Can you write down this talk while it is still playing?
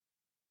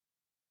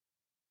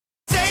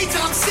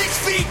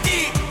feet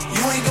deep.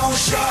 You ain't gon'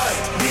 shut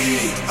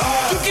me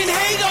up. You can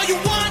hate all you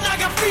want, I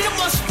got freedom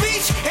of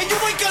speech, and you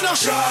ain't gonna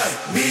shut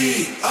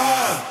me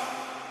up.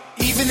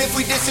 Even if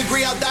we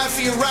disagree, I'll die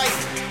for your right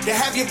to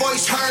have your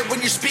voice heard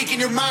when you're speaking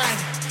your mind.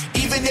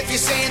 Even if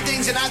you're saying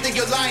things and I think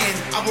you're lying,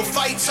 I will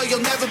fight so you'll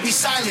never be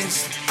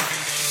silenced.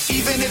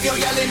 Even if you're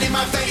yelling in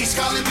my face,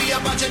 calling me a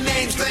bunch of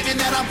names, claiming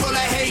that I'm full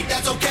of hate,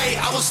 that's okay.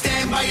 I will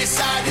stand by your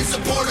side in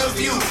support of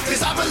you,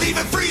 cause I believe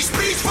in free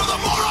speech for the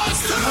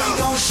morons too. You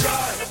ain't gon'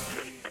 shut.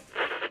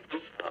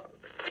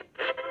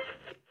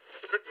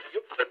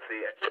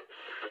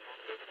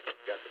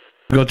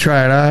 Go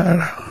try it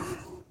out.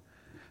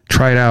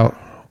 Try it out.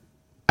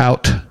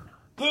 Out.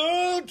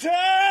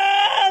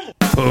 Putin!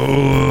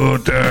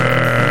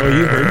 Putin! Oh,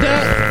 you heard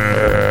that?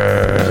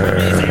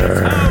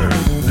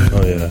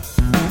 Oh, yeah.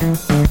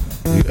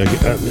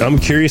 I'm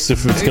curious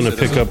if it's going to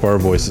pick up our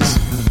voices.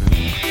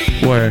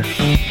 Where?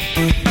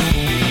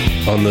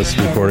 On this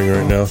recording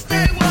right now.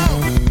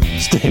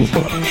 Stay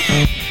woke.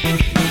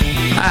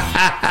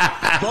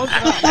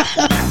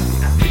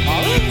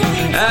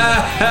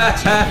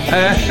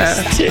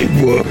 Stay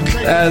woke.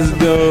 Let's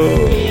go.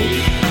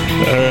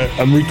 All right,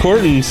 I'm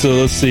recording, so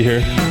let's see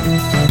here.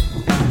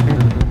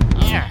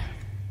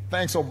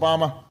 Thanks,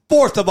 Obama.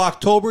 4th of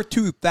October,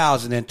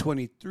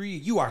 2023.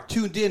 You are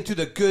tuned in to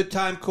the Good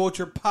Time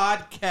Culture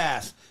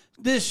Podcast.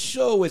 This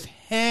show is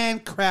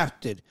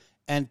handcrafted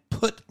and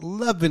put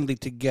lovingly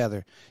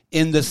together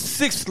in the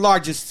 6th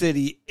largest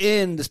city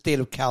in the state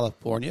of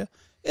California.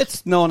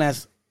 It's known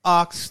as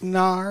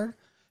Oxnard.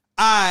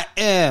 I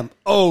am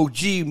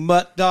OG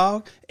Mutt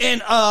Dog,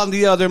 and on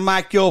the other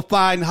mic you'll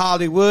find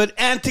Hollywood,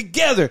 and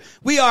together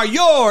we are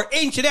your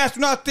ancient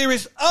astronaut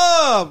theorists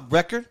of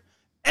record.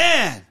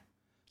 And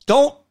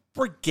don't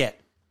forget,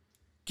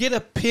 get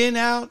a pen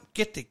out,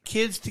 get the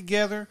kids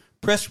together,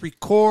 press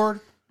record.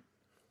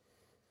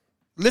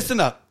 Listen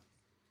up.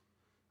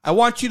 I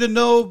want you to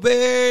know I'm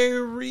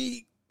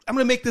going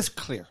to make this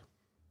clear,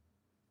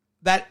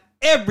 that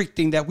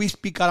everything that we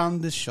speak out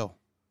on this show,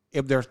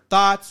 if there's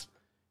thoughts,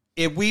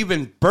 if we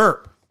even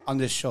burp on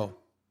this show,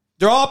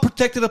 they're all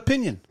protected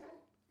opinion.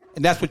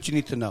 And that's what you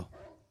need to know.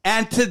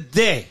 And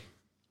today,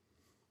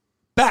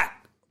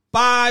 back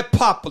by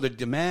popular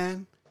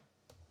demand,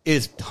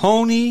 is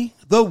Tony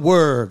the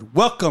Word.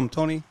 Welcome,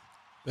 Tony.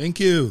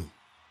 Thank you.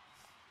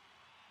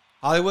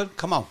 Hollywood,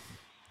 come on.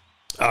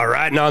 All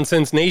right,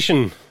 Nonsense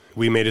Nation.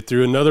 We made it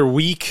through another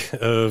week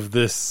of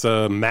this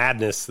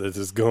madness that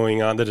is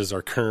going on. That is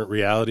our current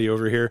reality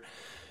over here.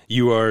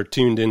 You are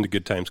tuned into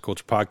Good Times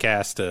Culture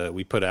Podcast.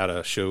 We put out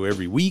a show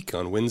every week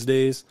on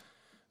Wednesdays.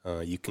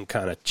 You can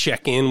kind of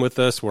check in with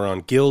us. We're on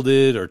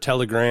Gilded or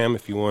Telegram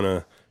if you want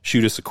to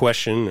shoot us a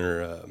question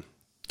or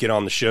get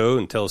on the show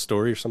and tell a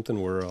story or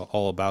something. We're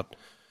all about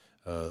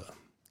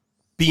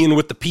being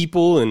with the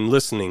people and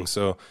listening.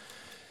 So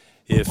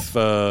if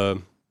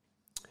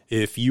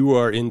you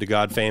are into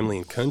God, family,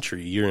 and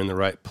country, you're in the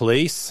right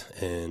place.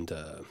 And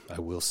I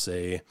will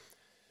say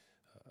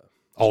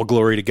all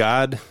glory to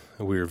God.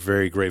 We're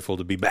very grateful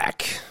to be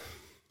back.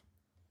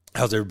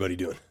 How's everybody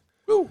doing?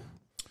 Woo.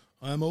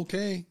 I'm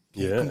okay.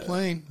 Can't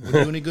complain.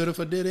 Wouldn't do any good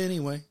if I did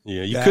anyway.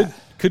 Yeah, you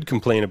could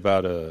complain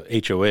about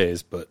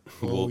HOAs, but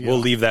we'll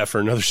leave that for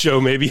another show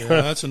maybe.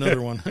 Yeah, that's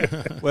another one.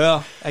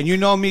 Well, and you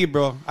know me,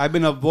 bro. I've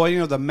been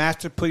avoiding the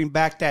master putting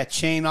back that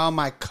chain on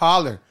my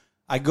collar.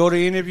 I go to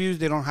interviews,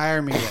 they don't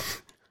hire me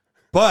yet.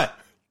 But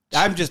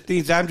I'm just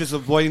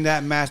avoiding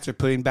that master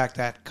putting back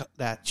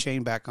that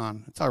chain back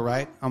on. It's all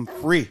right. I'm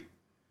free.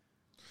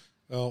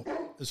 Well,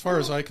 as far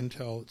as I can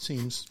tell, it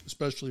seems,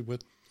 especially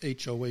with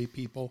HOA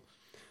people,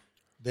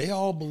 they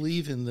all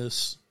believe in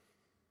this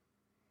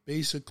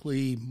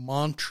basically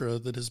mantra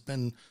that has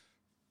been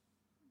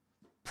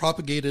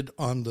propagated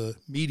on the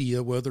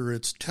media, whether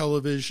it's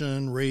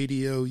television,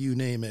 radio, you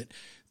name it,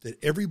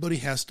 that everybody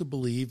has to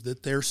believe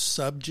that they're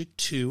subject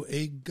to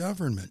a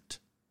government.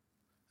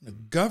 A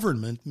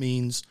government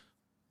means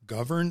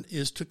govern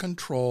is to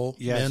control,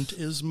 ment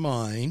is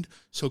mind,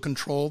 so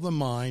control the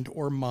mind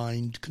or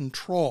mind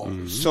control.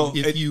 Mm-hmm. So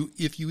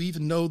if you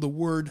even know the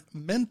word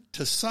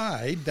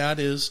menticide, that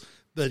is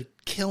the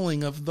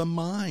killing of the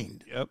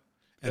mind. Yep.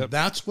 And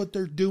that's what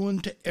they're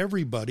doing to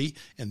everybody,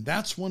 and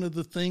that's one of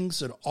the things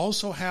that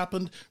also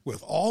happened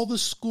with all the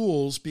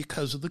schools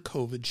because of the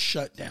COVID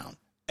shutdown.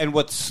 And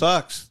what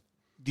sucks,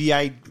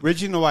 the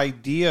original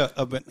idea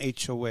of an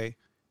HOA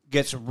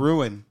gets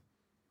ruined.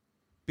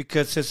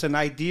 Because it's an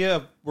idea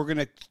of we're going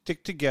to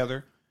stick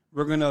together.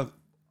 We're going to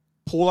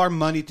pull our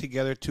money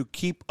together to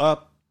keep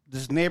up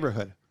this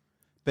neighborhood.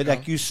 But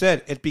like you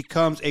said, it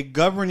becomes a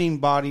governing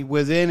body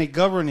within a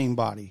governing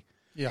body.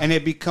 Yeah. And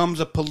it becomes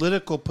a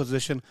political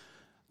position.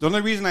 The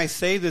only reason I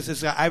say this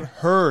is that I've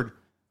heard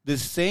the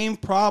same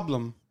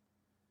problem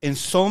in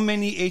so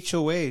many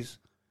HOAs.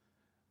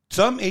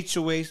 Some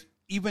HOAs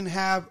even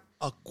have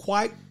a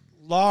quite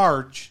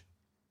large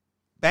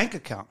bank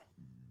account.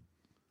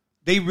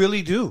 They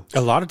really do. A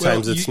lot of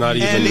times it's not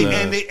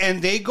even...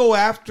 And they go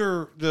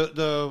after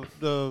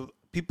the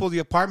people in the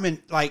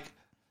apartment like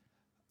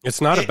It's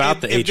not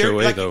about the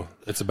HOA, though.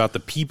 It's about the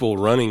people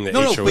running the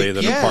HOA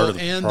that are part of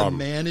the and problem.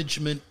 The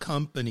management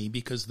company,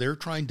 because they're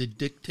trying to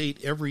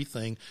dictate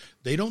everything.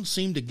 They don't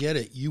seem to get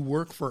it. You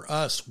work for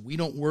us. We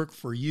don't work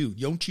for you.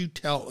 Don't you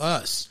tell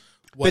us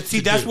what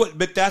to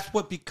do. That's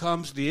what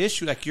becomes the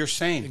issue, like you're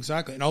saying.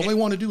 Exactly. And all they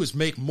want to do is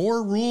make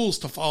more rules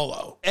to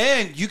follow.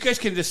 And you guys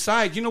can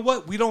decide, you know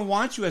what? We don't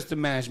want you as the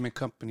management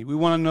company. We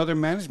want another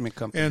management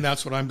company. And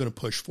that's what I'm going to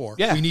push for.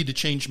 Yeah. We need to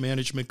change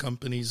management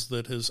companies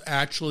that has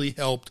actually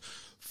helped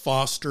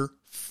foster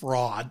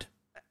fraud.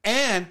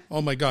 And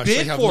oh my gosh,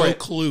 they have no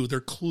clue. They're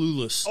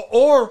clueless.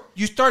 Or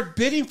you start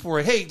bidding for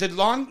it. Hey,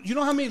 you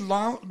know how many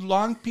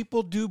lawn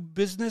people do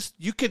business?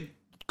 You could,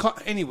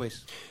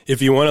 anyways.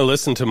 If you want to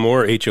listen to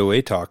more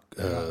HOA talk,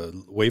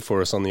 wait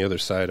for us on the other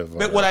side of.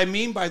 But what I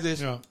mean by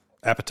this,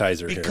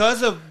 appetizer,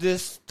 because of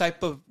this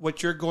type of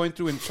what you're going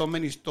through in so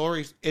many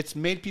stories, it's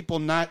made people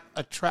not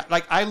attract.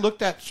 Like I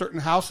looked at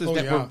certain houses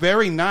that were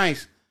very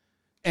nice.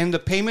 And the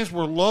payments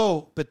were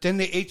low, but then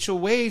the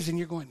HOAs, and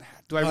you're going,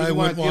 do I really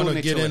want to deal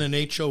with get in an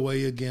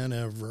HOA again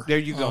ever? There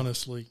you go.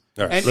 Honestly.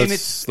 All right,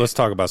 let's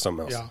talk about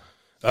something else. Yeah.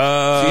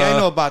 See, I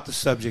know about the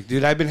subject,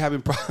 dude. I've been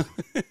having problems.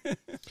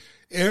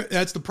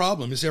 That's the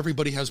problem, is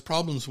everybody has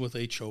problems with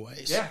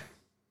HOAs.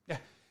 Yeah.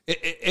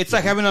 It's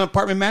like having an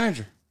apartment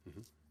manager.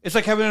 Mm-hmm. It's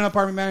like having an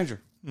apartment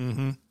manager. Mm-hmm.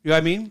 You know what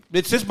I mean?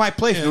 It's just my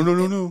place.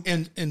 No.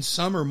 And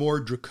some are more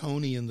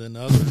draconian than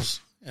others.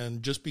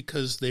 And just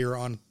because they're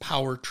on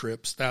power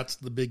trips, that's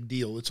the big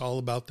deal. It's all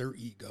about their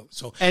ego.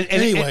 So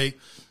anyway,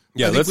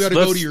 I think we ought to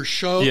go to your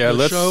show. Yeah,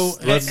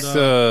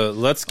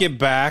 let's get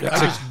back. I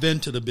just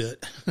vented a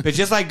bit. But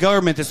just like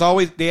government,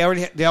 they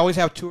always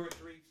have 2 or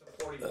 3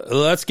 supporting them.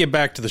 Let's get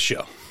back to the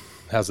show.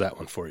 How's that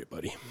one for you,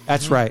 buddy?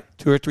 That's right.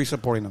 2 or 3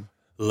 supporting them.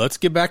 Let's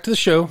get back to the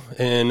show,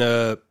 and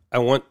I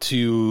want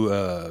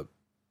to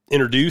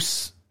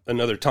introduce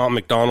another Tom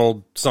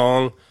McDonald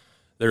song.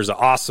 There's an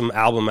awesome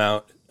album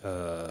out.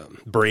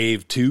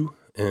 Brave 2,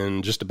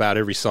 and just about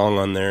every song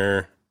on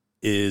there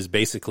is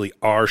basically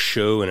our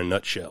show in a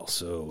nutshell.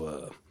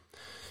 So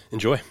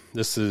enjoy.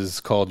 This is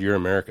called Your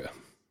America.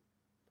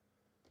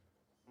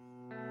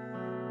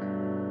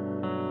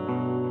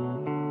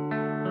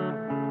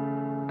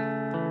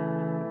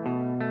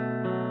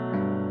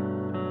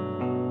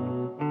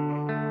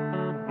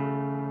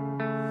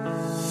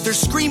 They're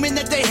screaming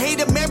that they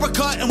hate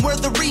America and we're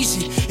the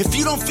reason. If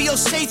you don't feel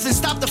safe, then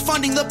stop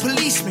defunding the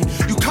policemen.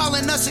 You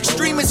calling us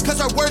extremists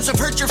cause our words have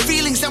hurt your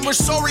feelings, and we're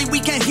sorry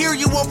we can't hear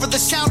you over the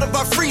sound of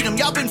our freedom.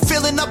 Y'all been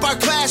filling up our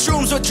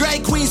classrooms with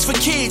drag queens for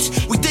kids.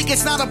 We think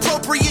it's not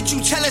appropriate,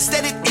 you tell us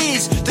that it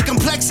is. The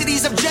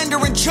complexities of gender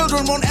and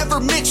children won't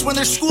ever mix when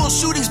there's school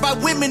shootings by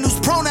women whose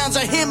pronouns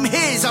are him,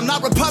 his. I'm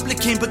not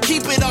Republican, but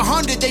keep it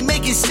 100, they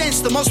making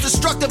sense. The most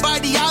destructive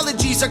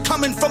ideologies are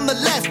coming from the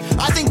left.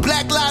 I think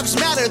Black Lives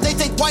Matter, they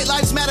think white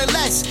lives matter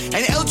less,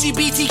 and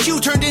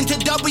LGBTQ turned into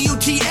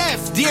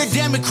WTF. Dear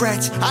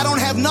Democrats, I don't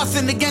have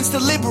nothing against the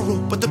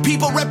liberal, but the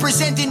people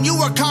representing you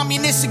are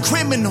communists and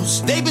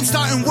criminals. They've been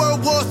starting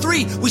World War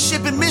III, we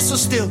shipping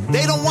missiles still.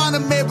 They don't want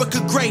America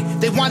great,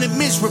 they want it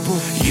miserable.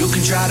 You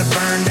can try to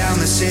burn down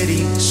the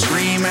city,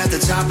 scream at the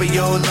top of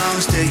your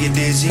lungs till you're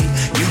dizzy.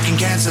 You can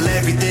cancel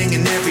everything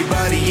and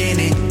everybody in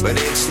it, but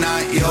it's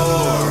not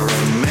your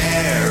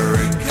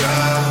America.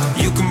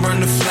 You can burn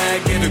the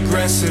flag, get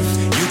aggressive.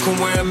 You can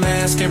wear a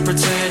mask and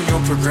pretend you're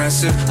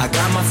progressive. I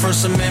got my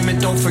First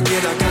Amendment, don't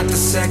forget I got the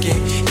second.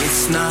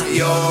 It's not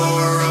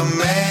your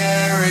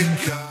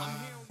America.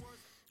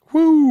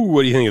 Woo!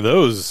 What do you think of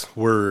those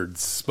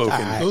words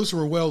spoken? Those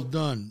were well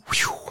done.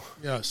 Whew.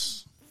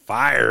 Yes.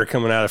 Fire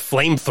coming out of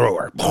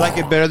flamethrower. I like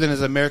it better than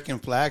his American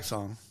flag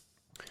song.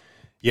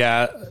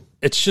 Yeah,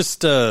 it's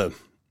just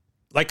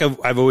like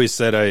I've always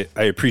said,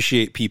 I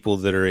appreciate people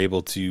that are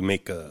able to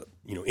make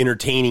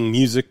entertaining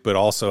music, but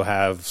also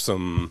have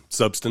some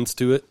substance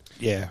to it.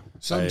 Yeah.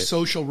 Some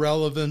social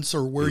relevance,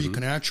 or where you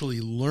can actually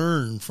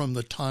learn from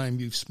the time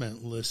you've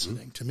spent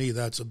listening. To me,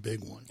 that's a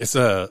big one.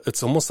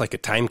 It's almost like a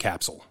time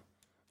capsule.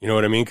 You know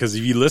what I mean? Because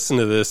if you listen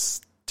to this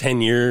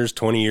 10 years,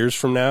 20 years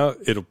from now,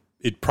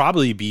 it'd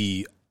probably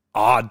be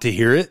odd to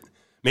hear it.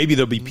 Maybe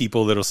there'll be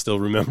people that'll still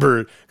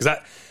remember, because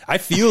I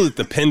feel that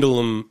the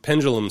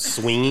pendulum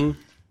swinging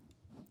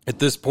at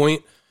this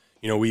point.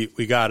 You know, we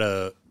got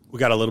a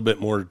little bit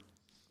more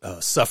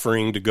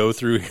suffering to go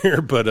through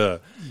here,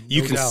 but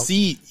you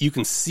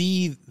can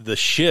see the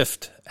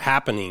shift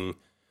happening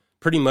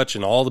pretty much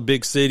in all the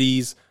big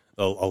cities.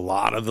 A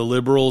lot of the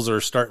liberals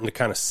are starting to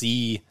kind of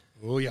see.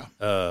 Oh yeah.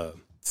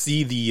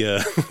 See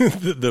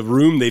the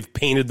room they've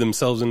painted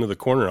themselves into the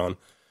corner on.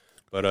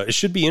 But it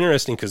should be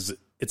interesting because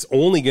it's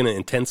only going to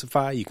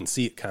intensify. You can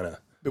see it kind of.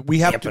 But we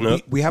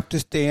have to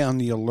stay on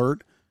the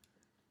alert,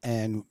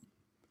 and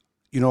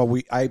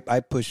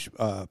I push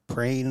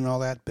praying and all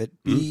that, but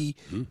be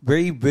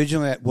very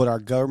vigilant at what our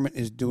government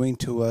is doing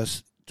to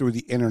us through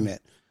the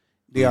internet.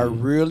 They are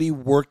really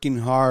working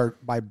hard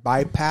by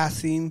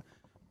bypassing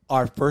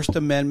our First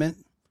Amendment,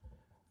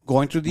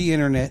 going through the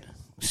internet,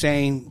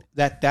 saying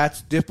that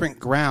that's different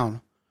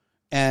ground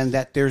and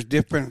that there's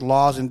different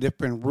laws and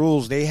different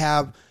rules. They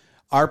have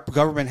our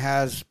government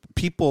has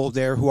people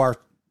there who are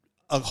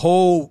a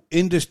whole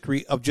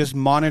industry of just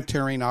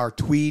monitoring our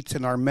tweets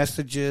and our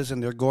messages,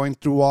 and they're going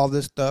through all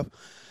this stuff.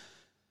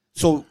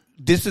 So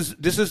this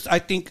is I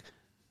think,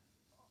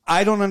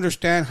 I don't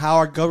understand how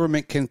our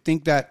government can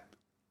think that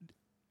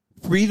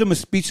freedom of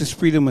speech is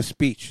freedom of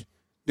speech.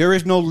 There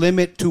is no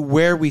limit to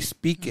where we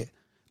speak it.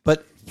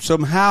 But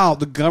somehow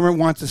the government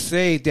wants to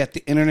say that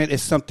the internet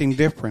is something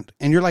different.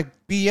 And you're like,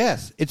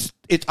 BS. It's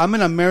I'm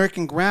in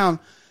American ground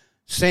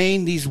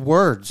saying these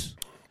words.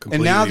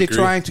 Completely and now they're agree.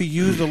 trying to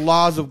use the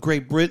laws of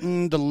Great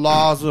Britain, the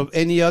laws of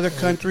any other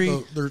country.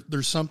 So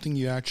there's something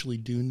you actually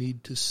do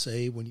need to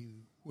say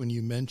when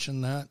you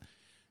mention that,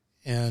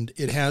 and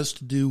it has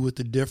to do with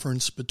the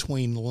difference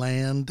between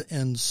land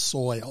and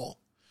soil.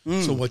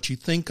 So what you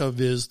think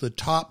of is the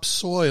top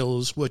soil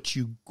is what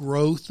you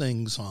grow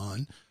things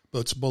on,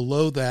 but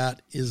below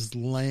that is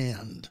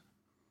land.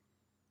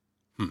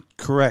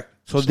 Correct.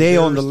 So they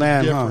own the there's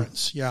land,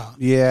 difference. Yeah.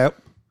 Yep.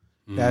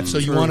 That's So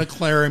you true. want to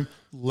clear him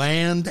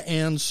land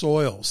and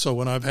soil. So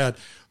when I've had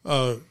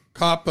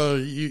cop,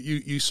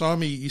 you saw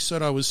me. You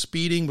said I was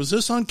speeding. Was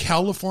this on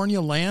California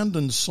land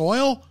and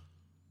soil?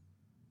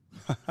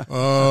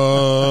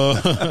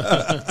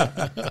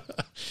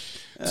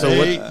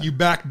 So you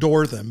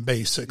backdoor them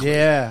basically,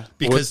 Yeah.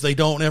 because they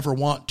don't ever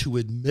want to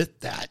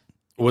admit that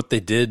What they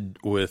did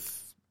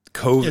with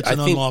COVID, it's I an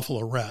think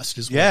unlawful arrest.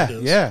 Is what Yeah. it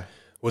is. Yeah.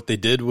 what they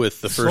did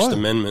with the First soil.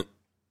 Amendment,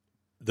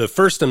 the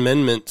First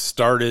Amendment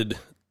started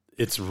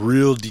its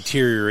real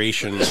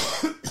deterioration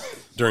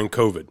during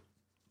COVID.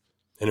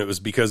 And it was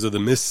because of the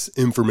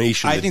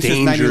misinformation, I the think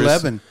since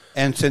dangerous. 9/11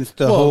 and since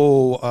the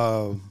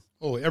whole,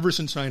 Oh, ever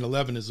since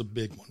 9/11 is a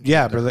big one.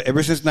 yeah, brother,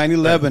 ever since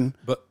 9/11,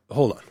 But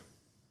hold on.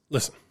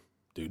 Listen,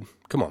 dude,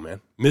 come on,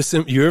 man.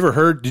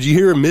 Did you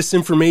hear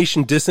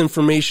misinformation,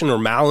 disinformation, or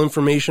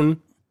malinformation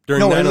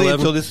during no, 9/11? only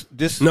until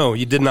this, No,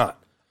 you did not.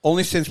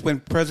 only since when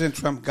President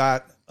Trump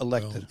got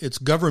elected. It's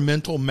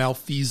governmental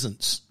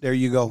malfeasance. There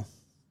you go.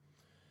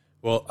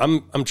 Well,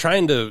 I'm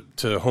trying to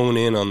hone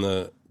in on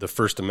the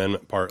First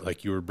Amendment part,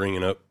 like you were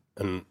bringing up,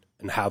 and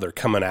how they're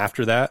coming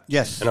after that.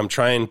 Yes. And I'm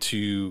trying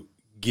to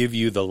give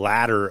you the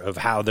ladder of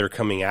how they're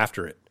coming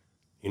after it.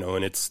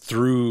 And it's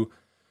through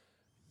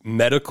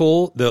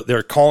medical.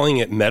 They're calling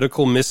it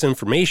medical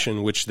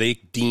misinformation, which they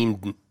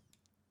deemed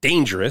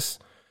dangerous.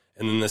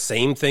 And then the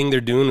same thing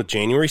they're doing with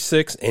January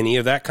 6th, any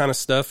of that kind of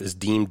stuff is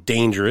deemed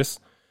dangerous.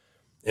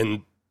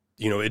 And,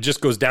 it just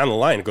goes down the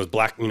line. It goes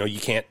black, you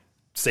can't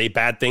say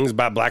bad things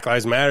about Black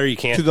Lives Matter. You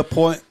can't. To the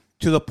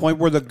point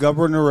where the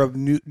governor of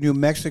New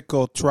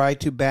Mexico tried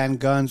to ban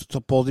guns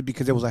supposedly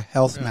because it was a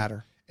health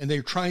matter. And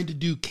they're trying to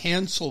do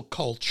cancel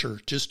culture.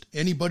 Just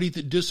anybody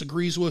that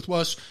disagrees with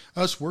us,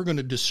 we're going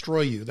to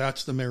destroy you.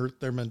 That's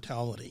their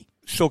mentality.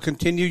 So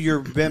continue your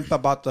vent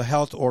about the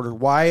health order.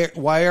 Why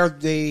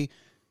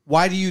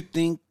do you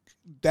think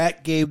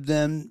that gave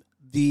them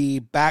the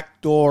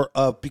back door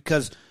of,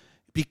 because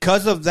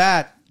of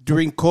that,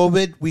 during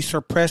COVID, we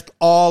suppressed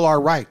all our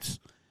rights.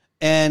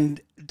 And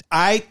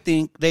I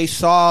think they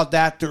saw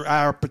that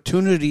our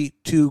opportunity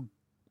to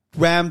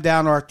ram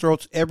down our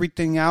throats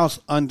everything else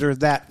under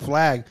that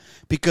flag.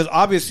 Because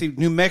obviously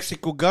New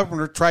Mexico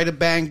governor tried to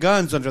ban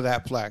guns under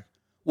that flag.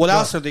 What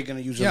else are they going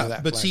to use under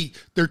that but flag? see,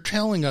 they're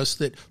telling us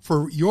that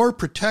for your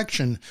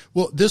protection,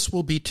 this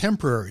will be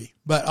temporary.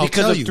 But I'll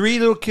because tell of you, 3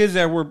 little kids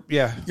that were,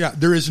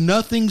 there is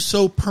nothing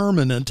so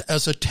permanent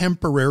as a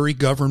temporary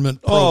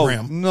government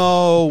program. Oh,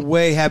 no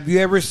way. Have you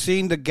ever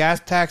seen the gas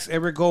tax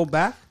ever go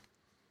back?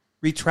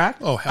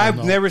 Retract? Oh, hell I've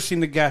no. never seen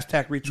the gas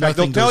tax retract.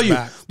 Nothing They'll tell goes you,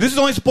 back. this is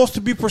only supposed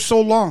to be for so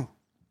long.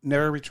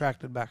 Never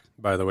retracted back.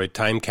 By the way,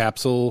 time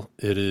capsule,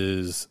 it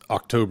is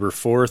October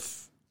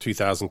 4th,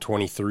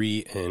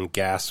 2023, and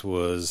gas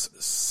was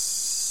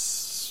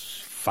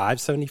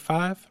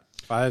 $5.75,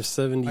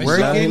 $5.70. Where are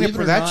you getting it Believe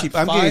for or that not, cheap?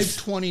 I'm getting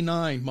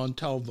 $5.29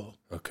 Montalvo.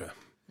 Okay.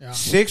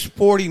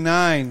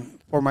 $6.49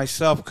 for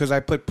myself because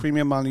I put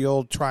premium on the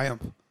old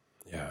Triumph.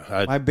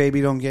 Yeah. My baby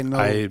don't get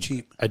no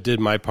cheap. I did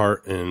my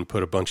part and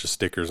put a bunch of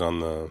stickers on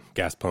the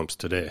gas pumps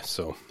today.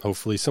 So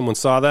hopefully someone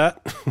saw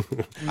that.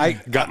 I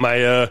got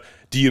my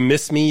do you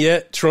miss me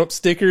yet Trump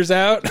stickers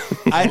out.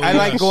 I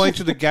like going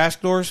to the gas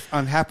stores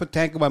on half a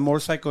tank of my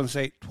motorcycle and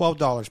say,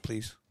 $12,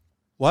 please.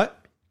 What?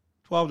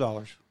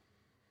 $12.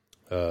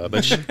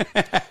 But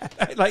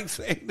I like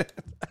saying that.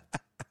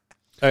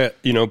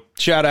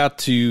 shout out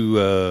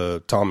to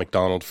Tom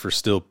McDonald for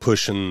still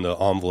pushing the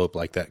envelope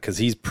like that, because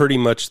he's pretty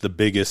much the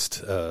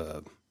biggest,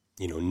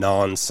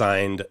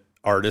 non-signed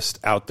artist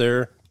out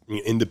there,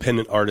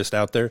 independent artist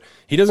out there.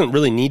 He doesn't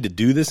really need to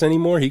do this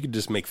anymore. He could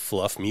just make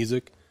fluff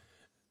music.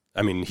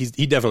 I mean,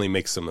 he definitely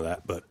makes some of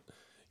that, but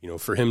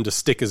for him to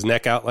stick his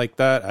neck out like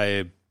that,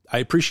 I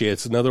appreciate it.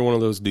 It's another one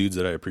of those dudes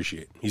that I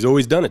appreciate. He's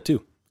always done it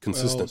too.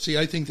 Consistent. Well, see,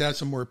 I think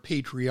that's a more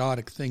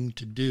patriotic thing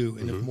to do.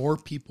 And if more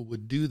people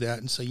would do that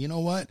and say, you know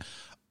what,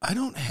 I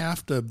don't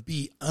have to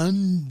be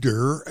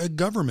under a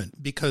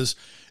government, because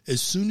as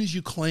soon as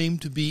you claim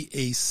to be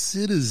a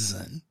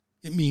citizen,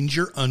 it means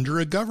you're under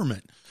a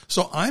government.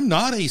 So I'm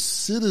not a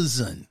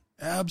citizen.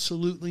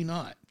 Absolutely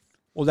not.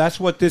 Well, that's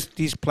what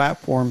these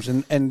platforms,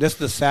 and this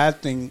the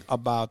sad thing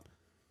about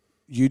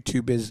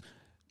YouTube is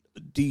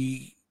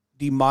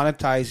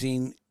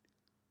demonetizing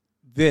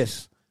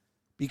this,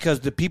 because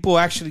the people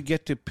actually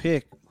get to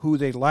pick who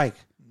they like.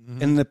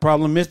 Mm-hmm. And the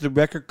problem is the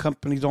record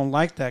companies don't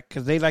like that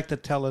because they like to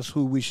tell us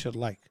who we should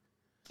like.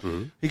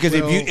 Mm-hmm. Because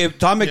if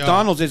Tom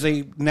McDonald's is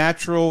a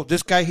natural,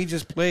 this guy he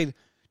just played,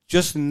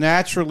 just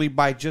naturally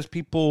by just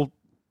people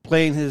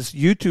playing his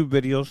YouTube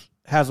videos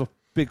has a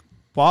big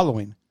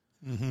following.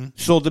 Mm-hmm.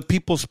 So the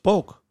people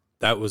spoke.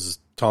 That was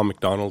Tom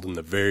McDonald in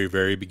the very,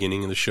 very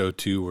beginning of the show,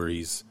 too, where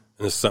he's,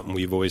 and this is something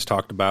we've always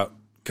talked about,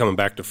 coming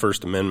back to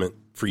First Amendment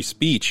free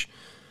speech.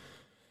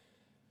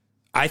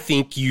 I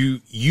think you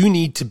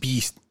need to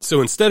be,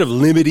 so instead of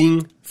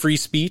limiting free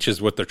speech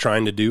is what they're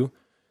trying to do,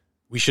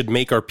 we should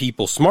make our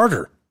people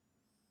smarter.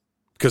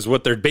 Because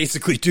what they're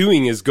basically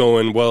doing is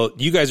going, well,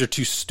 you guys are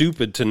too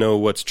stupid to know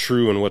what's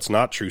true and what's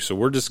not true, so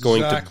we're just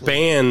going to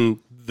ban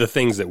the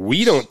things that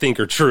we don't think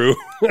are true,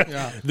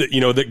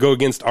 that go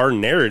against our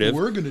narrative.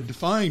 We're going to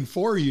define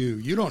for you.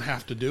 You don't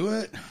have to do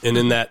it. And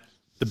in the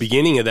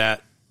beginning of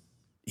that,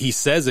 he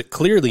says it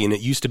clearly, and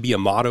it used to be a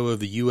motto of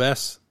the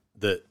U.S.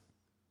 that,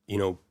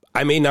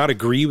 I may not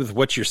agree with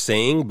what you're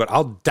saying, but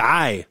I'll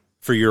die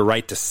for your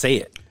right to say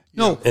it.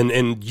 No,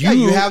 and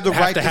you have the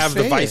right to have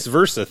the vice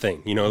versa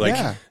thing,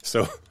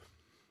 so.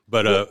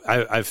 But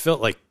I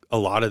felt like a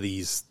lot of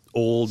these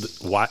old,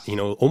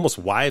 almost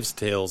wives'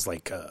 tales,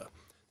 like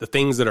the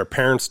things that our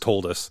parents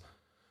told us,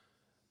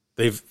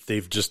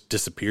 they've just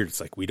disappeared.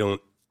 It's like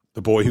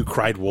the boy who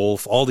cried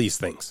wolf, all these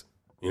things,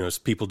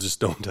 people just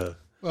don't.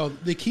 Well,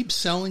 they keep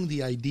selling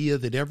the idea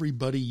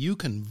that you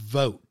can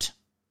vote.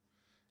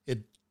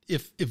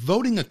 If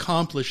voting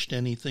accomplished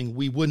anything,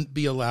 we wouldn't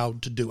be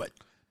allowed to do it.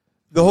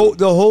 The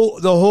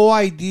whole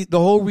idea, the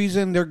whole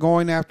reason they're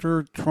going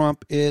after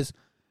Trump is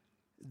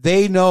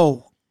they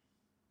know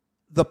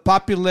the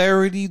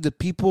popularity, the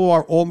people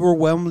are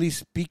overwhelmingly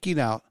speaking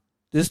out.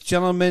 This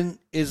gentleman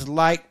is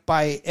liked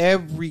by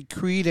every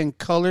creed and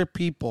color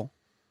people.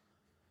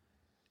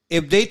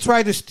 If they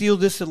try to steal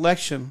this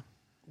election,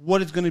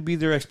 what is going to be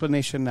their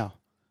explanation now?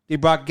 They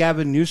brought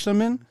Gavin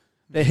Newsom in,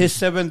 that his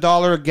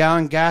 $7 a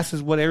gallon gas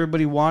is what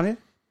everybody wanted.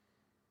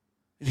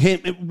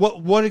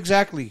 What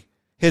exactly?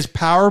 His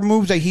power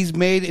moves that he's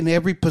made in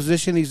every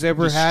position he's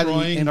ever had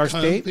in our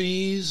state?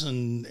 Companies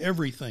and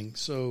everything.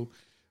 So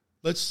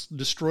let's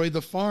destroy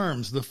the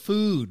farms, the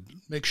food,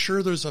 make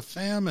sure there's a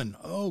famine.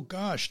 Oh,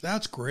 gosh,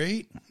 that's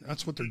great.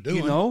 That's what they're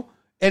doing.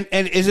 And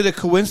is it a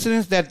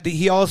coincidence that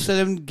he all of a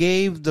sudden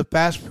gave the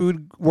fast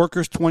food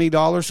workers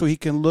 $20 so he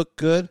can look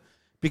good?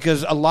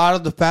 Because a lot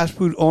of the fast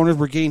food owners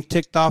were getting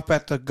ticked off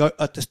at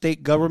the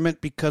state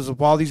government because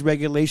of all these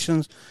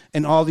regulations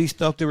and all these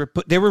stuff.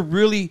 They were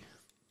really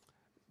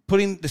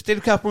the state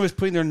of California was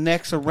putting their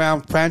necks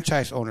around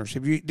franchise owners.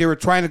 They were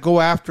trying to go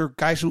after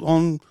guys who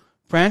own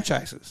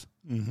franchises.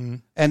 Mm-hmm.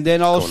 And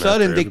then all of a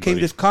sudden they came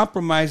to this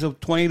compromise of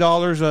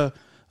 $20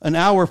 an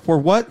hour for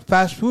what?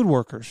 Fast food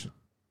workers.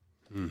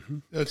 Mm-hmm.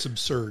 That's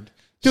absurd.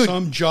 Dude,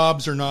 some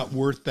jobs are not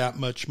worth that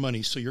much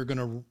money, so you're going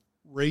to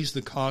raise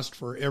the cost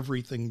for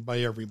everything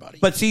by everybody.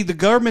 But see, the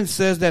government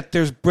says that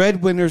there's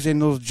breadwinners in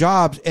those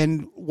jobs,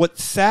 and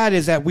what's sad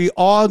is that we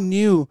all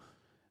knew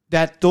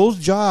that those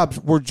jobs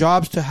were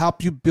jobs to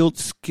help you build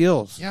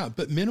skills. Yeah,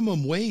 but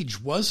minimum wage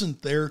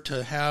wasn't there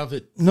to have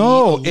it be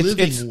a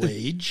living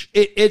wage.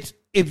 It's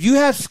if you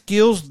have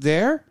skills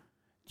there,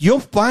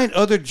 you'll find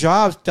other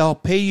jobs that'll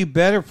pay you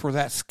better for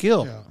that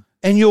skill,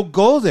 and you'll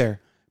go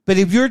there. But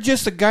if you're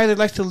just a guy that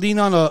likes to lean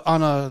on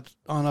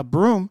a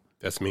broom,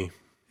 that's me.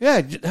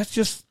 Yeah, that's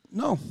just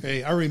no.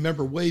 Hey, I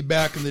remember way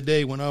back in the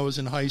day when I was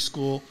in high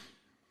school,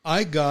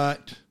 I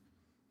got,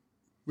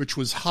 which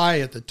was high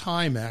at the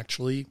time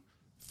actually,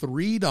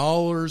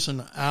 $3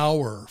 an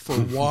hour for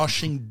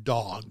washing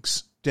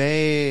dogs.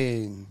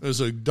 Dang. It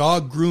was a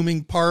dog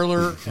grooming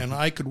parlor, and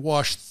I could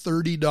wash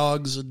 30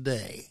 dogs a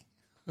day.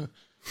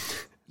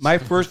 My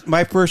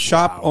first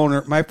shop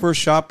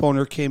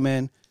owner came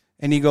in,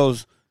 and he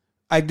goes,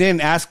 I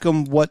didn't ask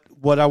him what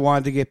I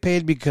wanted to get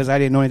paid because I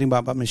didn't know anything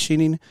about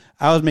machining.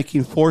 I was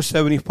making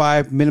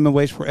 $4.75 minimum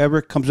wage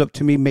forever. Comes up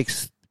to me, I'm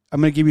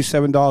going to give you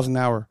 $7 an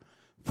hour.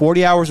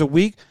 40 hours a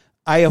week,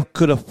 I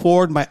could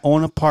afford my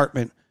own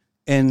apartment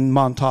in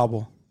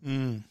Montalvo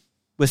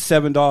with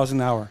 $7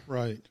 an hour.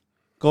 Right.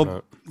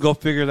 Go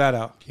figure that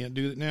out. Can't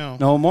do it now.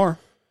 No more.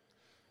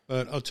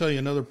 But I'll tell you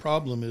another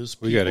problem is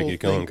we got to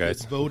get going,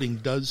 guys. Voting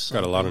does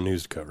something. Got a lot of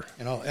news to cover.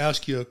 And I'll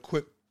ask you a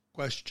quick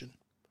question.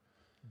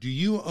 Do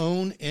you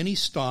own any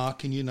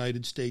stock in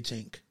United States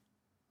Inc.?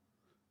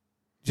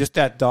 Just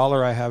that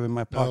dollar I have in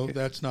my pocket.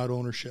 No, that's not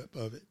ownership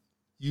of it.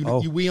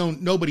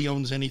 Nobody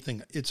owns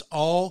anything. It's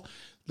all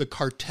the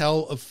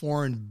cartel of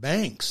foreign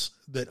banks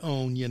that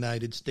own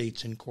United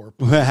States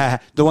Incorporated.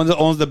 The one that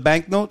owns the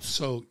banknotes?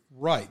 So,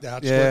 right,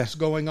 that's what's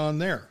going on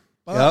there.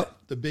 But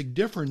the big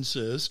difference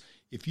is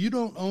if you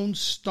don't own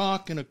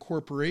stock in a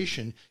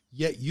corporation,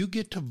 yet you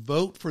get to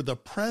vote for the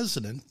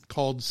president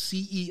called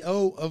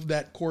CEO of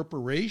that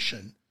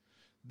corporation,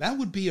 that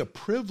would be a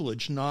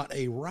privilege, not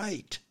a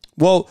right.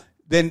 Well,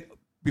 then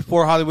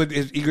before Hollywood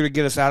is eager to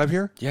get us out of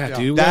here. Yeah,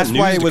 dude. That's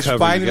why it was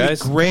finally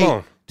Come great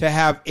on. to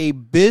have a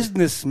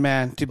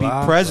businessman to be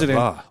Blah, president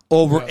blah, blah.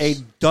 over a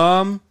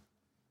dumb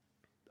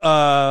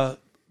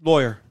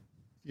lawyer.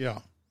 Yeah.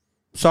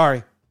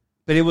 Sorry,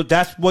 but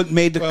that's what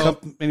made the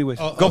company. Anyways,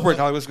 go for it,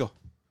 Holly. Let's go.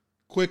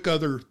 Quick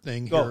other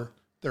thing Go. here.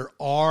 There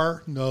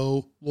are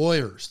no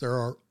lawyers. There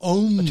are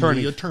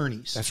only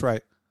attorneys. That's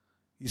right.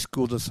 You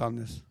schooled us on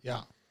this.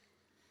 Yeah.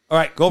 All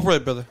right, go for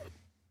it, brother.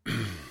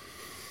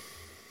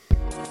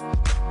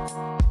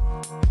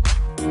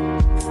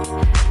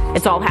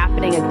 It's all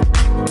happening.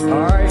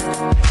 All right.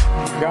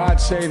 God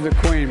save the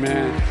Queen,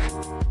 man.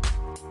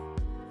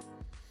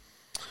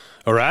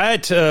 All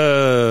right.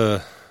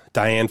 Dianne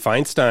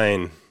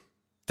Feinstein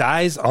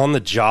dies on the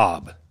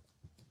job.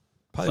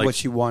 Probably what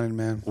she wanted,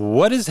 man.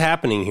 What is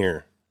happening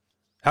here?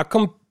 How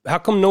come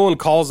no one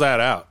calls that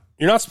out?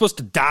 You're not supposed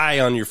to die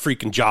on your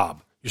freaking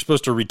job. You're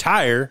supposed to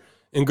retire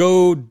and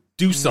go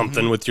do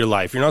something with your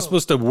life. You're not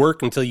supposed to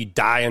work until you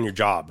die on your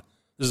job.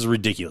 This is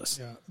ridiculous.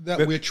 Yeah.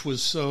 That witch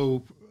was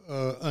so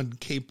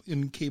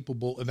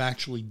incapable of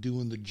actually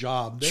doing the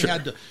job. They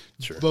had to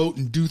vote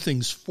and do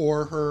things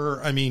for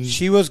her. I mean,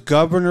 she was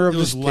governor of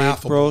the state,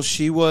 laughable. bro.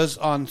 She was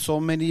on so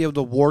many of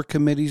the war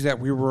committees that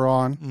we were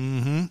on.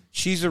 Mm-hmm.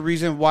 She's the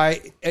reason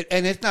why,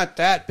 and it's not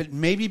that, but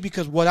maybe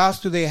because what else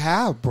do they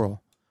have, bro?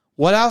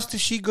 What else is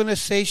she going to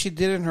say she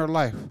did in her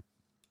life?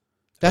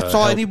 That's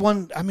all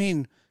anyone, I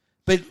mean,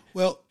 but.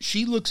 Well,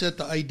 she looks at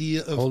the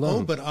idea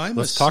of, but I'm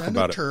Let's a talk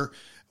about it. senator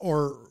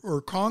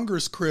or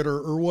Congress critter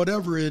or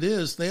whatever it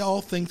is. They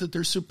all think that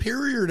they're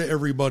superior to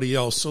everybody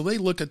else. So they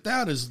look at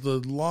that as the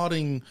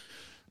lauding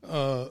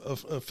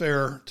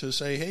affair to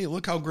say, hey,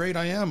 look how great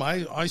I am.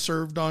 I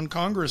served on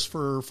Congress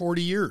for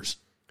 40 years.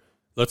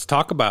 Let's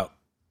talk about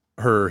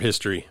her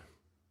history.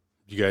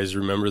 You guys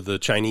remember the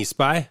Chinese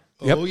spy?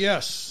 Oh,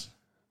 yes.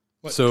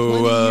 What, So,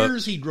 20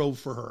 years he drove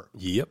for her.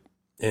 Yep.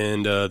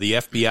 And the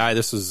FBI,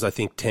 this was, I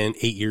think, 8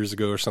 years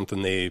ago or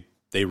something,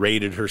 they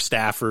raided her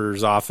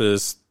staffer's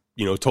office,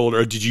 told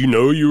her, did you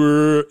know you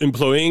were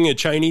employing a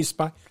Chinese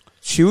spy?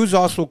 She was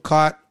also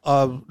caught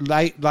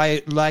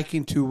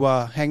liking to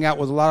hang out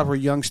with a lot of her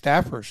young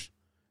staffers.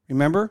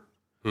 Remember?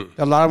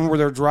 A lot of them were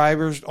their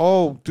drivers.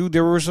 Oh, dude,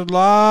 there was a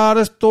lot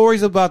of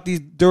stories about these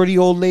dirty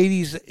old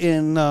ladies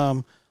in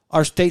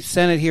our state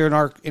senate here in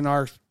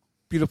our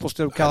beautiful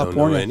state of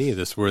California. I don't know any of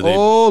this. Were they?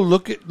 Oh,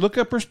 look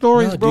up her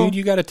stories, No, bro. dude,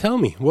 you got to tell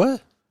me.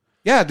 What?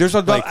 Yeah, there's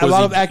a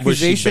lot of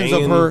accusations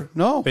of her.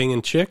 No,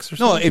 banging chicks or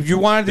no. something? If you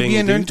wanted to be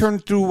an Banging intern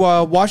through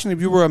Washington,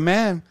 if you were a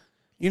man,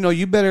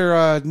 you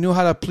better knew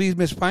how to please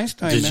Miss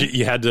Feinstein. Did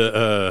you had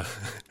to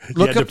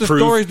look up the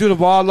stories, dude. Of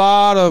a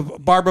lot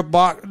of Barbara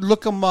Bach.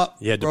 Look them up.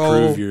 You had to bro.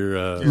 prove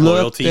your Look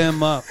loyalty.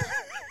 them up.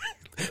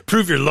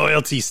 Prove your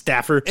loyalty,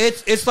 staffer.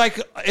 It's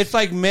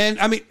like men.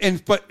 I mean,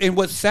 and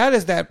what's sad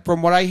is that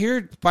from what I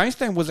hear,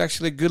 Feinstein was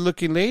actually a good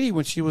looking lady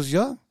when she was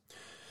young.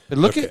 But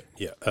look at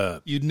Yeah.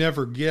 You'd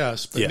never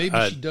guess, but maybe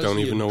I she does. don't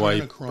even know why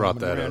you brought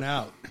that ran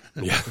up.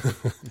 Out.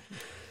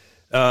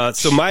 Yeah.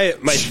 So my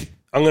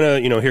I'm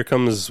gonna here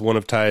comes one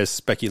of Ty's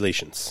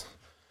speculations,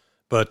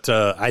 but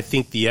I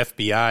think the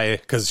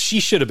FBI, because she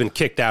should have been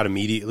kicked out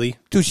immediately.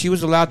 dude. She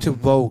was allowed to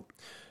vote.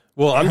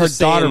 Well, I'm Her just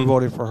saying, daughter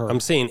voted for her. I'm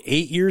saying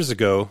 8 years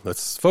ago.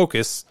 Let's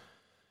focus.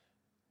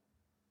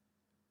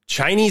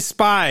 Chinese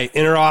spy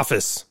in her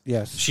office.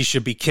 Yes. She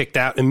should be kicked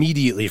out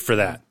immediately for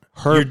that.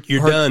 Her-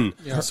 You're her- done.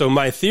 Yeah. So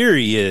my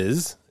theory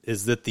is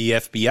that the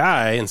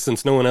FBI, and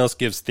since no one else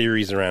gives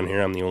theories around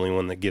here, I'm the only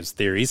one that gives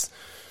theories,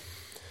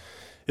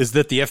 is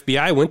that the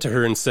FBI went to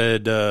her and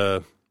said,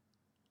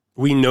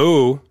 we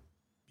know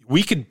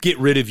we could get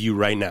rid of you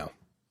right now,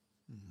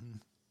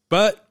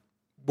 but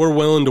we're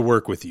willing to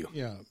work with you.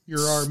 Yeah,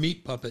 you're our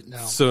meat puppet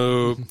now.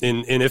 So,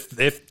 and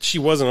if she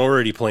wasn't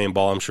already playing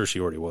ball, I'm sure she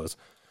already was.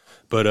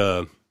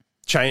 But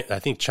China, I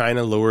think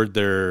China lowered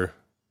their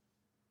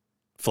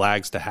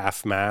flags to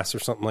half mast or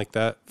something like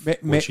that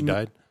when she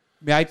died.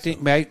 May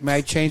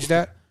I change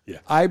that? Yeah.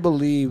 I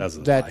believe That's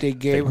a that lie. they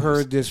gave Fake her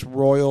news. this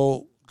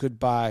royal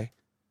goodbye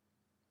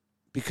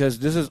because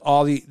this is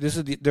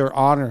their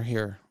honor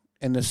here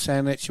in the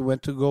Senate. She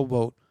went to go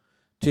vote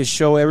to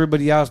show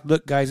everybody else.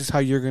 Look, guys, this is how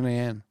you're going to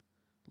end.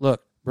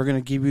 Look, we're going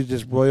to give you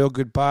this royal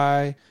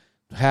goodbye.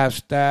 Have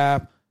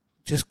staff.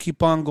 Just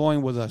keep on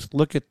going with us.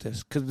 Look at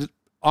this. Because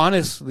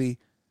honestly,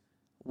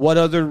 what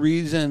other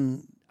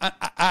reason?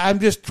 I'm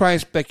just trying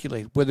to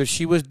speculate whether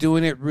she was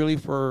doing it really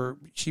for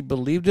she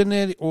believed in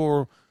it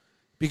or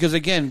because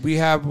again we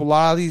have a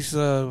lot of these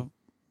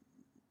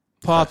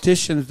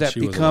politicians that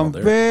She wasn't become all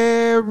there.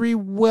 very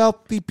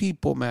wealthy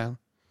people, man.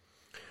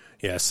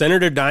 Yeah,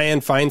 Senator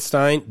Dianne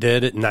Feinstein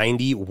dead at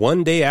 90,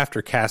 one day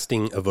after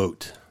casting a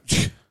vote.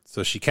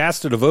 So she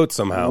casted a vote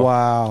somehow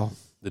Wow,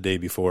 the day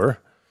before.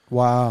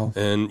 wow.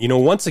 And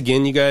once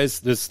again, you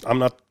guys, I'm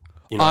not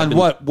I've On been-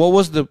 what?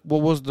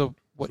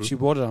 What she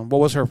voted on?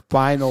 What was her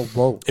final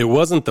vote? It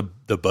wasn't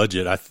the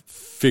budget. I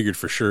figured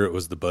for sure it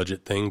was the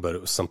budget thing, but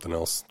it was something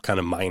else, kind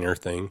of minor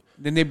thing.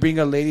 Then they bring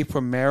a lady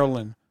from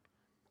Maryland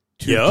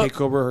to Yep.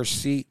 take over her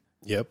seat.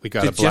 Yep, we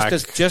got a black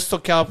just so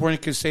California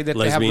can say that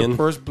lesbian. They have the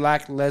first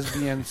black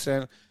lesbian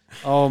senator.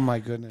 Oh my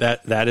goodness!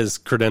 That is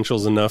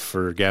credentials enough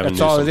for Gavin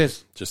Newsom. That's all it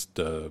is. Just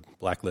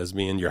black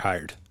lesbian, you're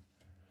hired.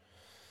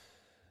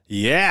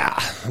 Yeah,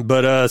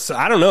 but so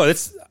I don't know.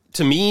 It's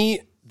to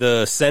me,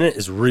 the Senate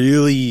is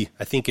really.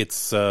 I think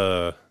it's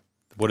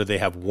what do they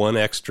have? One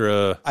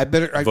extra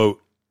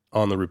vote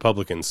on the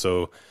Republicans,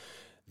 so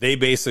they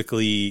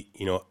basically,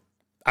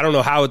 I don't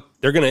know how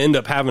they're going to end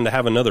up having to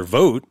have another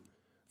vote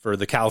for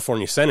the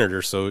California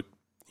senator. So,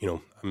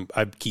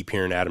 I keep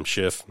hearing Adam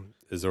Schiff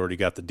has already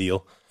got the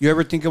deal. You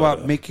ever think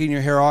about making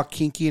your hair all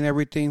kinky and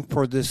everything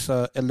for this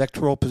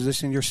electoral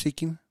position you're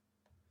seeking?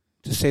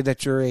 To say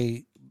that you're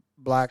a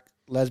black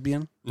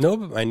lesbian? No,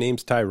 but my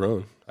name's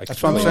Tyrone.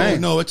 That's what I'm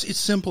saying. No, it's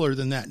simpler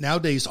than that.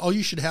 Nowadays, all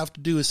you should have to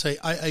do is say,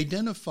 I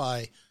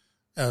identify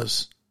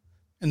as,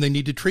 and they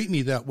need to treat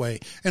me that way.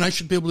 And I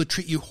should be able to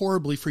treat you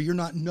horribly for your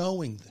not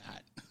knowing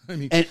that. I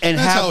mean, and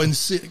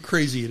that's how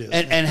crazy it is.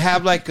 And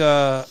have like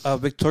a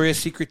Victoria's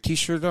Secret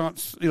T-shirt on,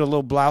 a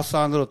little blouse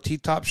on, little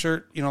T-top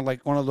shirt,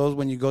 like one of those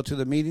when you go to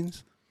the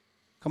meetings.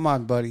 Come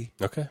on, buddy.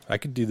 Okay, I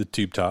could do the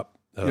tube top,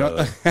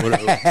 the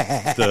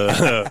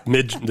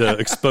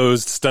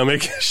exposed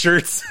stomach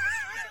shirts.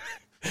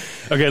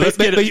 Okay,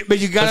 but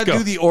you got to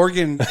do the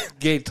Oregon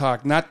gay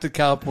talk, not the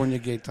California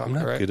gay talk. I'm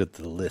not right? good at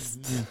the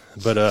list,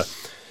 but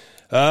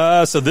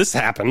so this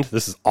happened.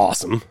 This is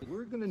awesome.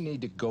 We're going to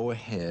need to go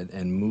ahead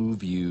and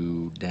move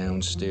you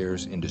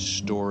downstairs into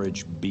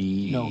storage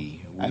B. No,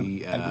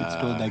 we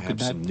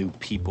have some new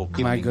people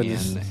My coming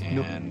goodness. in,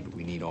 and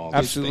we need all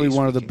Absolutely the space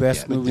one of we the can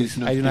best get.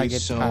 movies. I do not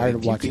get So tired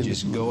of if watching you could this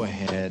just movie. go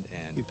ahead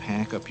and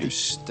pack up your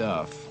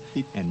stuff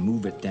and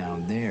move it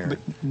down there,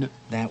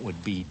 that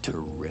would be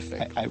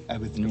terrific. I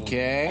would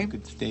okay. I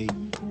could stay.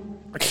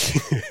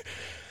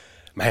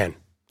 Man,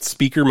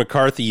 Speaker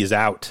McCarthy is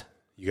out.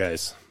 You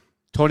guys,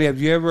 Tony, have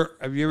you ever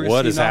what seen is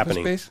Office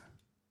happening? Space?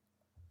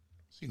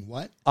 Seen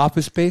what?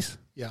 Office Space?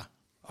 Yeah.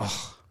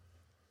 Oh.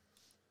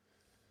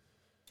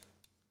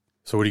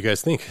 So, what do you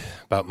guys think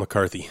about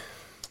McCarthy?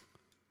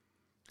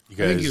 You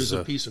guys, I think he was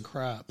a piece of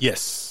crap.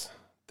 Yes,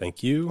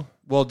 thank you.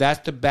 Well, that's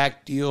the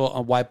back deal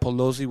on why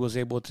Pelosi was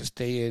able to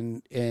stay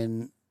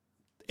in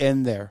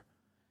there,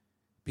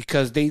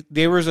 because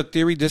there was a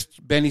theory. This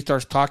Benny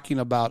starts talking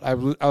about.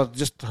 I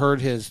just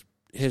heard his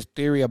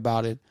theory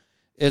about it.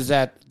 Is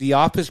that the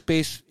office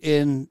space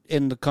in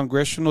the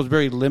congressional is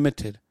very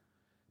limited,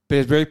 but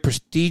it's very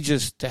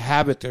prestigious to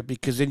have it there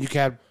because then you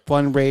can have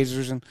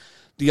fundraisers, and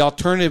the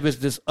alternative is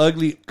this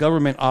ugly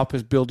government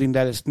office building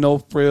that is no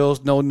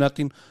frills, no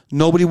nothing.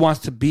 Nobody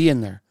wants to be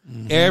in there.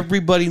 Mm-hmm.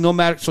 Everybody, no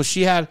matter. So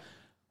she had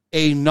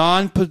a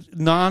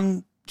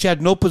she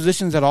had no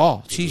positions at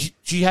all. She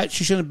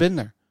shouldn't have been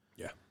there.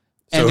 Yeah.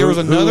 And so there was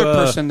another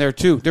person there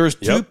too. There was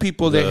two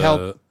people that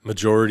helped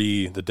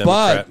the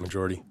Democrat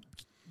majority.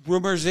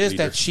 Rumors is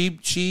that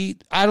she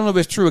I don't know if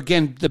it's true.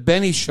 Again, the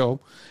Benny show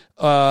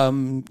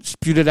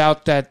spewed it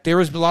out that there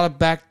was a lot of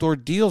backdoor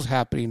deals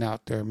happening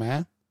out there,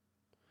 man.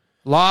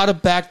 A lot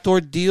of backdoor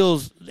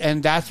deals,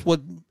 and that's what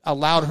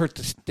allowed her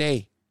to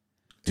stay.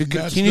 To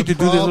continue to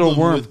do this little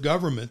worm. With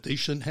government, they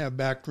shouldn't have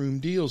backroom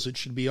deals. It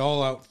should be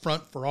all out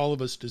front for all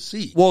of us to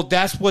see. Well,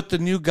 that's what the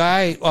new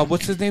guy,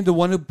 what's his name? The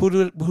one who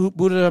booted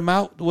him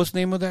out. What's the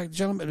name of that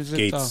gentleman? Is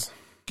Gates.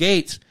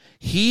 Gates.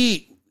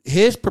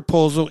 His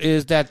proposal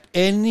is that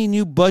any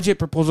new budget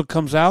proposal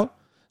comes out,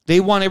 they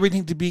want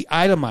everything to be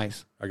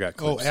itemized. I got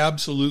clips. Oh,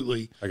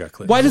 absolutely. I got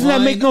clips. Why doesn't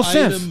that make no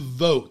sense? Item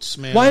votes,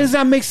 man. Why does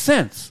that make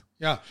sense?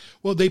 Yeah.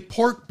 Well, they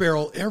pork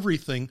barrel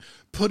everything,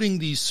 putting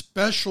these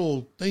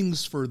special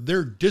things for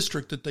their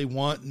district that they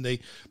want, and they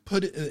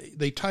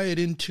tie it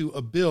into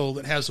a bill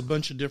that has a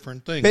bunch of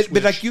different things.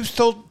 But like you've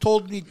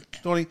told me,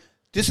 Tony,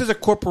 this is a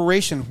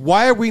corporation.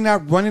 Why are we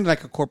not running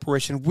like a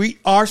corporation? We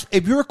are.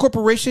 If you're a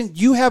corporation,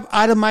 you have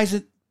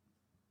itemized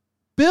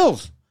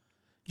bills.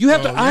 You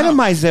have to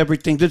itemize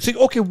everything to say,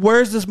 okay,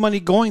 where's this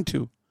money going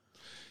to?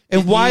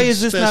 And why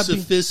is this not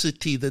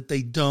specificity that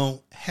they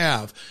don't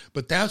have?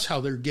 But that's how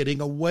they're getting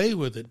away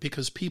with it,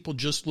 because people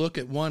just look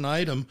at one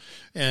item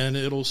and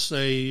it'll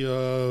say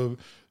it'll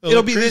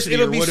be this,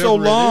 it'll be so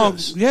long.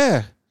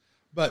 Yeah.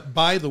 But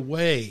by the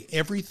way,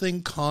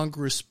 everything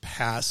Congress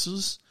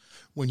passes,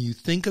 when you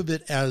think of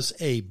it as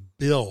a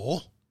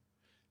bill,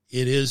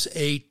 it is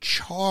a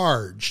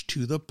charge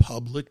to the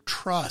public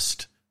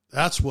trust.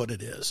 That's what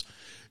it is.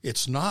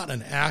 It's not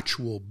an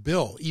actual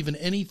bill. Even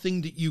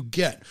anything that you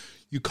get,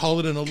 you call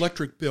it an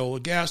electric bill, a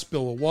gas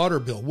bill, a water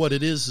bill. What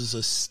it is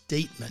a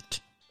statement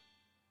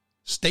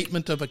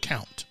of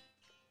account.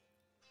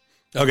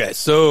 Okay,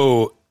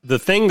 so the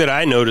thing that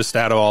I noticed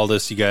out of all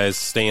this, you guys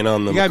staying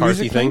on the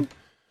McCarthy thing.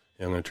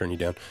 Yeah, I'm going to turn you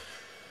down.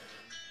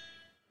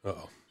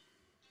 Uh-oh.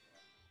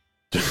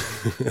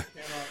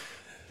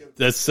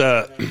 That's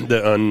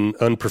the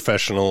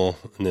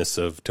unprofessionalness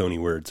of Tony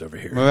Words over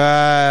here.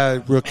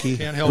 Rookie.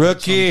 Can't help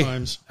it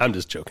sometimes. I'm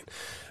just joking.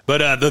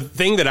 But the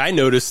thing that I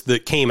noticed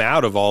that came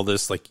out of all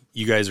this, like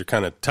you guys are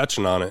kind of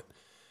touching on it,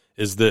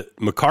 is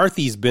that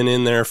McCarthy's been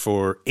in there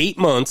for 8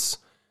 months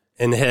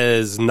and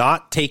has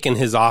not taken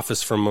his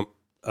office from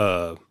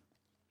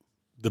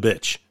the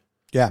bitch.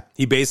 Yeah.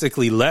 He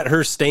basically let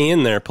her stay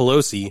in there,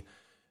 Pelosi,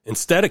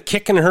 instead of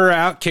kicking her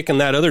out, kicking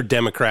that other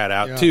Democrat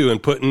out too,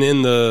 and putting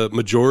in the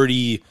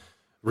majority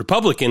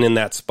Republican in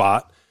that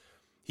spot.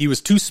 He was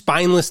too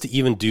spineless to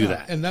even do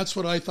that. And that's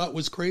what I thought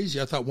was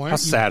crazy. I thought, why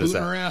aren't you booting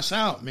her ass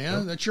out, man?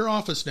 Yep. That's your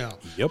office now.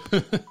 Yep.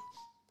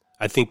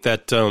 I think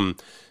that, to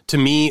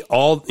me,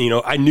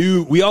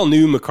 we all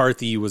knew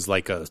McCarthy was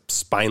like a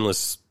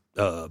spineless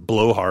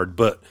blowhard,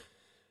 but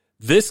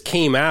this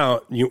came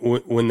out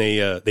when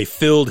they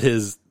filled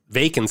his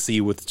vacancy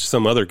with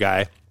some other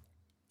guy.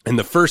 And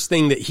the first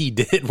thing that he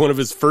did, one of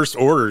his first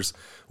orders,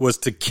 was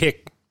to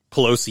kick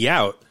Pelosi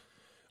out,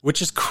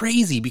 which is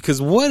crazy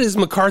because what has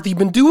McCarthy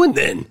been doing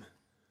then?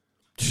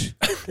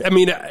 I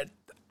mean,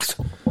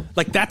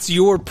 like, that's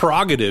your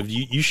prerogative.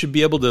 You should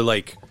be able to,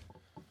 like,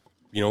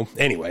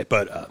 anyway,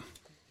 but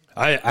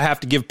I have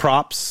to give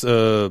props,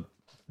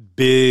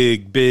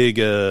 big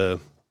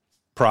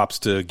props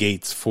to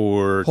Gates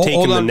for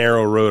taking the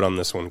narrow road on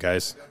this one,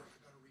 guys.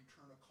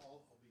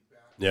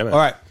 Yeah, man. All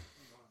right.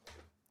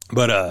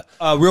 But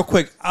real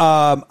quick,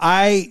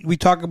 we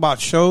talk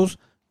about shows.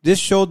 This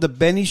show, the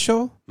Benny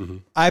Show,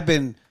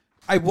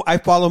 I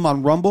follow him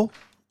on Rumble.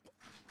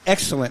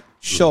 Excellent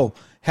show.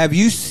 Have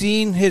you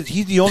seen his?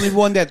 He's the only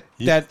one that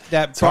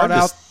brought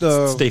out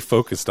the. Stay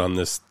focused on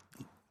this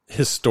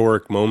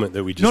historic moment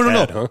that we just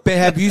had. Huh? But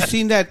have you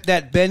seen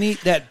that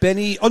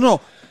Benny? Oh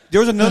no,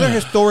 there was another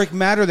historic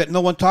matter that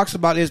no one talks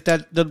about. Is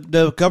that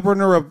the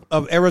governor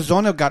of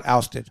Arizona got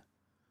ousted?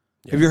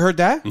 Yeah. Have you heard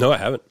that? No, I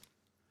haven't.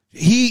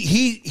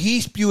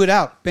 He spewed it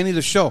out, Benny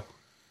the Show.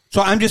 So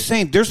I'm just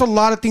saying, there's a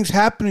lot of things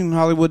happening in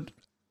Hollywood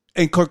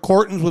in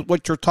concordance with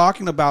what you're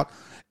talking about,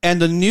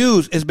 and the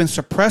news has been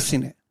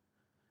suppressing it.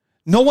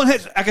 No one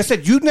has, like I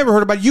said, you've never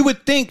heard about it. You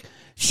would think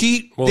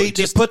it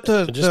just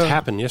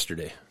happened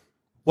yesterday.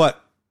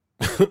 What?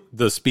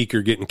 The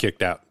speaker getting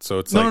kicked out. So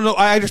it's no.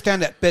 I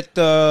understand that, but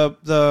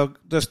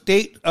the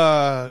state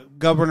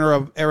governor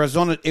of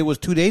Arizona, it was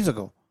 2 days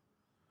ago.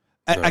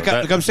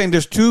 I'm saying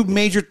there's two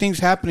major things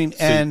happening,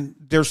 and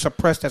they're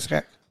suppressed as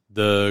heck.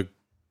 The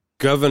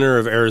governor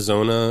of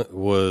Arizona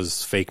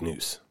was fake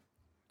news.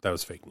 That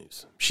was fake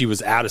news. She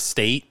was out of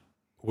state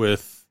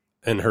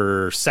and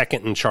her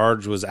second in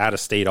charge was out of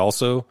state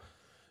also.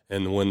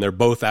 And when they're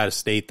both out of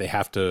state, they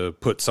have to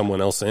put someone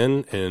else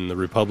in. And the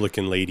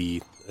Republican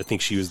lady, I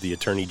think she was the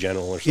attorney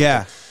general or something.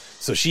 Yeah.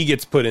 So she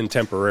gets put in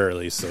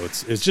temporarily. So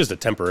it's just a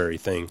temporary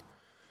thing.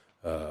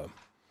 But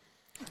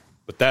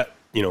that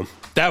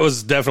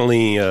was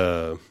definitely,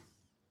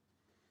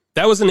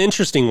 that was an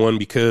interesting one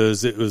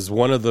because it was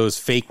one of those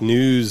fake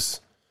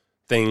news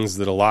things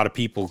that a lot of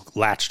people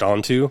latched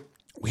onto.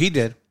 He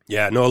did.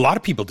 Yeah, no, a lot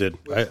of people did.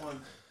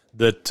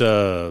 That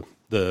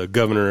the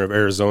governor of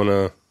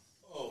Arizona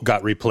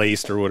got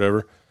replaced or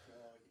whatever.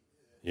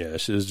 Yeah,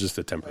 it was just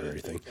a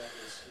temporary thing.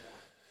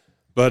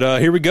 But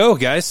here we go,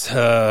 guys.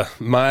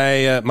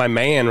 My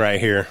man right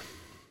here.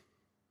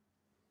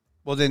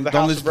 Well, then the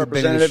House of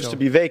Representatives to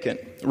be vacant.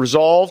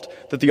 Resolved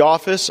that the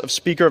office of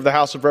Speaker of the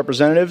House of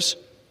Representatives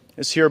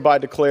is hereby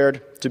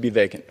declared to be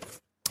vacant.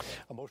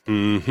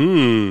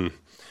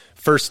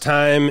 First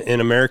time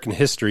in American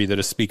history that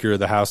a Speaker of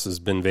the House has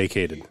been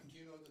vacated.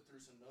 You know that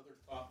there's another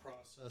thought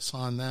process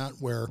on that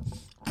where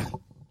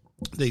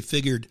they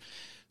figured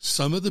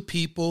some of the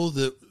people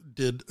that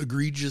did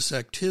egregious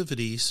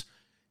activities,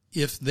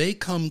 if they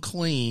come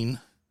clean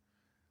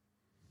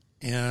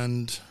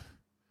and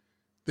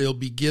they'll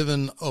be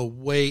given a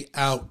way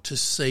out to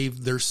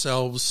save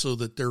themselves so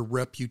that their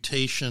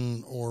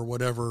reputation or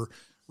whatever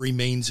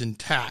remains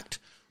intact.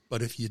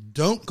 But if you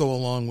don't go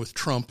along with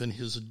Trump and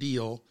his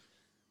deal,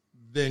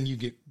 then you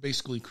get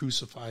basically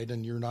crucified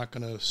and you're not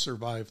going to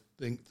survive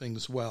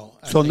things well.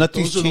 So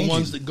nothing's those are changing. The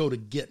ones that go to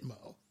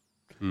Gitmo.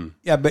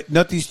 Yeah, but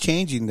nothing's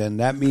changing then.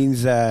 That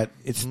means that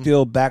it's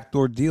still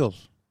backdoor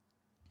deals.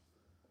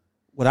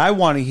 What I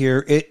want to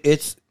hear,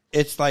 it's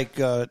like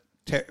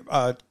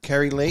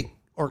Carrie Lake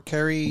or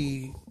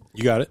Carrie.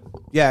 You got it.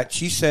 Yeah,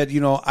 she said,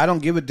 I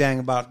don't give a dang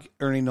about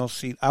earning no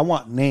seat. I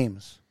want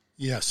names.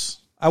 Yes.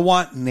 I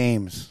want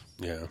names.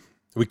 Yeah.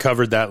 We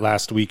covered that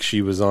last week.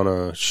 She was on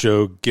a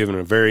show giving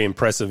a very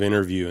impressive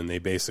interview, and they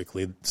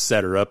basically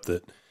set her up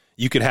that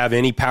you could have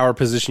any power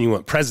position you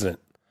want, president,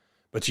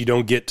 but you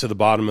don't get to the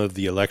bottom of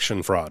the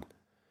election fraud.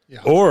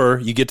 Yeah. Or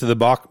you get to the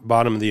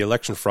bottom of the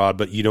election fraud,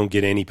 but you don't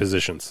get any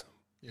positions.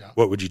 Yeah.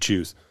 What would you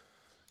choose?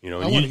 I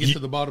want to get to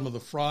the bottom of the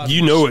fraud.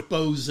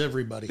 Expose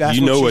everybody. That's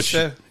you know what she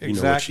said.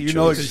 Exactly. You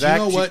know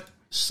exactly. You know what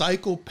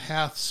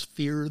psychopaths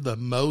fear the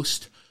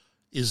most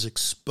is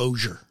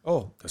exposure.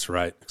 Oh, that's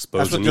right.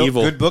 Exposing that's what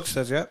evil. Good book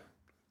says. Yeah.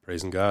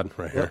 Praising God,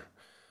 right here.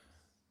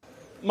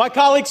 My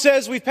colleague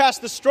says we've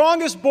passed the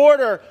strongest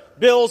border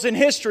bills in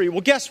history.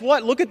 Well, guess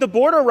what? Look at the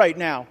border right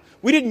now.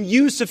 We didn't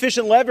use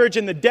sufficient leverage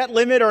in the debt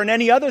limit or in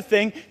any other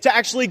thing to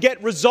actually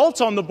get results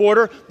on the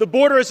border. The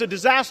border is a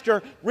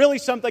disaster, really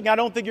something I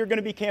don't think you're going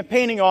to be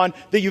campaigning on,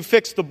 that you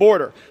fixed the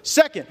border.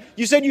 Second,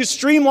 you said you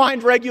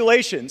streamlined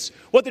regulations.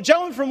 What the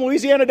gentleman from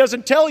Louisiana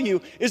doesn't tell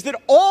you is that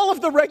all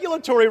of the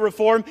regulatory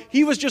reform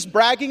he was just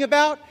bragging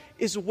about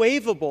is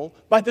waivable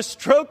by the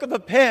stroke of a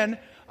pen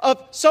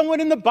of someone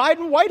in the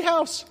Biden White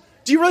House.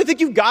 Do you really think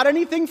you've got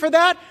anything for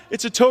that?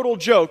 It's a total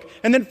joke.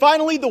 And then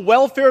finally, the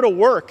welfare to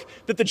work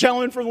that the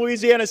gentleman from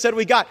Louisiana said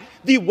we got.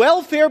 The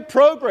welfare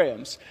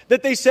programs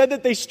that they said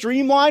that they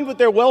streamlined with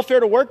their welfare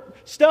to work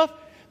stuff,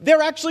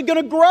 they're actually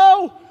going to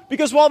grow.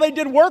 Because while they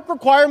did work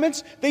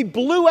requirements, they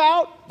blew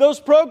out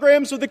those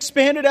programs with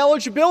expanded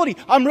eligibility.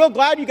 I'm real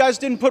glad you guys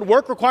didn't put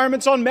work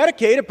requirements on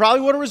Medicaid. It probably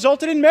would have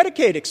resulted in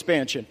Medicaid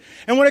expansion.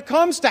 And when it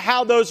comes to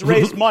how those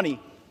raise money,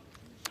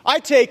 I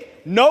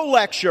take no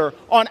lecture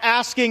on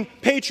asking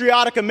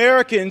patriotic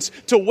Americans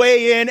to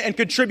weigh in and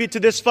contribute to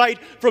this fight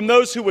from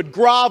those who would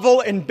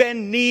grovel and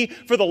bend knee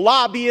for the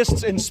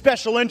lobbyists and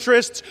special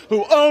interests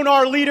who own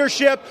our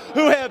leadership,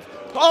 who have,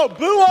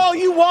 boo all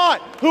you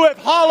want, who have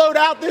hollowed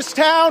out this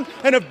town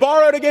and have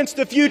borrowed against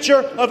the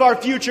future of our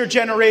future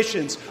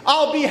generations.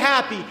 I'll be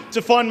happy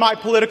to fund my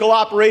political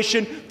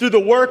operation through the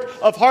work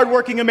of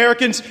hardworking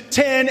Americans,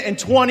 $10 and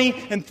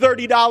 $20 and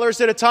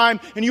 $30 at a time,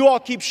 and you all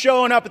keep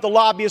showing up at the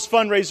lobbyist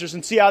fundraisers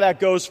and see how that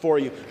goes for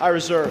you. I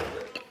reserve.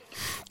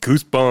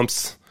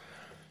 Goosebumps.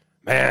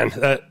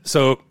 Man,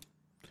 so...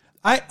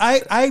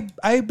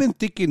 I've been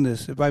thinking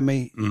this, if I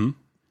may. Mm-hmm.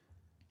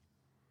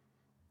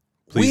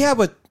 We have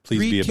a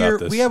Please be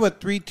about this. We have a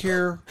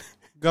 3-tier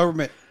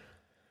government.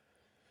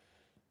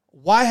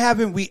 Why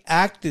haven't we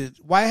acted?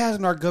 Why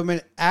hasn't our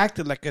government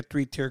acted like a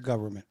 3-tier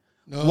government?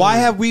 No. Why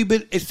have we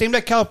been? It seems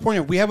like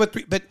California. We have a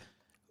 3, but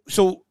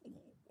so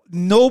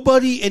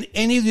nobody in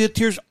any of the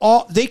tiers.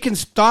 They can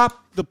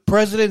stop the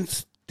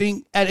president's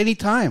thing at any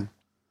time.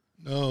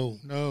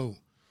 No.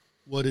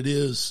 What it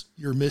is,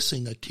 you're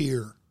missing a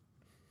tier.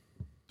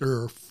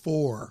 There are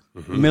 4.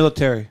 Mm-hmm.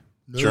 Military,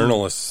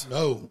 journalists.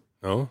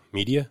 No,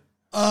 media.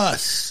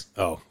 Us.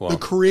 Oh, well. The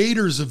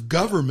creators of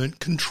government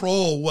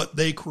control what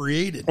they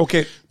created.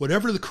 Okay.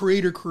 Whatever the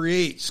creator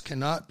creates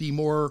cannot be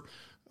more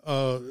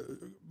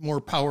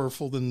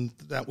powerful than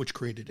that which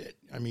created it.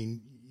 I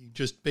mean, you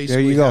just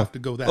basically have to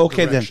go that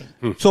direction.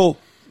 Then. So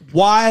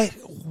why,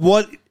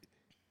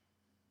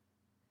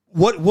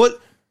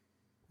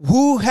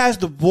 who has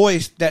the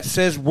voice that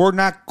says we're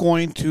not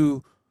going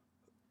to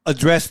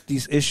address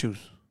these issues?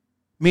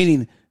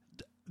 Meaning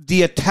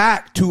the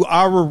attack to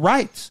our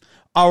rights.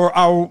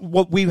 Our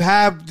what we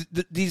have,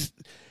 these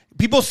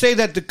people say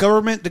that the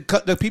government,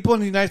 the people in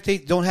the United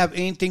States don't have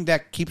anything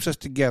that keeps us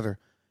together.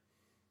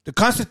 The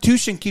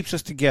Constitution keeps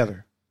us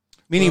together,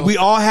 meaning we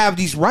all have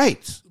these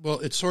rights. Well,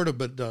 it sort of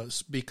but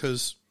does,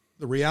 because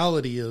the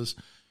reality is,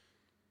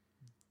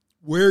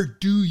 where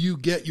do you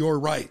get your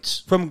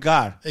rights? From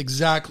God.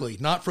 Exactly.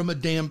 Not from a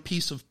damn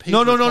piece of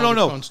paper.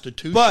 No.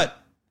 Constitution. But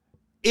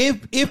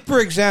if for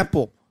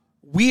example,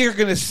 we are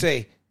going to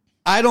say,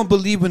 I don't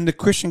believe in the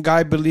Christian God,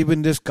 I believe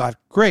in this God.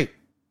 Great.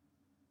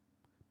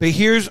 But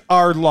here's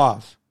our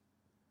laws.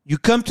 You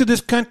come to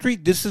this country,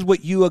 this is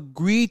what you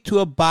agree to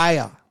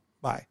abide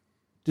by.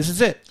 This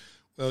is it.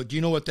 Well, do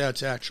you know what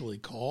that's actually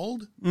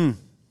called?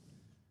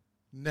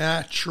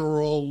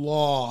 Natural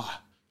law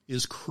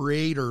is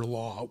creator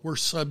law. We're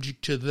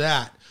subject to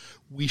that.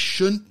 We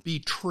shouldn't be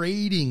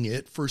trading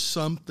it for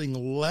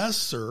something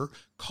lesser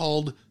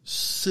called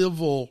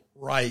civil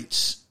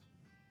rights.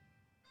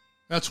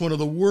 That's one of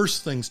the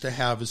worst things to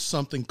have, is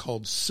something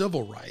called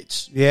civil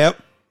rights. Yep.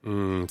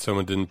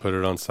 Someone didn't put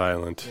it on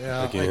silent again.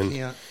 I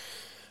can't.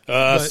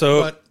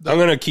 I'm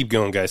going to keep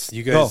going, guys.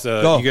 You guys,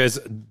 go. You guys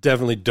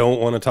definitely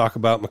don't want to talk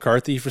about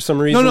McCarthy for some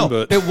reason. No.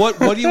 But what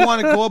do you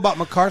want to go about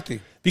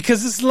McCarthy?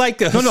 Because it's like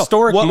a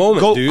historic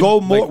moment, dude.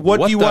 Go more. Like,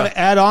 what do you want to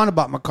add on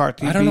about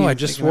McCarthy? I don't know. I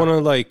just want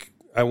to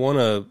I want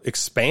to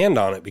expand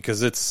on it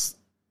because it's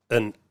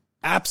an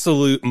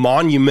absolute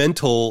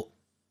monumental,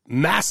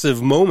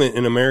 massive moment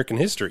in American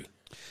history.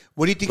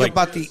 What do you think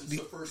about the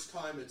first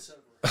time it's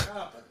ever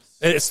happened?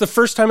 It's the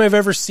first time I've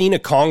ever seen a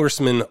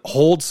congressman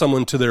hold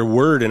someone to their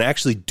word and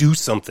actually do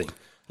something.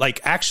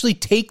 Like, actually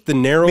take the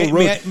narrow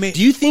road.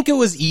 Do you think it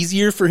was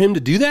easier for him to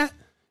do that?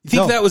 You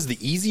think that was the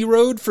easy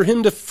road for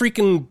him to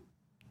freaking,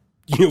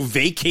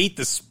 vacate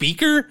the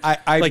speaker?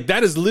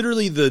 That is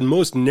literally the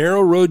most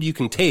narrow road you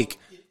can take.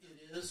 It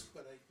is,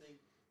 but I think...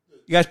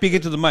 You guys speak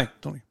into the mic,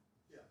 Tony.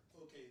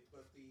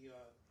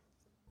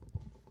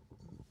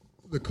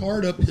 The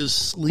card up his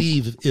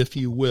sleeve, if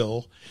you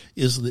will,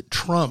 is that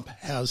Trump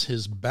has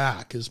his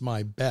back, is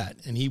my bet,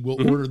 and he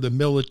will order the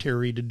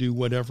military to do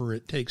whatever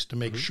it takes to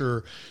make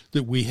sure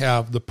that we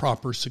have the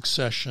proper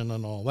succession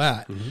and all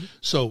that.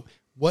 So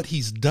what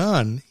he's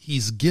done,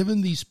 he's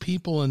given these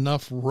people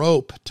enough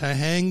rope to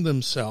hang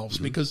themselves,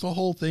 because the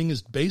whole thing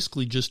is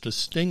basically just a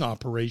sting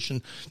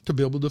operation to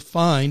be able to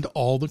find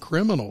all the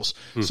criminals.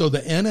 So the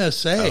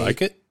NSA... I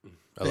like it.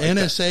 The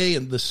NSA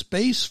and the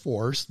Space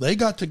Force, they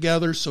got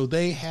together so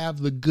they have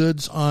the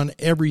goods on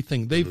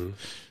everything.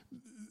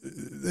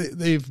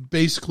 They've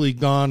basically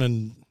gone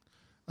and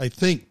I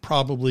think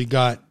probably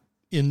got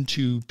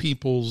into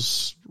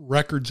people's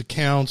records,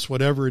 accounts,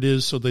 whatever it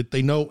is, so that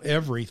they know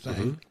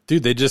everything.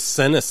 Dude, they just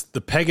sent us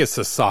the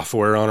Pegasus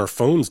software on our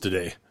phones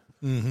today.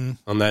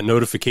 On that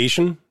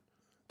notification.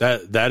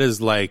 That is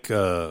like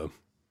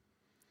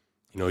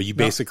You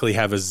basically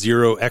have a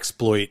zero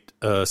exploit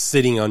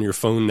sitting on your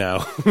phone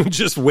now,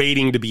 just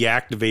waiting to be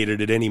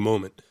activated at any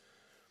moment.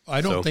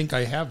 I don't think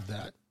I have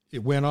that.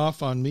 It went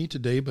off on me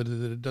today, but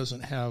it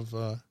doesn't have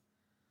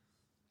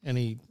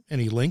any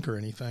link or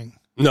anything.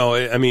 No,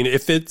 I mean,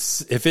 if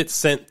it's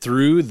sent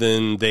through,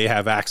 then they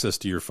have access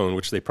to your phone,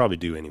 which they probably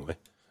do anyway.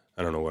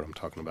 I don't know what I'm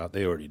talking about.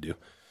 They already do.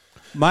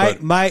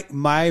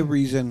 My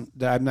reason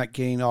that I'm not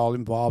getting all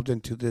involved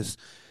into this,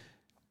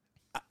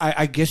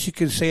 I guess you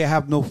could say I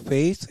have no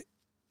faith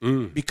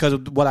because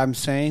of what I'm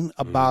saying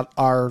about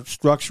our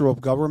structure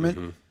of government.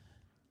 Mm-hmm.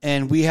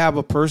 And we have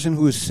a person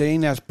who is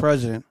sitting as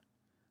president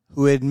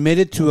who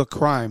admitted to a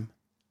crime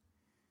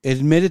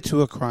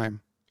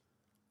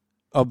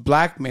of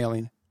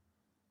blackmailing,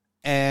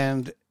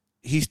 and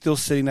he's still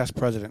sitting as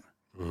president.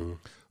 Mm-hmm.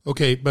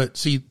 Okay, but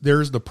see,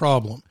 there's the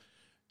problem.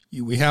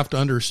 We have to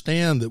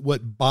understand that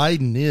what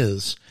Biden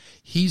is,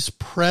 he's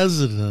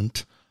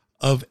president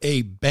of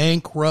a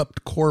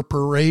bankrupt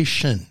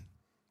corporation.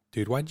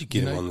 Dude, why'd you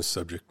get him on this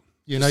subject?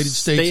 United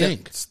States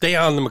Inc. Stay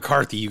on the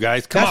McCarthy, you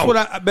guys. Come on.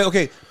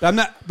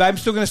 I'm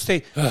still going to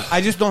stay.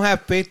 I just don't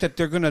have faith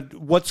that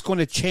what's going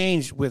to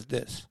change with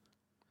this.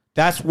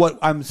 That's what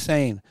I'm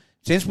saying.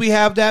 Since we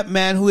have that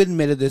man who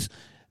admitted this,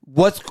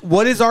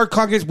 what is our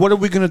Congress? What are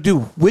we going to do?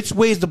 Which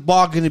way is the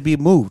ball going to be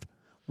moved?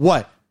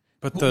 What?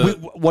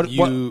 But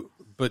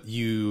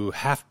you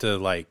have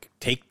to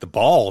take the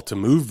ball to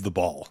move the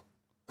ball.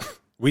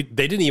 They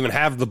didn't even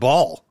have the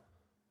ball.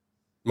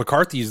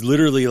 McCarthy's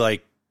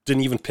literally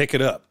didn't even pick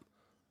it up.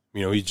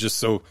 He's just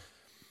so.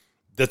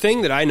 The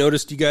thing that I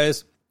noticed, you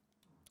guys,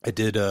 I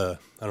did. I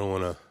don't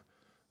want to.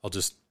 I'll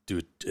just do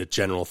a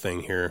general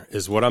thing here.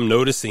 Is what I'm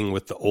noticing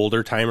with the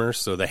older timers.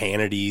 So the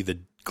Hannity, the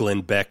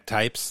Glenn Beck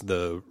types,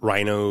 the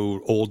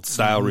Rhino old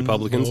style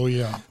Republicans. Oh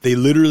yeah, they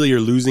literally are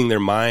losing their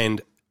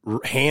mind,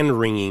 hand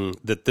wringing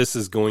that this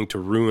is going to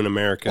ruin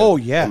America. Oh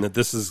yeah, and that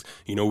this is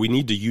we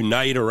need to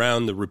unite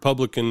around the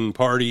Republican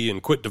Party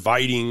and quit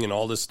dividing and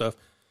all this stuff.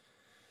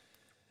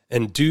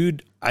 And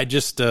dude, I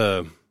just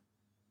they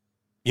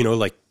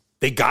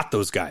got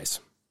those guys.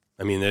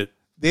 I mean,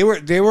 they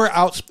were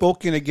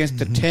outspoken against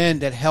the 10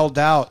 that held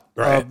out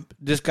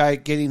this guy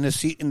getting the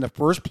seat in the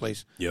first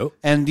place. Yep.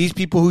 And these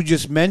people who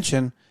just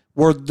mentioned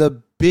were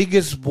the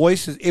biggest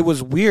voices. It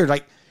was weird.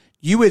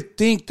 You would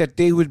think that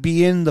they would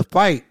be in the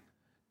fight.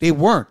 They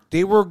weren't.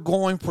 They were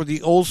going for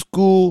the old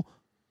school.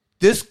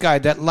 This guy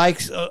that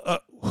likes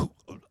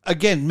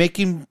again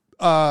making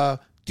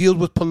deals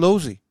with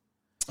Pelosi.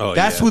 Oh,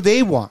 that's who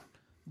they want.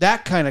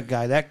 That kind of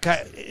guy. That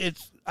guy.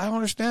 I don't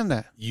understand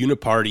that.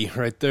 Uniparty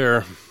right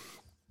there.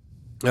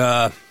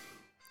 I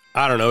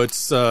don't know.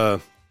 It's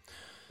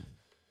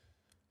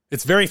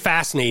very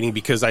fascinating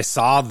because I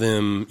saw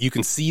them. You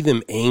can see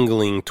them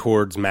angling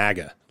towards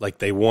MAGA.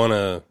 They want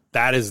to.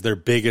 That is their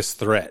biggest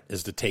threat,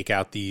 is to take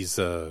out this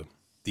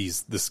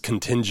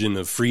contingent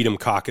of Freedom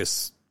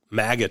Caucus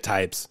MAGA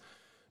types.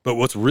 But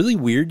what's really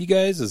weird, you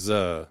guys, is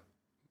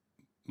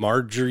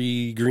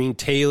Marjorie Greene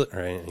Taylor.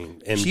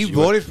 And she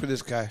voted for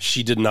this guy.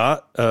 She did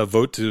not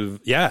vote to.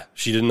 Yeah,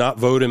 she did not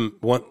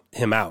want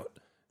him out.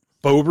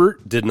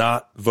 Boebert did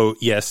not vote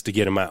yes to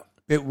get him out.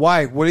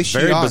 Why? What is she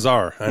on? Very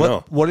bizarre. I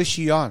know. What is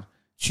she on?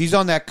 She's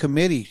on that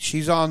committee.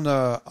 She's on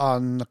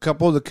a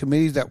couple of the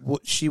committees that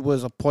she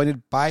was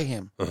appointed by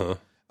him.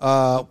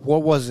 Uh-huh.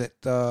 What was it?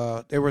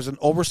 There was an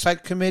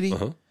oversight committee.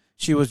 Uh-huh.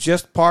 She was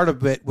just part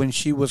of it when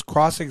she was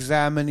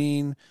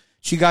cross-examining.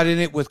 She got in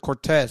it with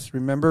Cortez,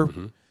 remember?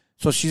 Mm-hmm.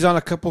 So she's on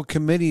a couple of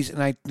committees,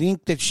 and I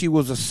think that she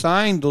was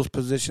assigned those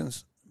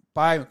positions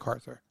by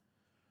MacArthur.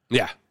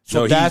 Yeah.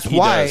 So that's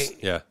why. Does.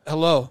 Yeah.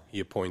 Hello. He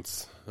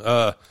appoints.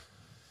 So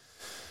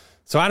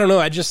I don't know.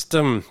 I just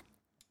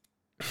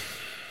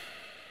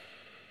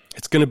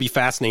it's going to be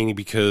fascinating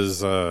because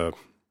the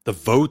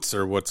votes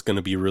are what's going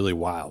to be really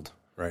wild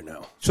right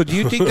now. So do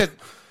you think that?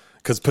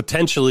 Because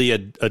potentially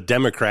a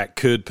Democrat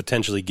could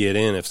potentially get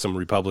in if some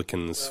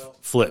Republicans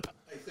flip.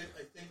 I think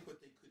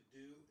what they could do,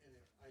 and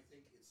I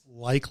think it's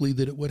likely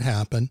that it would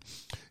happen,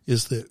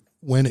 is that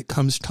when it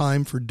comes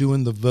time for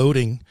doing the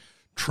voting,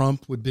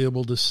 Trump would be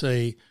able to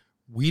say,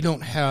 we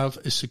don't have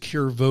a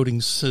secure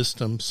voting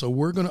system, so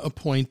we're going to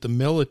appoint the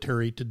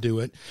military to do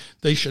it.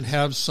 They should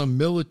have some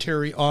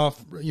military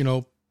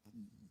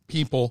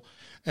people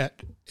at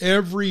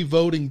every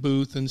voting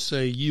booth and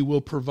say, you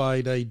will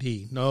provide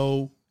ID.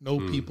 No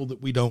people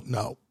that we don't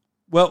know.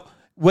 Well,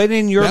 when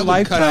in your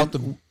lifetime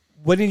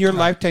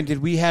did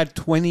we had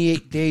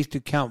 28 days to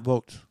count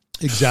votes?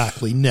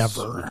 Exactly. Never.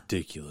 So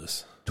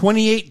ridiculous.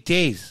 28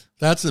 days.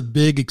 That's a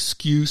big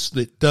excuse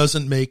that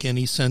doesn't make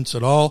any sense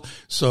at all.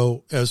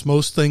 So, as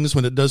most things,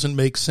 when it doesn't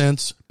make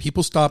sense,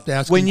 people stopped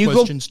asking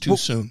questions too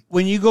soon.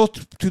 When you go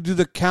to do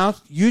the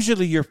count,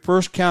 usually your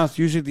first count's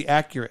usually the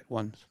accurate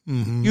ones.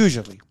 Mm-hmm.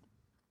 Usually.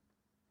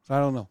 So I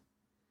don't know.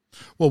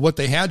 Well, what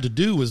they had to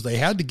do was they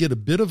had to get a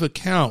bit of a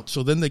count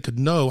so then they could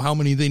know how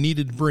many they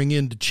needed to bring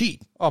in to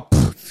cheat. Oh,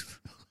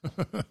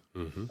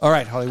 mm-hmm. All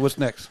right, Holly, what's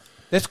next?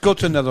 Let's go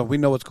to another one. We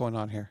know what's going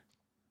on here.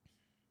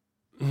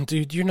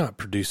 Dude, you're not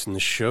producing the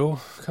show.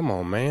 Come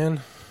on,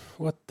 man.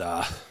 What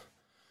the?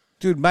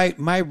 dude, my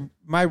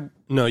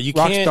No, you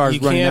rock can't. star's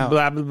You running can't out.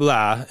 blah blah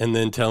blah, and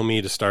then tell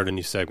me to start a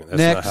new segment. That's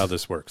Next. not how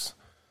this works.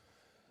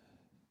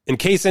 In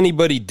case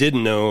anybody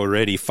didn't know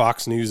already,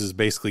 Fox News is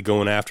basically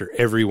going after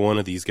every one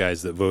of these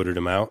guys that voted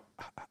him out.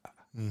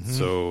 Mm-hmm.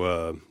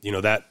 So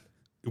that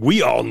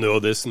we all know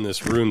this in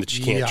this room that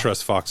you can't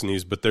trust Fox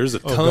News, but there's a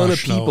ton of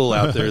people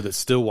out there that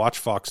still watch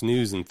Fox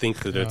News and think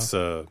that it's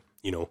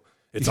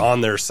it's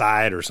on their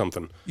side or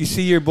something. You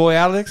see your boy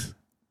Alex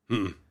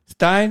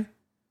Stein?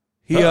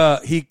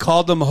 He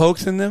called them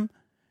hoaxing them.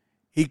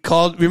 He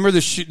called. Remember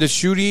the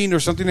shooting or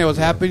something that was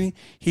happening?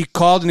 He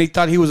called and he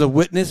thought he was a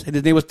witness, and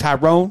his name was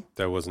Tyrone.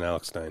 That wasn't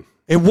Alex Stein.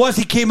 It was.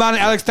 He came out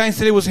and Alex Stein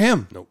said it was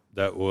him. Nope,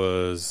 that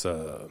was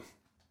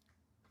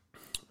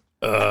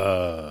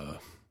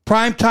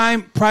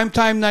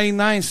Primetime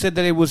 99 said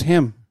that it was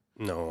him.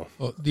 No.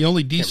 Well, the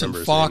only decent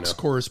Fox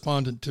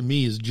correspondent to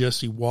me is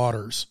Jesse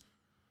Waters.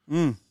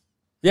 Yeah,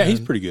 he's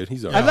pretty good.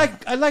 He's all right.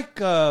 I like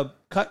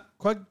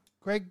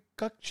Craig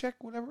Gutcheck,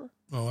 whatever.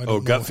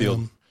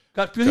 Gutfield.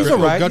 Gutfield, he's all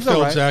right.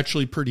 Gutfield's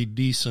actually pretty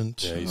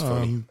decent. Yeah, he's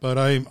funny. But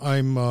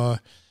I'm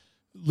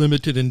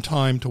limited in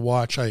time to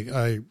watch.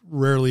 I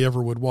rarely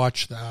ever would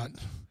watch that.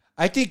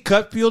 I think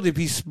Gutfield, if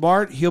he's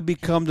smart, he'll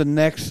become the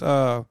next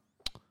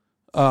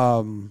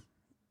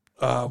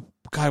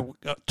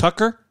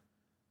Tucker,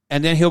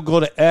 and then he'll go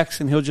to X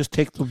and he'll just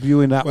take the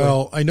viewing that way.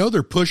 Well, I know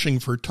they're pushing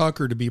for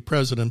Tucker to be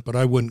president, but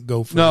I wouldn't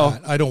go for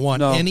that. I don't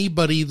want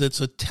anybody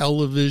that's a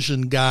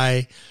television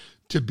guy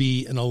to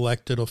be an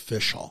elected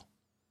official.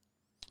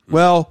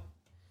 Well,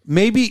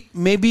 maybe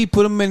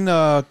put him in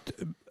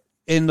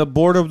the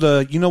board of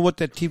the,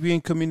 that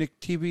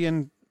TV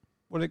and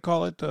what do they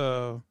call it?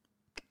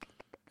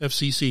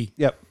 FCC.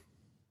 Yep.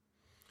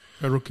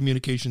 Federal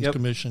Communications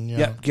Commission. Yeah.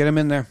 Yep. Get him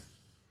in there.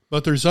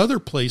 But there's other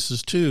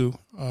places too.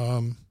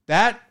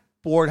 That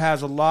board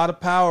has a lot of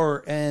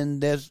power,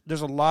 and there's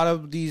a lot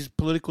of these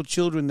political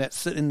children that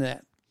sit in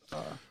that.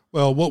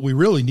 Well, what we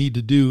really need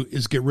to do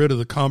is get rid of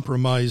the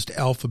compromised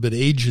alphabet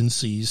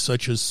agencies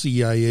such as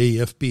CIA,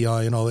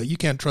 FBI, and all that. You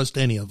can't trust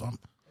any of them.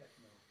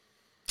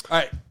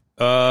 All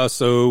right.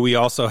 So we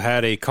also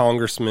had a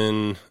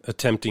congressman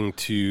attempting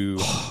to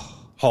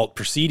halt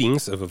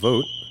proceedings of a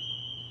vote.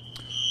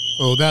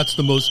 Oh, that's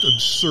the most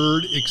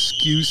absurd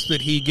excuse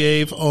that he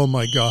gave. Oh,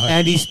 my God.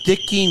 And he's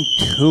sticking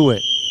to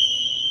it.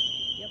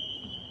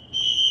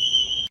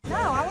 No,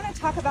 I want to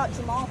talk about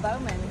Jamal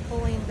Bowman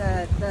pulling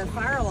the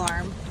fire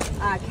alarm.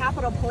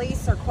 Capitol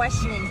Police are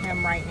questioning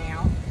him right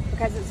now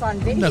because it's on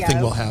video. Nothing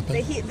will happen.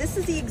 This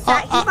is the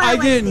exact. I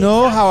didn't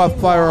know how a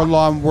fire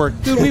alarm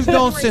worked. Dude, we've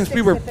known since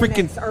we were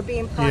freaking. Are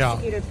being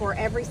prosecuted for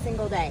every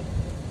single day.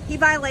 He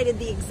violated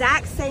the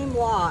exact same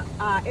law,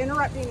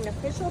 interrupting an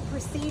official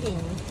proceeding.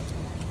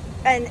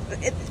 And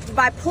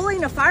by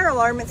pulling a fire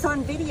alarm, it's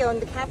on video, and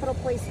the Capitol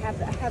Police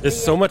have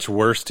It's so much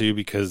worse, too,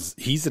 because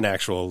he's an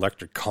actual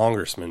elected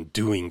congressman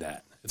doing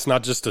that. It's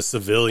not just a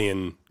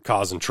civilian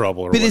causing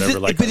trouble or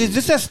whatever. Is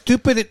this as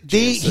stupid?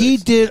 He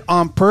did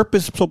on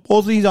purpose.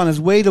 Supposedly he's on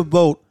his way to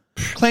vote,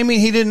 claiming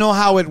he didn't know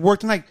how it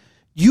worked. And like,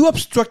 you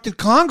obstructed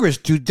Congress,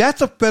 dude.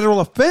 That's a federal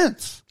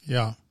offense.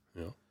 Yeah.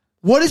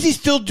 What is he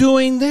still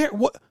doing there?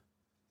 What?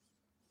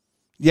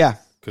 Yeah.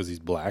 Because he's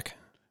black.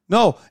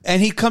 No,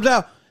 and he comes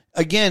out.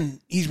 Again,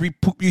 you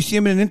see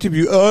him in an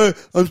interview.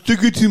 I'm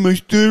sticking to my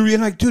story.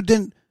 And like, dude,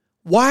 then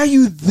why are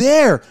you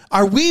there?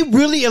 Are we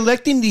really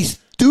electing these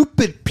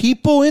stupid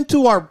people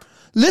into our...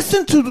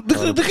 Listen to...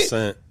 Look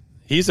at,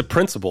 he's a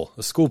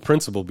school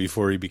principal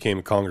before he became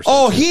a congressman.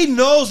 Oh, he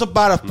knows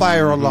about a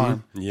fire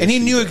alarm. Yes, and he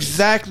knew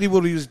exactly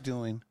what he was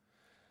doing.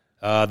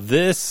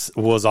 This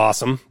was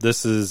awesome.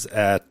 This is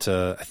at,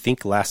 I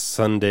think, last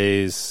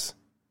Sunday's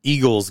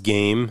Eagles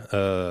game.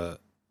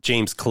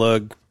 James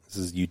Klug, this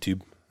is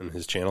YouTube. On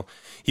his channel,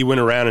 he went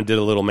around and did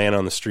a little man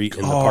on the street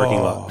in the parking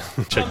lot.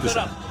 Check this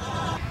out.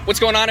 What's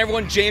going on,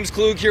 everyone? James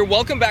Klug here.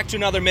 Welcome back to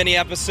another mini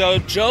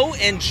episode. Joe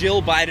and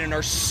Jill Biden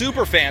are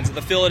super fans of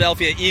the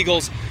Philadelphia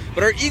Eagles,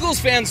 but are Eagles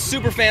fans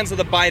super fans of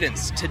the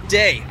Bidens?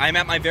 Today, I'm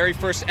at my very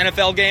first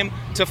NFL game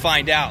to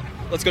find out.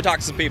 Let's go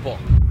talk to some people.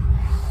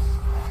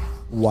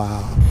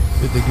 Wow.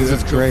 Did they give it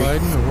to Joe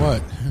Biden or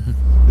what?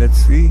 Let's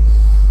see.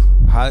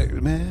 Hi,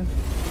 man.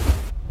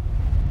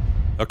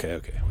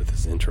 Okay, with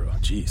this intro.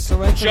 Jeez.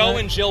 Joe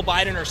and Jill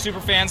Biden are super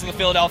fans of the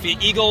Philadelphia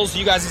Eagles.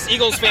 You guys as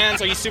Eagles fans,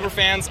 are you super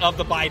fans of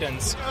the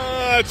Bidens?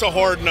 It's a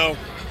hard no.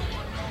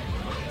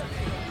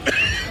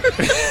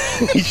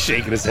 He's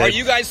shaking his head. Are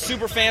you guys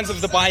super fans of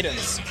the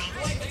Bidens?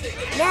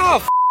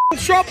 No,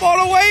 Trump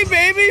all the way,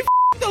 baby.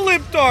 The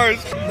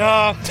libtards.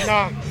 No,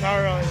 not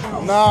really.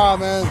 Nah,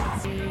 man.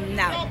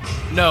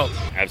 No.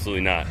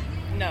 Absolutely not.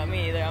 No,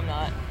 me either. I'm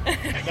not.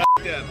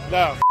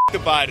 No, the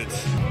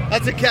Bidens.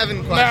 That's a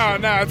Kevin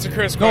question. No, it's a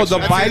Chris question.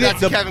 No, the Biden.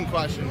 That's a Kevin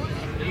question.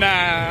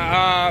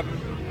 Nah,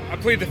 I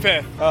plead the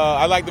fifth.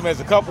 I like them as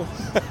a couple.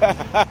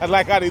 I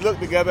like how they look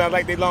together. I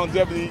like their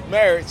longevity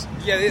marriage.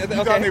 Yeah, You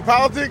got their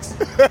politics?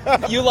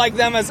 You like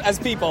them as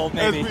people,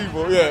 maybe. As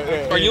people,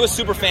 yeah. Are you a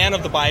super fan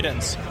of the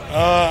Bidens?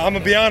 I'm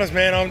going to be honest,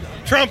 man. I'm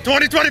Trump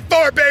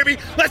 2024, baby.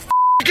 Let's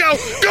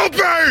Go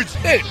Birds!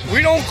 Hey,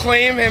 we don't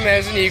claim him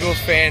as an Eagles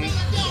fan.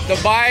 The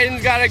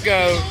Biden's got to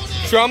go.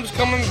 Trump's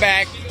coming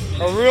back.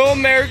 A real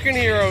American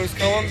hero is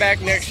coming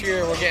back next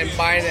year. We're getting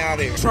Biden out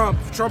of here. Trump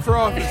for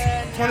office.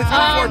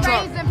 2024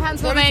 Trump. Raised in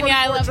Pennsylvania.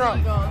 I love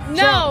Trump.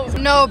 Eagles.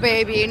 No,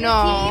 baby,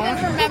 no. Do you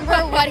even remember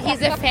what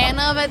he's a fan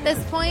of at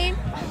this point?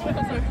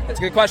 That's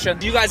a good question.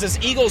 You guys, as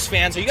Eagles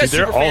fans, are you guys Dude,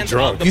 they're super all fans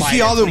drunk. of the You Biden?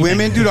 see all the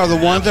women, dude, are the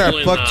ones that are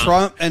Absolutely fuck not.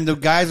 Trump, and the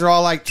guys are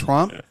all like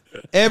Trump.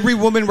 Every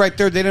woman right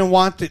there, they didn't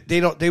want it. They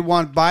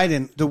want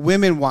Biden. The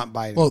women want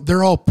Biden. Well,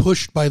 they're all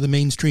pushed by the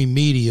mainstream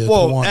media.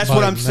 Well, to want that's Biden.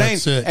 what I'm saying.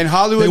 That's it. And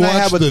Hollywood they and I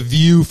watch have a- The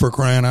View, for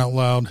crying out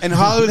loud. And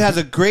Hollywood has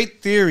a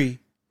great theory.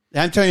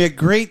 I'm telling you, a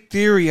great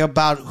theory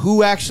about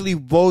who actually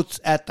votes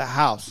at the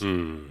House.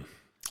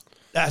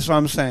 That's what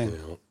I'm saying.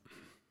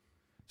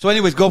 So,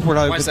 anyways, go for it,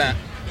 Hollywood. Why's that?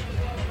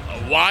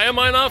 Why am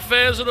I not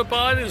fans of the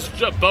Bidens?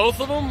 Both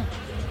of them.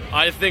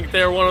 I think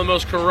they're one of the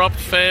most corrupt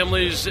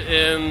families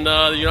in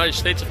the United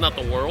States, if not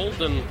the world,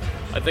 and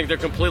I think they're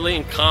completely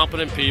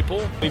incompetent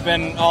people. We've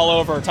been all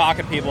over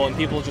talking to people, and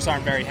people just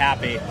aren't very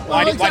happy.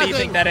 Why do you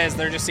think that is?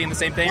 They're just seeing the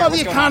same thing? Well,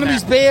 What's the going on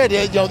economy's there?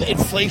 bad. The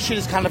inflation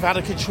is kind of out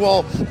of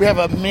control. We have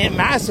a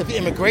massive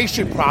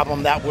immigration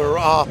problem that we're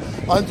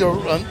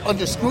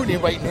under scrutiny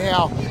right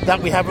now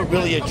that we haven't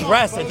really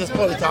addressed at this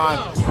point in time.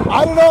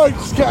 I don't know.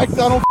 I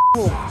don't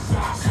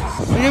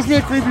He gives me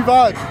a creepy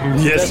vibe.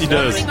 Yes, he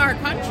does. Hurting our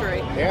country.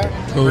 Yeah,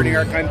 hurting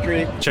our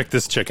country. Check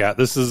this chick out.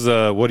 This is,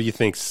 what do you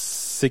think,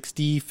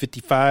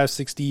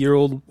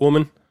 60-year-old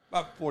woman?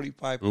 About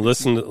 45.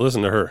 Listen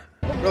to her.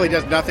 Really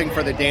does nothing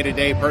for the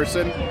day-to-day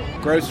person.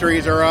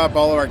 Groceries are up,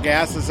 all of our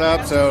gas is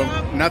up, so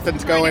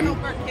nothing's going. Trying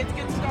to help our kids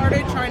get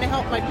started, trying to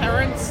help my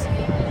parents.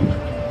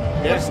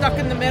 We're stuck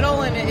in the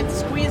middle, and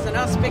it's squeezing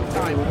us big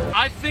time.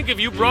 I think if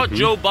you brought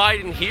Joe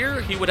Biden here,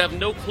 he would have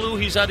no clue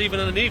he's not even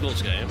in an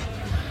Eagles game.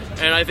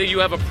 And I think you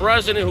have a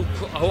president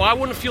who I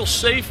wouldn't feel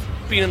safe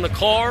being in the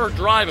car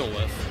driving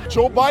with.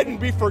 Joe Biden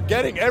be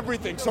forgetting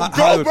everything. So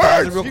Hollywood, go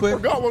Birds! real He quick.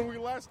 forgot when we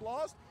last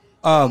lost.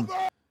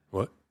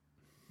 What?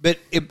 But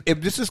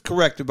if this is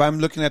correct, if I'm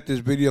looking at this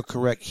video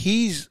correct,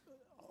 he's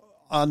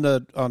on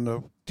the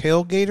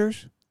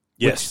tailgaters,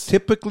 Yes. which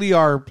typically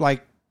are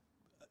like,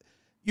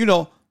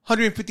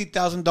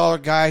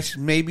 $150,000 guys,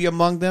 maybe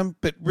among them,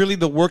 but really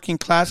the working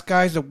class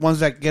guys, the ones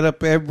that get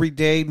up every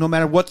day, no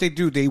matter what they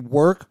do, they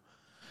work.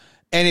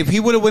 And if he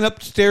would have went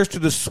upstairs to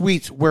the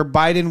suites where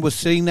Biden was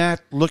sitting at,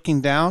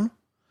 looking down,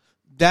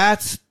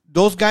 that's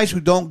those guys who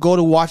don't go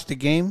to watch the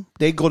game.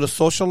 They go to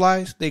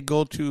socialize. They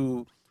go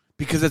to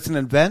because it's an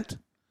event.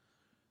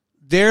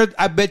 There,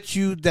 I bet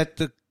you that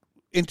the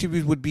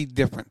interviews would be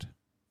different.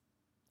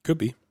 Could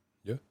be.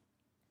 Yeah.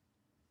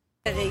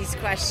 These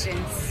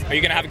questions. Are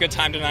you going to have a good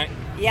time tonight?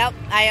 Yep,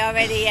 I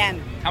already am.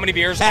 How many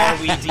beers are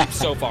we deep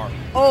so far?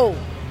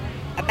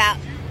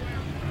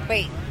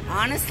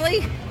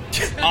 Honestly?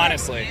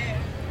 Honestly.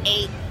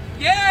 8.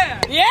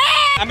 Yeah!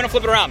 I'm going to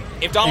flip it around.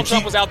 If Donald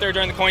Trump was out there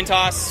during the coin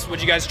toss,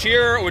 would you guys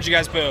cheer or would you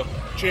guys boo?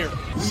 Cheer.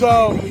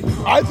 So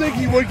I think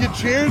he would get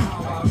cheered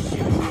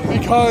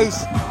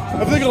because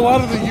I think a lot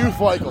of the youth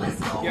like him.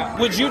 Yeah.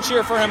 Would you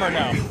cheer for him or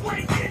no?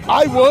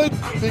 I would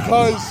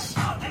because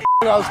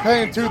I was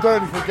paying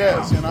 $2.30 for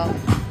gas,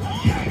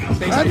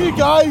 Any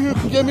guy who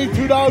can give me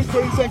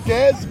 $2.30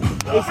 gas is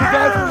the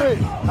guy for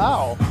me.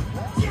 How?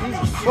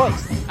 Jesus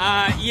Christ.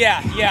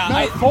 Yeah.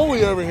 Matt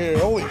Foley over here.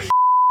 Holy shit.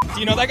 Do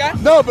you know that guy?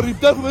 No, but he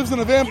definitely lives in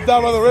a van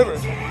down by the river.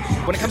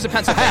 When it comes to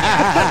Pennsylvania,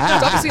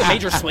 it's obviously a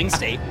major swing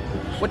state.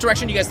 What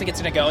direction do you guys think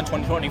it's going to go in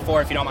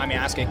 2024, if you don't mind me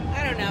asking?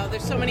 I don't know.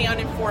 There's so many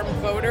uninformed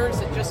voters.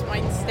 It just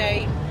might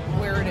stay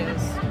where it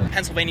is.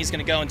 Pennsylvania's going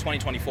to go in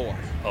 2024.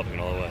 Republican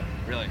all the way.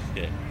 Really?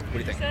 Yeah. What do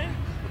you think?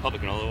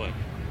 Republican all the way.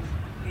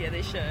 Yeah,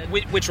 they should.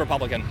 Which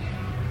Republican?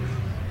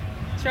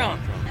 Trump.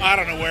 I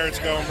don't know where it's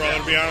going, brother,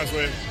 to be honest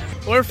with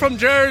you. We're from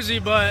Jersey,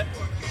 but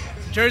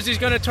Jersey's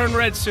going to turn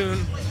red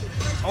soon.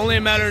 Only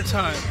a matter of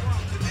time.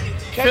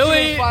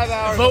 Philly,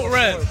 vote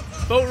red.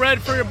 Vote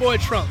red for your boy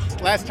Trump.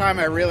 Last time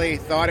I really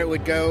thought it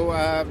would go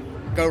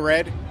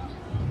red.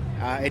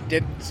 It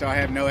didn't, so I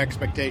have no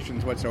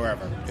expectations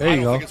whatsoever. I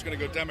don't think it's going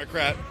to go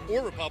Democrat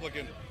or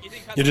Republican.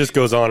 It just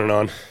goes on and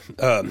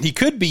on. He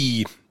could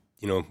be,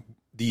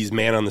 these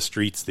man on the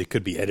streets, they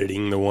could be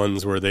editing the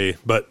ones where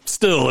but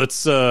still,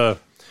 it's, I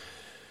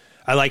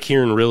like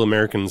hearing real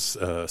Americans,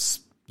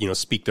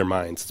 speak their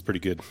minds. It's pretty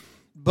good.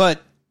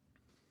 But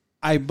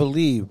I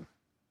believe,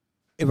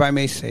 if I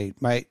may say,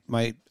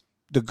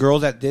 the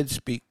girls that did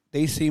speak,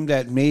 they seem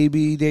that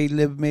maybe they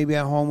live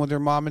at home with their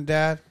mom and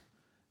dad.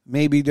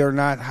 Maybe they're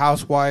not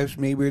housewives.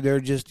 Maybe they're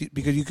just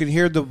because you can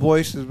hear the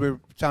voices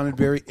sounded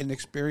very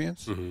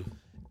inexperienced,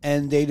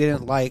 and they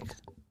didn't like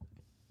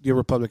the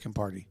Republican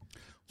Party.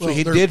 So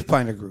he did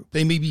find a group.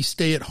 They may be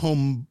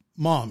stay-at-home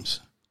moms.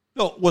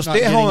 No, well,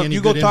 stay at home. If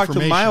you go talk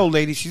to my old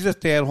lady, she's a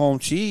stay-at-home.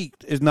 She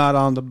is not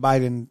on the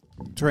Biden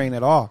train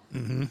at all.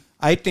 Mm-hmm.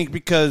 I think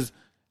because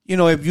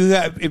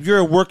if you're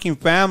a working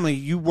family,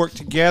 you work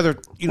together.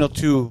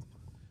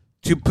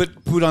 To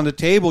put food on the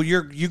table,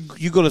 you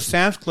go to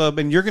Sam's Club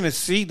and you're going to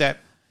see that,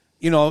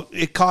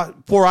 it cost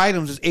 4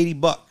 items is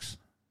 $80.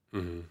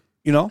 You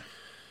know,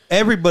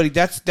 everybody.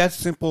 That's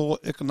simple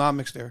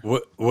economics there.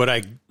 What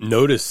I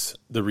notice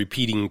the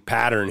repeating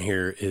pattern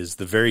here is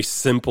the very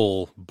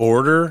simple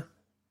border,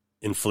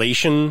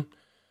 inflation,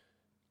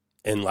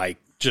 and like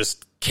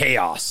just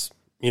chaos.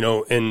 You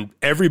know, and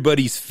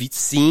everybody's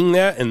seeing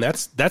that, and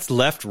that's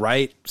left,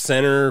 right,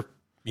 center.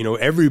 You know,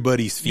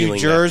 everybody's feeling New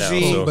Jersey,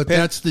 that now, so. But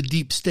that's the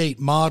deep state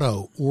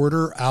motto: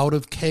 order out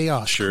of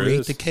chaos. Sure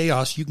Create is. the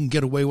chaos. You can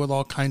get away with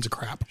all kinds of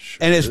crap.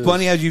 And it's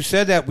funny as you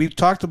said that. We've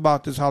talked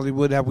about this,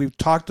 Hollywood. We've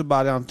talked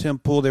about it on Tim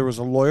Pool. There was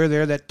a lawyer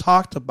there that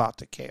talked about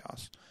the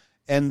chaos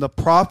and the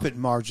profit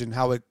margin,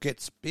 how it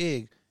gets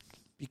big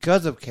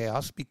because of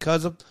chaos,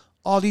 because of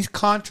all these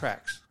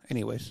contracts.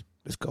 Anyways,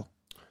 let's go.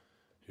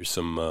 Here's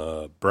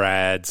some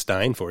Brad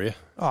Stein for you.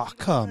 Oh,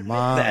 come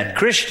on. That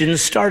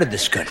Christians started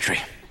this country.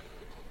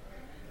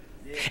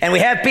 And we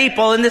have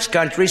people in this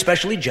country,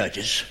 especially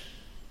judges,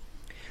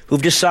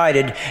 who've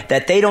decided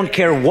that they don't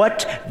care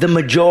what the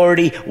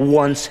majority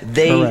wants.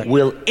 They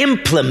will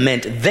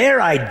implement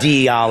their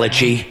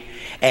ideology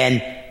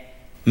and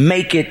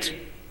make it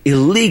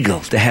illegal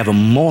to have a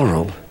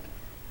moral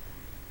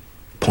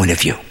point of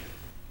view.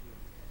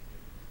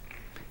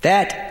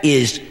 That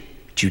is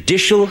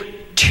judicial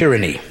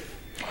tyranny.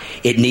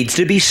 It needs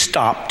to be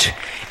stopped,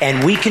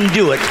 and we can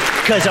do it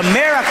because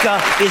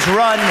America is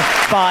run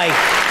by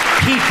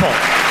people,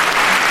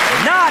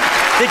 not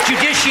the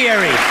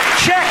judiciary.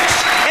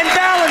 Checks and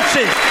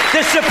balances.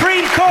 The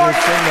Supreme Court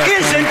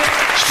isn't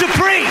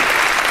supreme.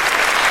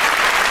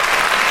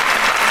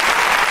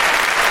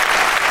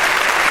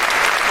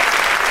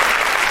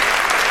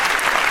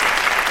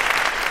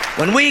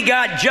 When we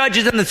got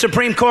judges in the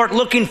Supreme Court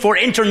looking for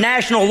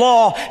international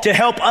law to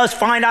help us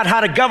find out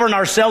how to govern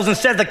ourselves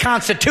instead of the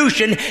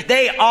Constitution,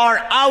 they are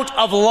out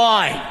of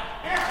line.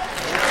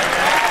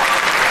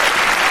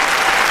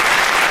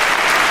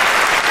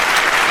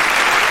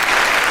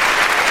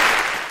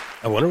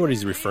 I wonder what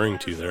he's referring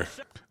to there.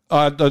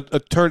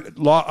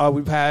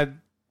 We've had,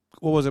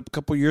 what was it, a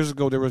couple of years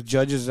ago, there was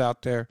judges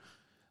out there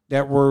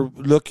that were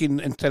looking,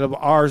 instead of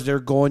ours, they're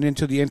going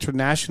into the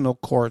international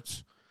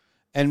courts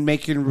and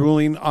making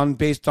ruling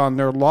based on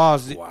their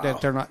laws that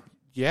they're not.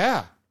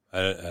 Yeah,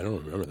 I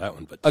don't remember that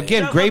one, but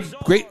again,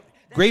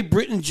 Great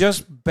Britain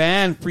just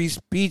banned free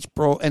speech,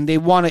 bro, and they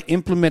want to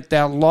implement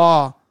that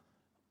law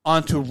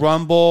onto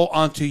Rumble,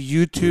 onto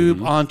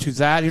YouTube, onto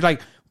that. You're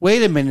like,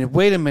 wait a minute.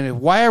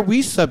 Why are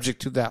we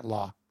subject to that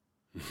law?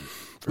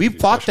 We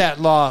fought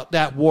that law,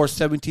 that war,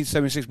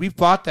 1776. We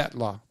fought that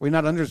law. We're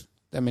not under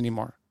them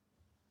anymore.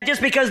 Just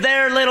because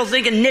their little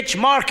thinking niche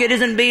market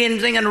isn't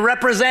being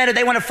represented,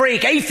 they want to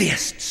freak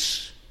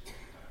atheists.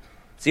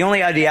 It's the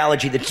only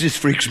ideology that just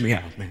freaks me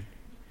out, man.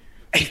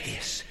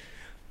 Atheists.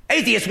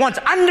 Atheists wants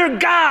under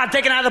God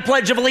taken out of the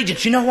Pledge of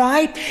Allegiance. You know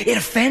why? It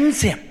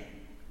offends him.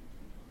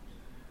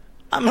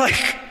 I'm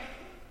like,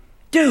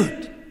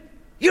 dude,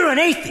 you're an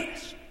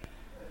atheist.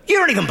 You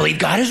don't even believe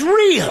God is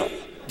real.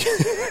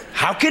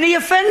 How can he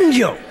offend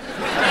you?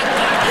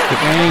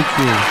 Thank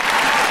you.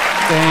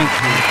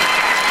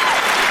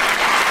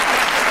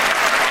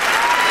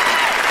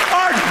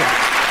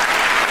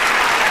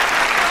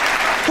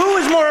 Who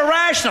is more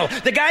irrational?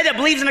 The guy that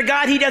believes in a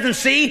God he doesn't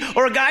see,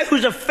 or a guy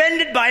who's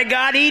offended by a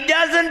God he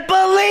doesn't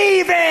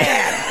believe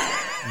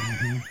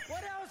in?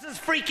 What else is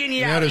freaking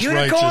you out?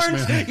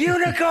 Unicorns?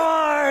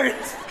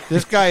 Unicorns!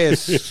 This guy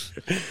is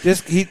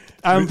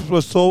I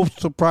was so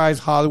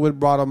surprised Hollywood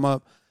brought him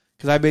up,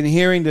 because I've been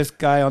hearing this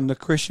guy on the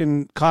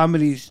Christian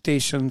comedy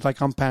stations,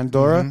 like on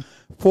Pandora,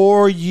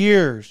 for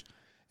years.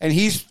 And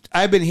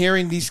I've been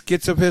hearing these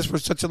skits of his for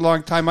such a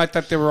long time. I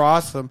thought they were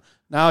awesome.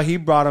 Now he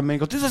brought him in and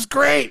goes, this is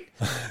great.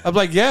 I'm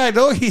like, yeah, I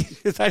know I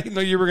didn't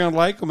know you were going to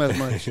like him as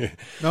much.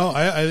 No,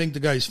 I think the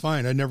guy's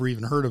fine. I'd never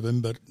even heard of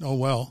him, but oh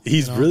well.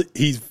 He's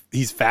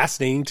he's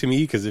fascinating to me,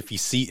 because if you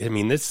see, I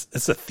mean, it's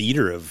a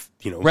theater of,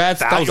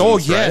 thousands. Oh,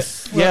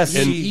 yes. Right? Yes.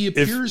 And he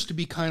appears to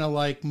be kind of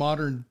like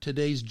modern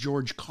today's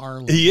George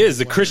Carlin. He is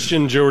a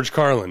Christian George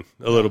Carlin,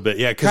 a little bit.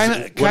 Yeah.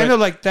 Kind of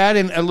like that,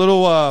 and a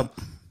little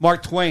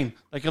Mark Twain,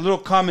 like a little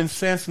common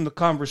sense in the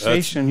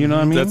conversation. You know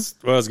what I mean? That's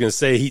what I was going to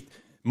say.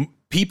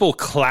 People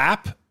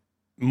clap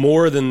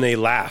more than they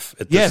laugh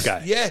at this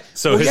guy. Yeah.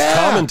 So his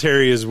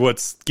commentary is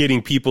what's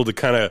getting people to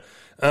kind of,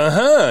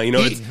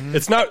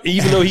 it's not,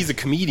 even though he's a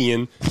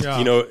comedian,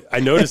 I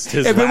noticed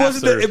his if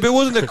laughs it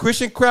wasn't a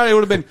Christian crowd, it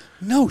would have been,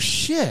 no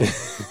shit.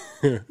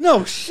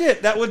 No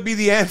shit. That would be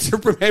the answer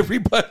from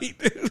everybody,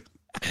 dude.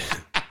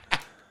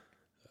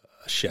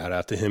 Shout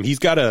out to him. He's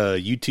got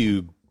a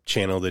YouTube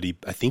channel that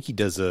I think he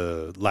does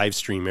a live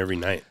stream every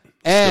night.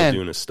 And still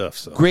doing his stuff.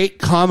 So great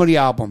comedy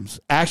albums.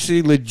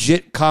 Actually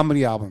legit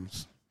comedy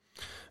albums.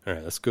 All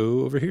right, let's go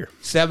over here.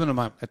 7 of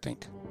them, I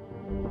think.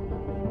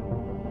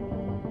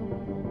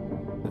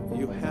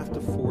 You have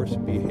to force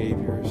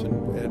behaviors.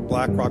 And at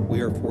BlackRock,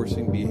 we are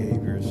forcing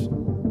behaviors.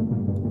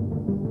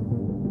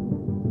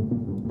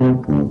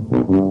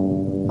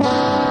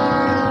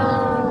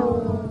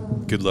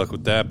 Good luck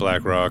with that,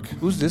 BlackRock.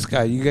 Who's this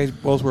guy? You guys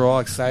both were all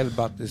excited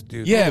about this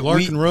dude. Yeah,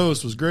 Larkin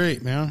Rose was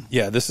great, man.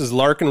 Yeah, this is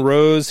Larkin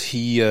Rose.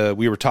 We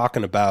were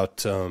talking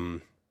about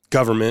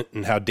government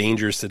and how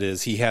dangerous it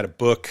is. He had a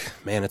book,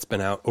 man, it's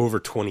been out over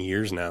 20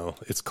 years now.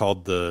 It's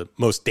called The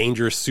Most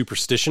Dangerous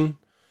Superstition,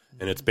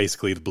 and it's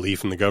basically the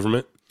belief in the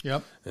government.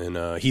 Yep.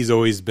 And he's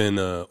always been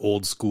a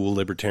old school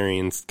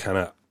libertarian, kind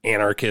of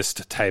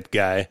anarchist type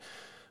guy.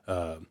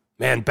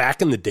 Man,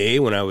 back in the day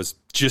when I was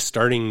just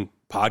starting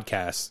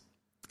podcasts,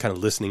 kind of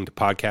listening to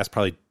podcasts,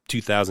 probably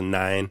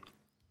 2009,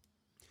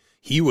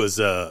 he was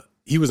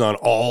on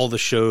all the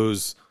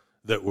shows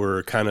that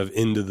were kind of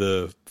into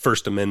the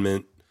First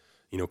Amendment,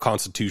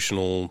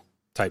 constitutional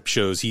type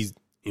shows. He's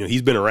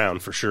been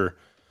around for sure.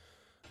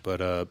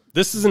 But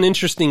this is an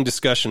interesting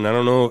discussion. I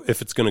don't know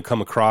if it's going to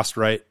come across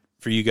right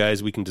for you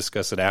guys. We can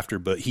discuss it after.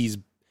 But he's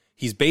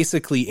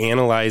basically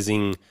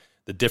analyzing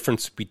the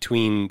difference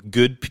between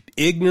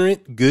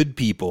ignorant good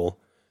people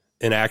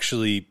and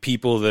actually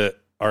people that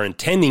are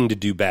intending to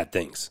do bad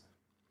things.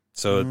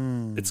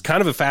 So it's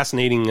kind of a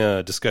fascinating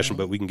discussion,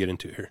 but we can get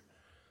into it here.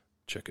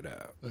 Check it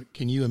out.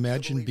 Can you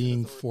imagine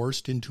being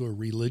forced into a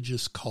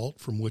religious cult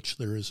from which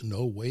there is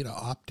no way to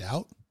opt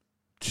out?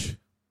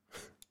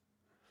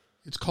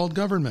 It's called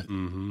government.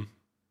 Mm-hmm.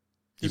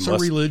 It's a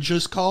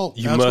religious cult.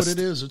 That's what it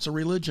is. It's a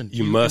religion.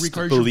 You must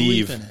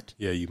believe in it.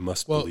 Yeah, you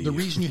must believe. believe. Well, the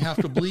reason you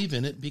have to believe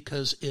in it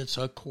because it's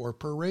a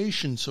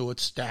corporation, so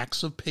it's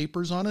stacks of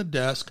papers on a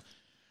desk,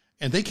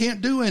 and they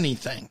can't do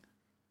anything.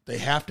 They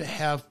have to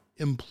have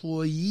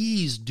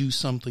employees do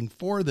something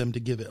for them to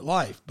give it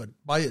life, but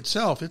by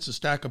itself, it's a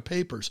stack of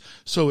papers,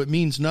 so it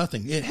means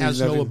nothing. It has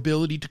no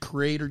ability to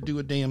create or do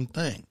a damn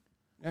thing.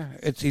 Yeah,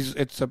 it's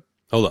a.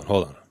 Hold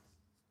on.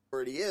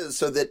 Is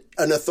so that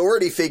an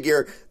authority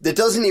figure that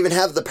doesn't even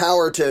have the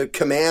power to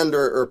command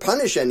or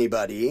punish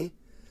anybody,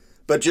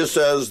 but just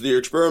says the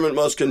experiment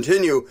must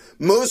continue.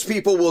 Most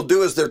people will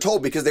do as they're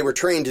told because they were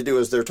trained to do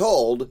as they're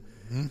told.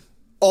 Mm-hmm.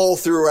 All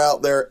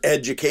throughout their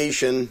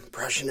education,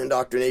 Prussian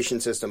indoctrination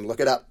system.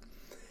 Look it up.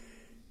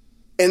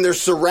 And they're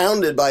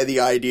surrounded by the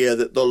idea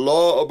that the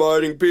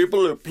law-abiding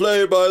people who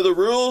play by the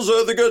rules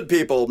are the good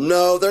people.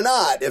 No, they're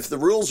not, if the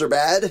rules are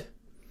bad.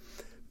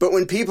 But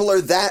when people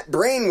are that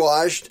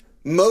brainwashed,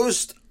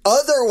 most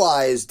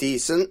otherwise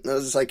decent,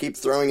 notice I keep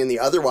throwing in the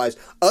otherwise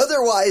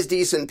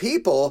decent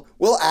people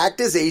will act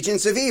as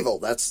agents of evil.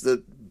 That's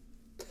the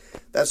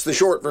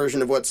short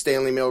version of what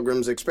Stanley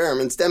Milgram's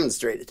experiments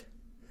demonstrated.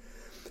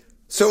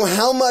 So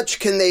how much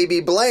can they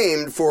be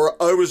blamed for,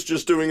 I was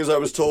just doing as I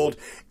was told,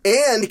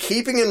 and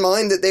keeping in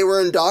mind that they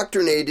were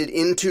indoctrinated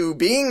into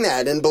being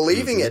that and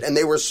believing it, and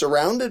they were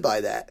surrounded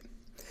by that?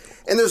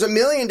 And there's a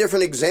million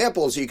different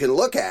examples you can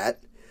look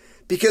at,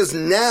 because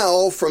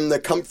now, from the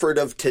comfort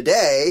of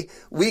today,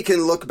 we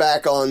can look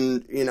back on,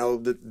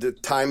 the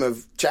time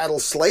of chattel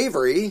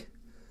slavery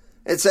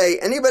and say,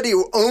 anybody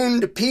who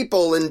owned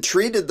people and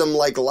treated them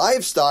like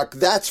livestock,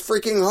 that's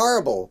freaking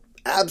horrible.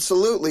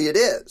 Absolutely it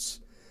is.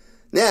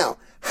 Now,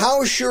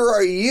 how sure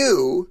are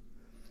you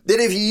that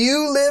if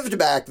you lived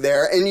back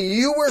there and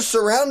you were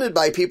surrounded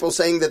by people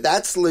saying that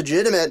that's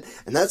legitimate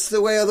and that's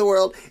the way of the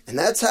world and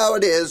that's how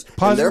it is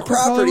and their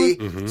property,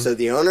 so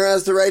the owner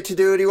has the right to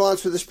do what he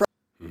wants with his property?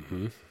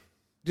 Mm-hmm.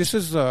 This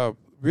is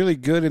really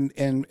good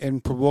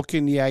and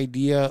provoking the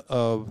idea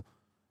of,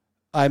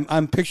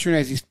 I'm picturing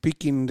as he's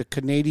speaking the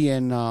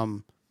Canadian,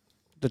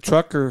 the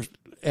truckers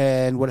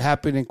and what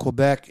happened in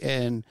Quebec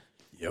and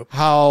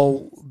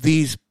how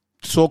these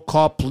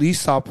so-called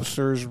police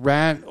officers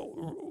ran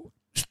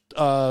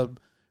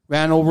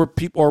over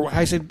people, or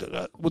I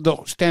said with the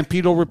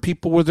stampede over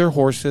people with their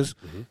horses,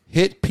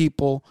 hit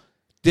people,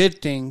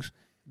 did things.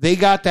 They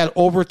got that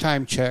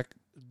overtime check.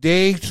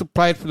 They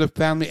supplied for the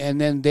family, and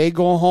then they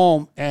go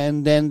home,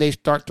 and then they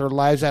start their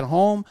lives at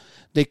home.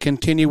 They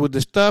continue with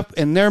the stuff.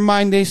 In their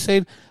mind, they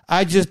say,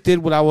 I just did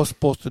what I was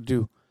supposed to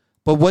do.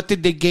 But what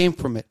did they gain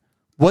from it?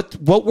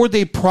 What were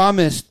they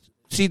promised?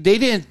 See, they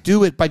didn't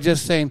do it by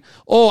just saying,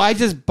 oh, I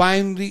just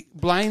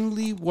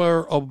blindly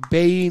were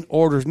obeying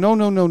orders.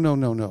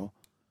 No.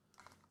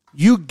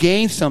 You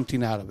gained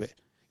something out of it.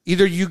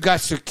 Either you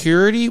got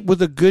security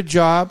with a good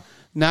job.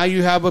 Now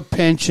you have a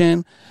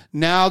pension.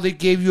 Now they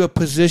gave you a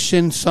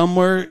position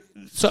somewhere.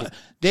 So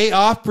they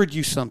offered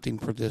you something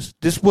for this.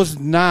 This was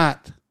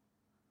not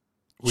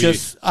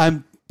just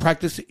I'm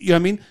practicing. You know what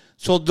I mean?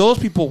 So those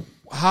people,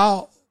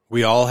 how?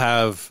 We all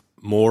have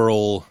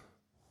moral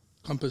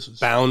compasses,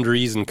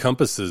 boundaries and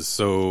compasses.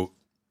 So,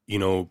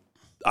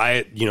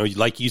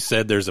 like you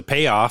said, there's a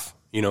payoff,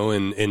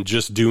 and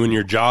just doing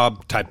your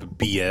job type of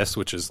BS,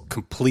 which is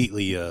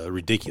completely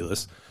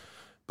ridiculous.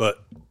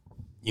 But,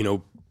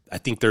 I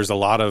think there's a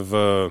lot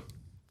of...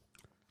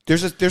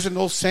 There's an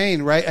old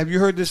saying, right? Have you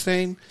heard this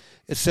saying?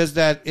 It says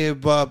that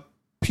if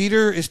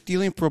Peter is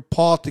stealing from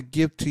Paul to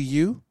give to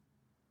you,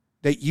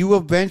 that you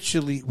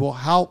eventually will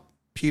help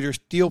Peter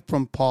steal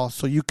from Paul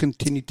so you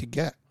continue to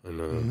get. I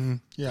know. Mm-hmm.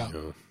 Yeah.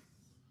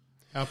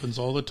 Happens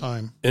all the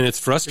time. And it's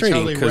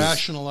frustrating because they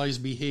rationalize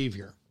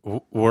behavior.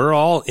 We're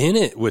all in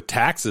it with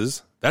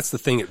taxes. That's the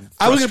thing that frustrates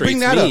I was going to bring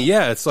that me. up.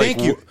 Yeah, it's like...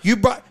 Thank you. You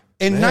brought...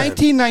 In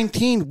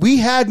 1919, we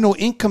had no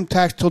income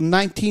tax till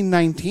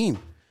 1919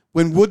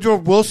 when Woodrow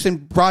Wilson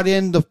brought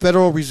in the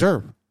Federal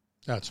Reserve.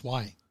 That's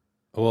why.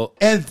 Well,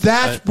 and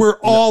that's where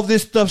all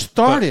this stuff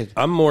started.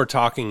 I'm more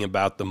talking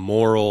about the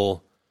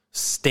moral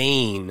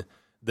stain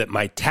that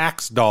my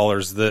tax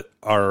dollars that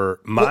are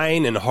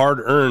mine and hard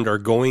earned are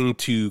going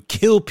to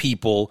kill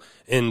people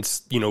and,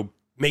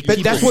 make but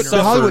people that's what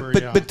suffer.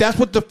 Hollywood. But that's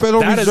what the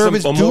Federal That Reserve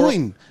is a moral-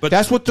 doing. but-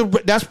 That's what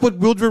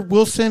Woodrow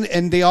Wilson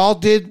and they all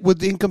did with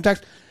the income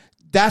tax.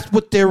 That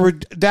was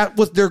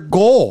their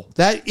goal.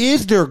 That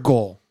is their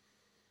goal,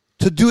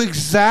 to do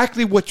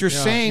exactly what you're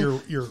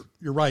saying.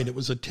 You're right. It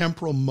was a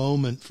temporal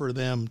moment for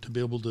them to be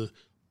able to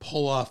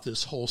pull off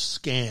this whole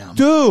scam,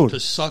 Dude. to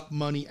suck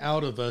money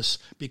out of us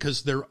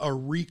because they're a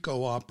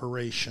RICO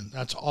operation.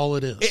 That's all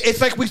it is. It's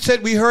like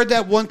we heard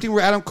that one thing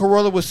where Adam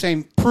Carolla was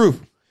saying,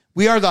 proof.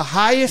 We are the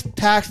highest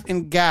tax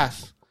in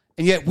gas,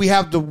 and yet we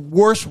have the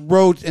worst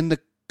roads in the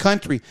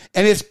country.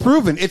 And it's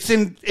proven. It's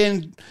in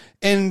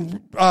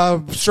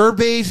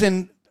surveys,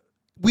 and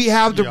we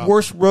have the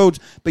worst roads,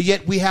 but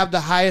yet we have the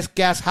highest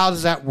gas. How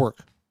does that work?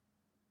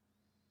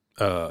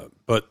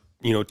 But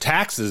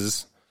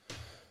taxes,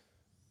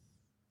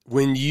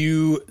 when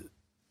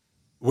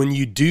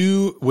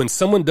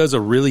someone does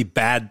a really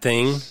bad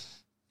thing,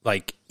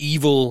 like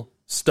evil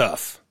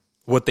stuff,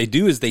 what they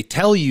do is they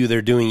tell you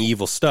they're doing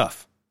evil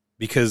stuff,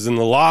 because in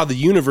the law of the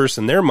universe,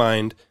 in their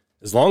mind,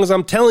 as long as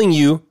I'm telling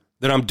you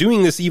that I'm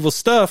doing this evil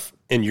stuff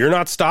and you're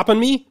not stopping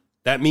me,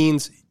 that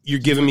means you're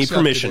giving me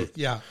permission.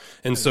 Yeah.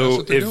 And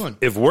so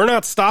if we're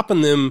not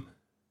stopping them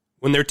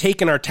when they're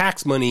taking our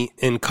tax money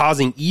and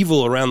causing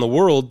evil around the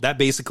world, that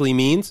basically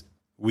means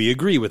we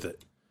agree with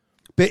it.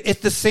 But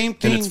it's the same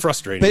thing. And it's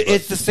frustrating. But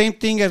it's the same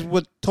thing as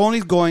what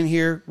Tony's going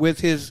here with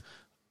his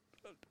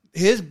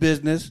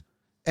business,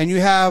 and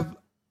you have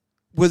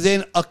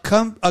within a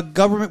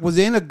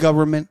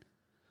government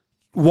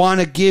want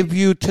to give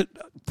you to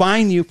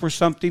fine you for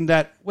something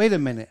that, wait a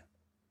minute,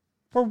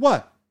 for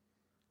what?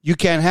 You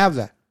can't have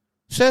that.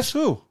 Says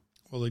who?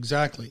 Well,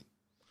 exactly.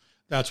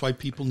 That's why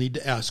people need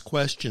to ask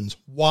questions.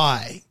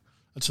 Why?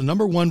 That's the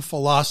number one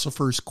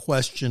philosopher's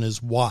question,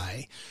 is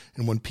why.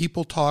 And when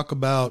people talk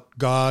about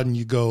God and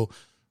you go,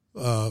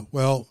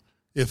 well,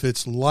 if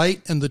it's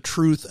light and the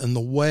truth and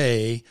the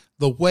way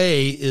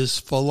is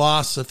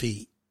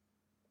philosophy.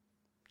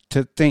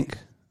 To think.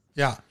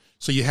 Yeah.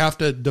 So you have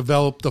to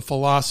develop the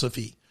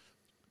philosophy.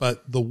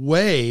 But the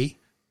way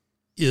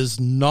is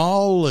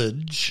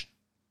knowledge.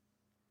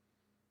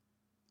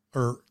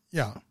 Trying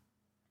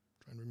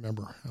to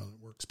remember how it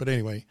works. But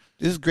anyway.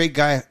 This is a great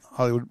guy,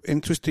 Hollywood.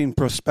 Interesting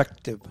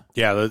perspective.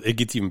 Yeah, it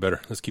gets even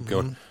better. Let's keep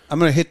going. I'm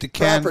going to hit the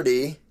can.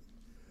 Property.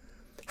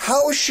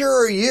 How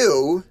sure are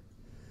you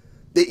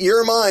that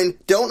your mind,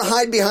 don't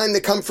hide behind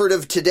the comfort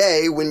of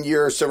today when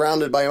you're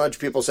surrounded by a bunch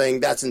of people saying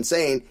that's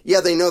insane.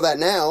 Yeah, they know that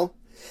now.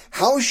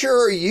 How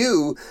sure are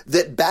you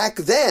that back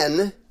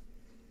then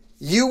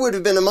you would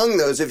have been among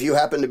those, if you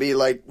happen to be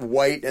like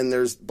white and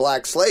there's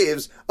black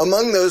slaves,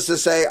 among those to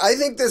say, I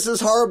think this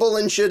is horrible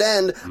and should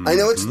end. Mm-hmm. I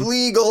know it's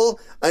legal.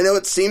 I know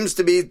it seems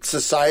to be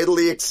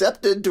societally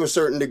accepted to a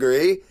certain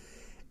degree,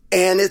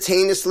 and it's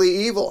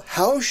heinously evil.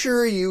 How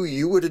sure are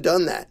you would have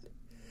done that?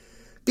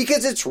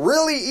 Because it's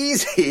really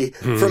easy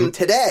from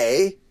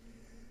today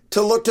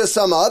to look to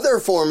some other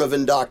form of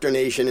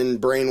indoctrination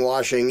and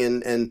brainwashing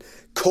and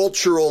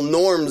cultural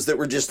norms that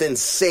were just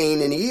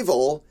insane and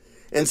evil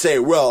and say,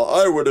 well,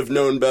 I would have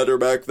known better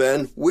back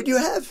then. Would you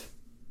have?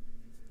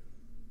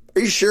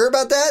 Are you sure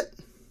about that?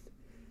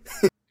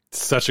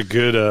 Such a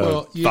good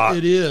thought.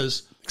 It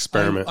is.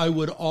 Experiment. I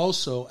would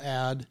also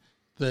add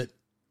that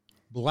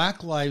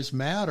Black Lives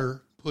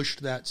Matter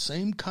pushed that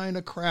same kind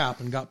of crap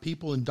and got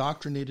people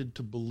indoctrinated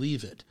to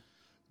believe it.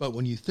 But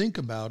when you think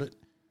about it,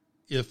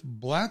 if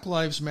Black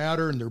Lives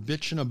Matter and they're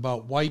bitching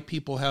about white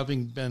people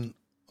having been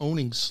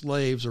owning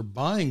slaves or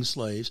buying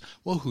slaves,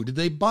 well, who did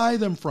they buy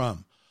them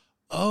from?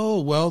 Oh,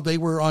 well, they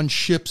were on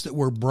ships that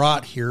were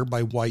brought here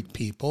by white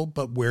people,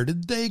 but where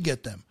did they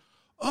get them?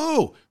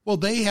 Oh, well,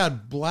 they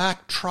had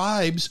black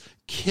tribes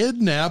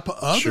kidnap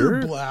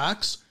other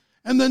blacks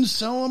and then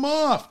sell them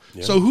off.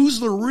 Yeah. So who's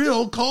the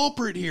real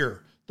culprit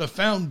here? The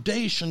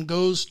foundation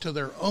goes to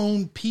their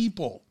own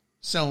people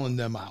selling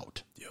them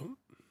out. Yep.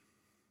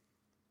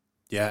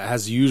 Yeah,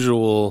 as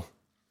usual,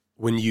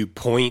 when you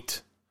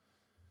point,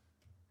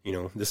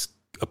 this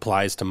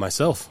applies to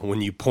myself.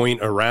 When you point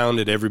around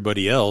at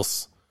everybody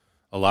else,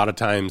 a lot of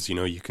times,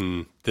 you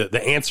can,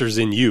 the answer's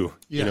in you.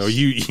 Yes.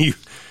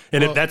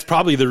 That's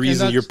probably the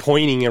reason you're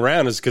pointing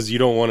around, is because you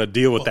don't want to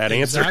deal with that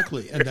answer.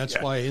 Exactly. And that's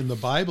why in the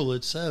Bible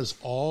it says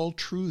all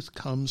truth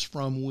comes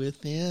from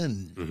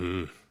within.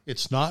 Mm-hmm.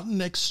 It's not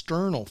an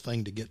external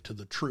thing to get to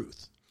the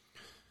truth.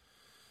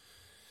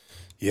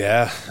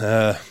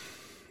 Yeah.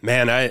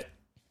 Man,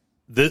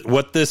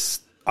 what this,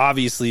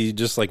 obviously,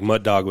 just like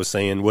Mud Dog was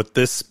saying, what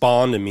this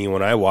spawned in me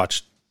what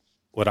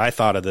I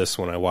thought of this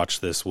when I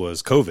watched this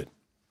was COVID.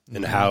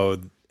 And how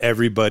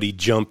everybody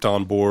jumped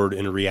on board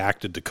and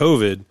reacted to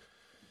COVID.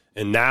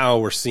 And now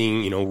we're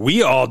seeing,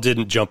 we all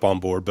didn't jump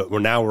on board, but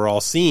we're all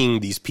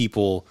seeing these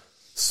people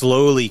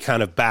slowly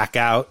kind of back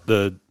out.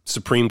 The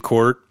Supreme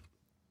Court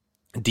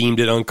deemed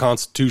it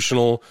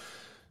unconstitutional.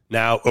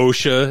 Now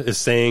OSHA is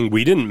saying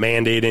we didn't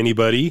mandate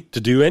anybody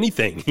to do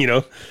anything,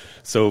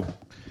 So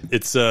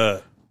it's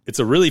a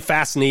really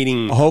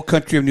fascinating. The whole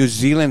country of New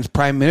Zealand's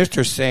prime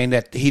minister saying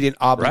that he didn't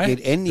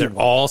obligate anyone.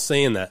 They're all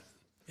saying that.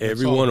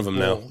 Every one of them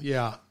now.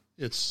 Yeah,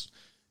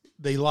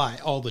 they lie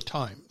all the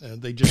time.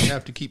 They just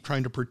have to keep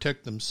trying to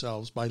protect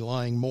themselves by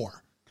lying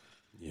more.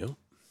 Yep.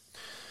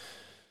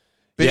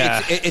 But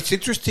it's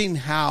interesting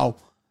how,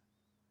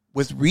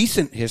 with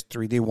recent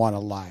history, they want to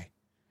lie.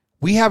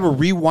 We have a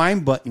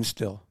rewind button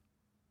still.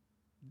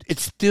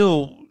 It's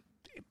still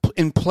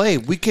in play.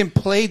 We can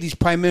play these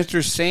prime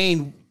ministers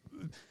saying.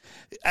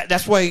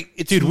 That's why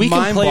it's dude. We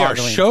can play our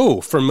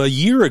show from a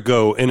year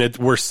ago, and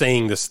we're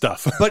saying this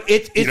stuff. But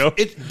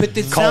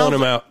calling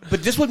them out.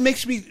 But this what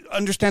makes me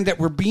understand that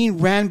we're being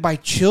ran by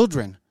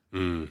children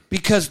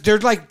because they're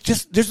like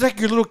there's like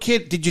your little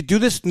kid. Did you do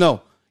this?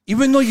 No.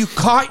 Even though you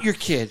caught your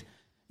kid,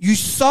 you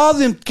saw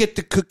them get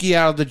the cookie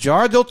out of the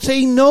jar. They'll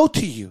say no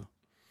to you.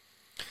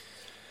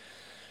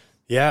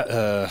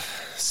 Yeah.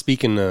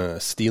 Speaking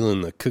of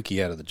stealing the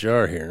cookie out of the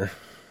jar, here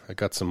I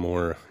got some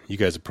more. You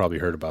guys have probably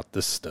heard about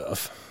this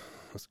stuff.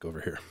 Let's go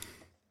over here.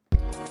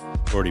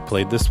 Already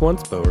played this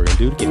once, but we're going to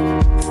do it again.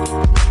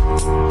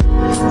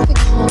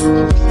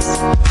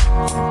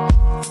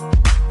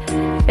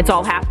 It's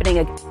all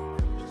happening.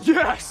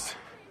 Yes!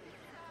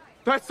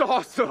 That's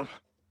awesome!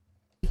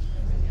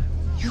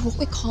 You're what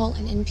we call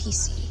an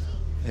NPC.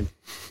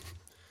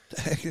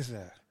 The heck is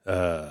that?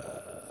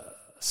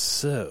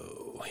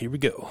 So, here we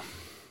go.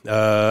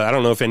 I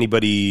don't know if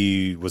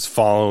anybody was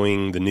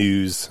following the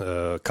news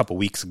a couple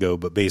weeks ago,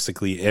 but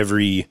basically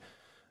every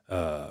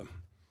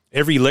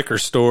liquor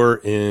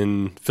store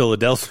in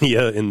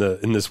Philadelphia, in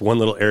this one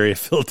little area of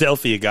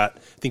Philadelphia, I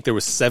think there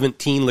was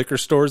 17 liquor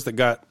stores that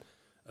got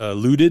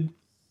looted.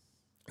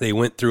 They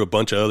went through a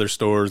bunch of other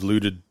stores,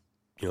 looted,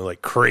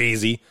 like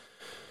crazy.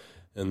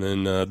 And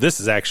then this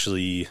is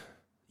actually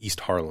East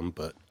Harlem,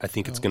 but I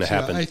think it's going to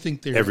happen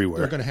everywhere.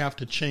 They're going to have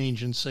to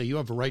change and say, you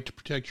have a right to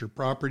protect your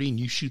property, and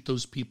you shoot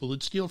those people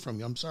that steal from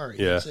you. I'm sorry.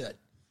 Yeah. That's it.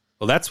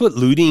 Well, that's what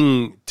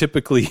looting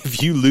typically,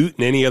 if you loot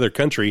in any other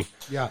country,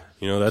 that's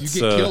you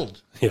get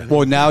killed. Yeah.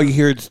 Well, now you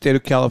hear the state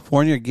of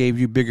California gave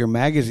you bigger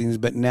magazines,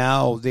 but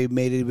now they've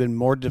made it even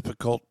more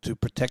difficult to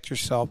protect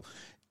yourself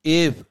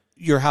if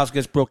your house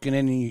gets broken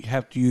in and you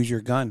have to use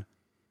your gun.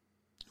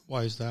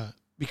 Why is that?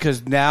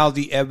 Because now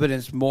the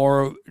evidence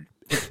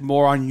it's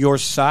more on your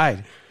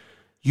side.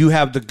 You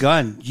have the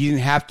gun. You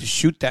didn't have to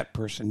shoot that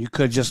person. You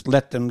could have just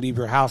let them leave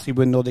your house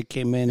even though they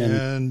came in.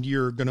 And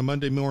you're going to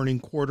Monday morning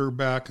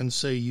quarterback and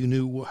say you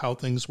knew how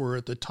things were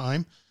at the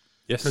time?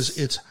 Yes. Because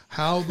it's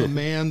how the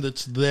man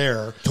that's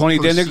there. Tony,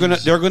 then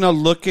they're gonna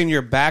look in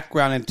your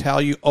background and tell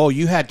you, oh,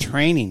 you had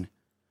training.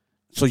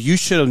 So you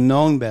should have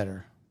known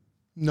better.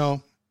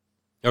 No.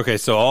 Okay,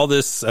 so all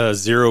this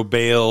zero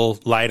bail,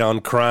 light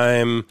on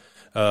crime,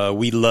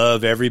 we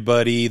love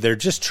everybody. They're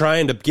just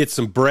trying to get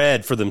some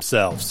bread for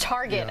themselves.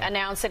 Target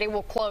announced that it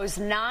will close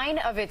 9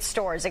 of its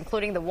stores,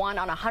 including the one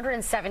on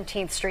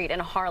 117th Street in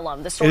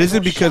Harlem. The it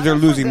isn't because they're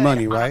losing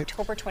money, right?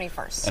 October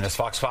 21st. And as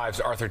Fox 5's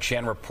Arthur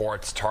Chan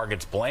reports,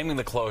 Target's blaming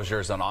the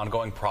closures on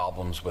ongoing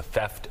problems with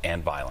theft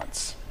and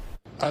violence.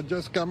 I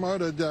just come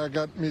out of there. I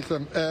got me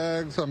some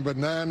eggs, some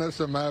bananas,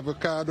 some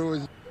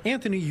avocados.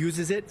 Anthony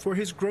uses it for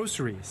his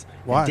groceries.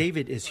 Why? And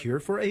David is here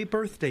for a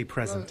birthday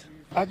present.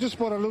 I just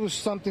bought a little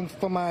something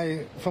for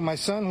my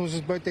son, whose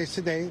birthday is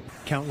today.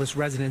 Countless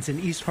residents in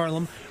East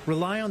Harlem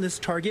rely on this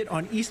Target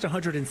on East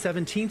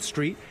 117th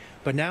Street,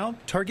 but now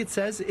Target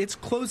says it's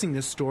closing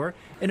this store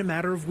in a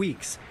matter of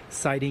weeks,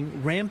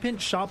 citing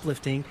rampant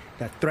shoplifting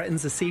that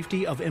threatens the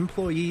safety of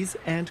employees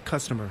and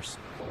customers.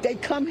 They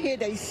come here,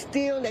 they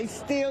steal.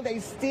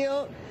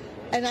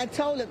 And I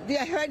told them,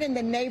 they're hurting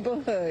the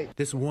neighborhood.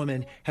 This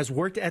woman has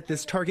worked at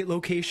this Target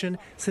location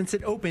since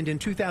it opened in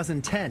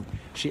 2010.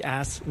 She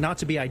asked not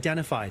to be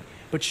identified,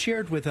 but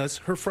shared with us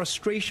her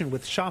frustration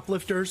with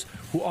shoplifters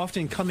who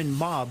often come in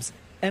mobs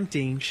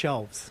emptying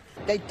shelves.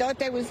 They thought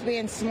they was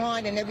being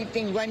smart and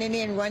everything, running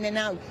in, running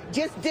out.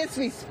 Just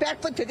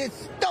disrespectful to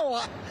this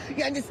store.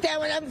 You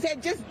understand what I'm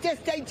saying?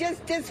 They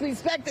just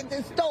disrespected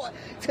this store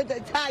to the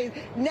tires.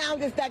 Now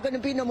there's not going to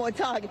be no more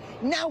Target.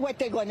 Now what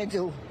they're going to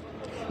do?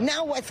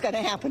 Now what's going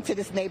to happen to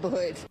this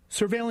neighborhood?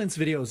 Surveillance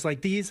videos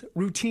like these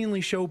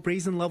routinely show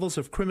brazen levels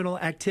of criminal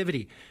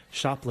activity.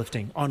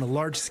 Shoplifting on a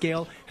large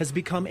scale has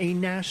become a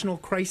national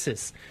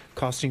crisis,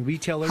 costing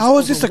retailers. How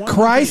is this a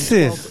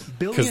crisis?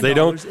 Because they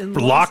don't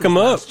lock them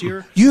up.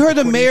 You heard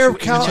the mayor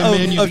of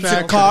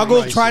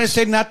Chicago trying to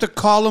say not to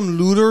call them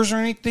looters or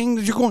anything.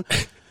 You're going,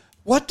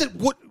 what?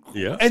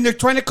 Yeah. And they're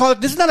trying to call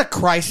it. This is not a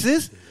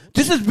crisis.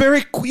 This is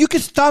you can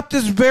stop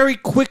this very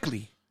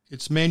quickly.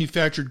 It's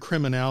manufactured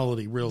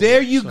criminality, really.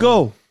 There you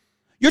go.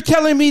 You're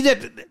telling me that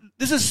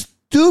this is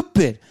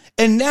stupid.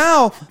 And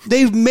now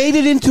they've made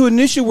it into an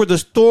issue where the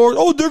store,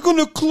 they're going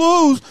to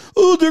close.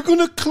 They're going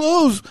to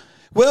close.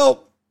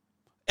 Well,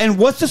 and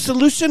what's the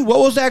solution? What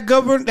was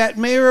that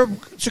mayor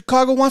of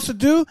Chicago wants to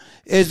do?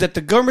 Is that the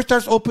government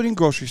starts opening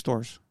grocery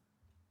stores.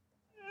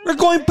 We're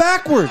going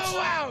backwards. Oh,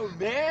 wow,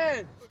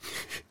 man.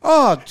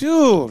 Oh,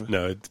 dude.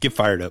 No, get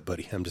fired up,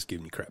 buddy. I'm just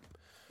giving you crap.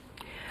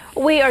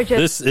 We are just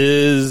This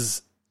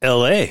is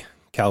L.A.,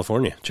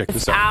 California. Check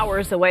this out.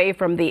 hours away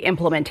from the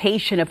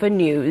implementation of a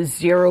new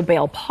zero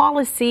bail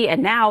policy,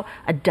 and now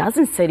a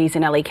dozen cities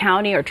in LA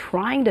County are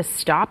trying to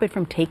stop it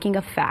from taking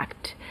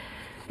effect.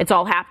 It's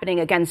all happening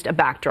against a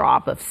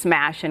backdrop of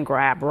smash and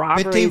grab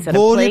robberies that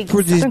have plagued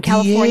Southern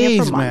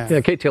California for months. Yeah,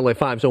 KTLA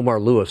 5's Omar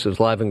Lewis is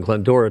live in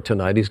Glendora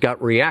tonight. He's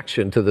got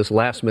reaction to this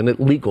last-minute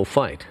legal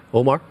fight.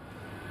 Omar?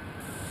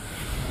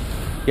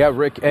 Yeah,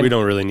 Rick. We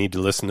don't really need to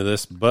listen to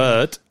this,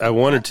 but I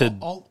wanted to...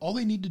 All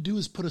they need to do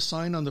is put a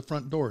sign on the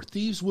front door.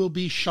 Thieves will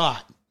be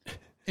shot.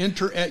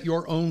 Enter at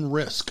your own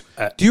risk.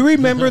 Do you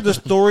remember the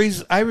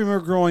stories? I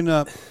remember growing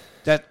up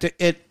that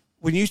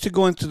when you used to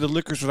go into the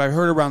liquor stores, I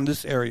heard around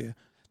this area,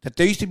 that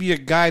there used to be a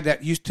guy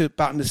that used to,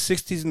 about in the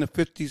 60s and the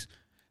 50s,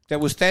 that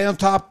would stand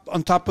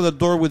on top of the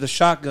door with a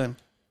shotgun.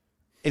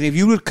 And if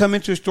you would come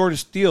into a store to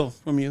steal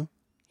from you,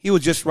 he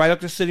was just right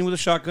up there sitting with a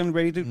shotgun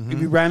ready to, if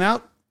you ran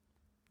out,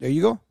 there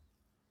you go.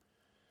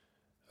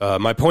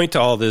 My point to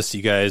all this,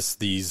 you guys,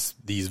 these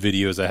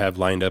videos I have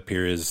lined up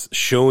here is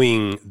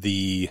showing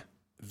the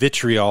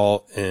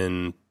vitriol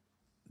and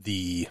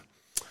the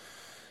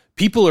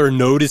people are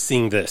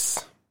noticing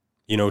this.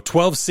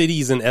 12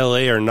 cities in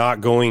LA are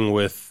not going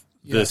with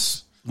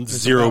this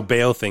zero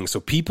bail thing.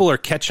 So people are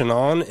catching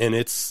on, and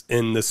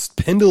this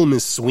pendulum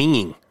is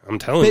swinging. I'm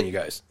telling you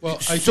guys. Well,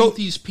 I think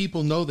these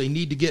people know they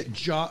need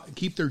to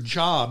keep their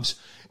jobs,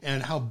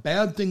 and how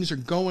bad things are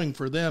going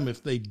for them.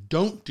 If they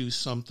don't do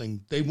something,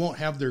 they won't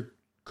have their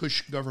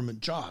cush government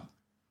job.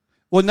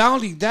 Well, not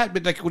only that,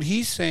 but like what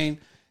he's saying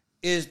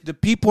is the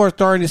people are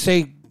starting to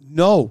say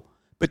no.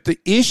 But the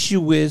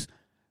issue is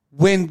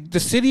when the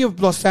city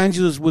of Los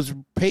Angeles was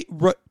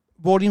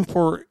voting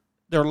for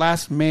their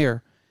last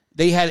mayor,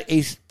 they had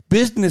a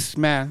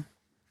businessman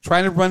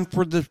trying to run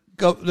for the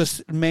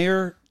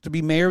mayor to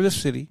be mayor of the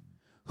city,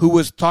 who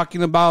was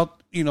talking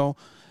about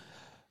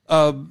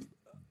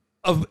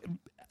of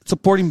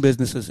supporting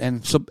businesses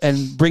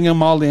and bringing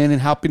them all in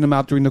and helping them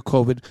out during the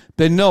COVID.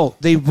 But no,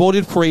 they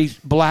voted for a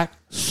black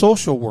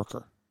social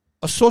worker,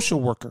 a social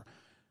worker.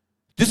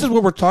 This is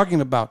what we're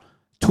talking about.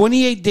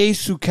 28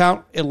 days to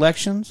count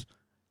elections.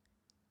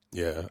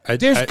 Yeah.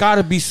 There's got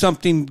to be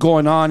something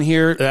going on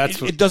here.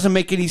 It doesn't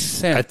make any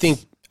sense. I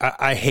think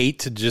I hate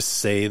to just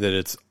say that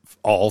it's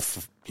all,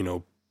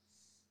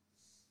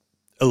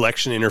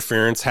 election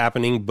interference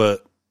happening,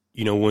 but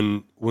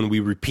when we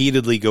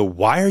repeatedly go,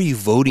 why are you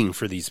voting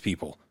for these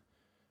people?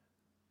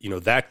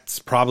 That's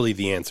probably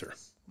the answer.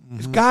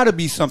 There's got to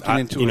be something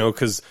into it.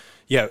 Because,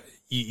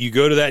 you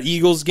go to that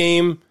Eagles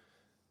game.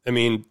 I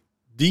mean,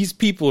 these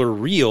people are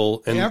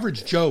real. And the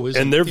average Joe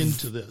isn't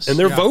into this. And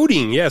they're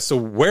voting. Yeah, so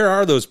where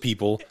are those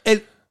people? They're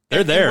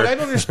there. What I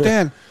don't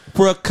understand,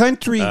 for a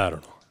country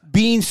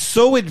being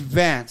so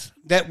advanced,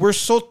 that we're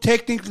so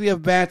technically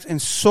advanced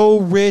and so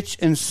rich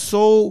and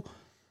so,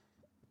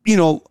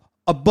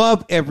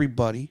 above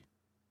everybody.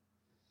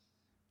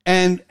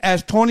 And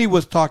as Tony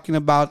was talking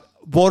about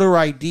voter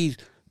IDs,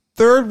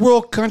 third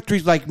world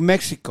countries like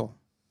Mexico,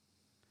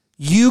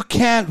 you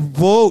can't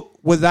vote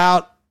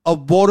without a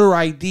voter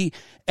ID.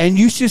 And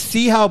you should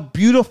see how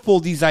beautiful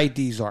these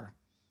IDs are.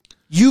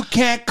 You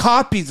can't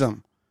copy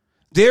them.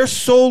 They're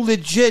so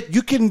legit.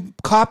 You can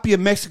copy a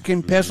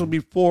Mexican peso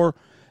before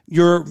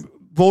your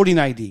voting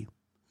ID.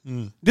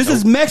 This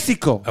is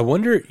Mexico. I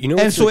wonder,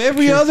 and so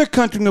every other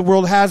country in the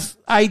world has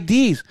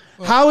IDs.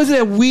 How is it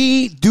that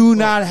we do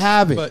not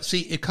have it? But see,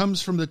 it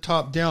comes from the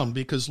top down,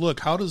 because look,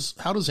 how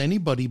does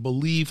anybody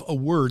believe a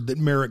word that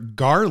Merrick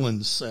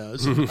Garland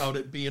says about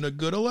it being a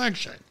good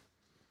election?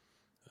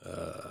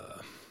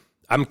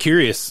 I'm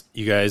curious,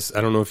 you guys.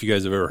 I don't know if you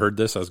guys have ever heard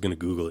this. I was going to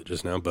Google it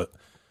just now, but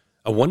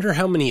I wonder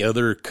how many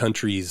other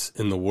countries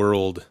in the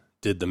world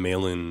did the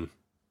mail-in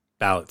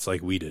ballots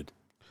like we did.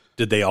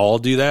 Did they all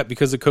do that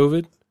because of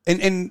COVID?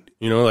 And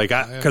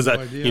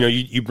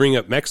you bring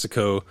up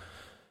Mexico,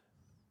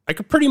 I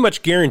could pretty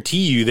much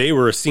guarantee you they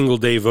were a single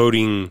day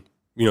voting.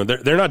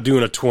 They're not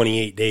doing a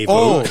 28-day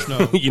vote.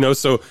 No.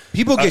 So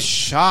people get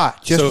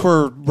shot just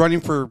for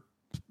running for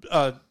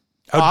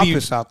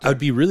office out there. I'd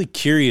be really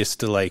curious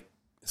to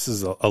this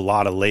is a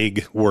lot of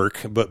leg work,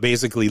 but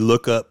basically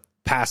look up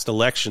past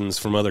elections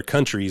from other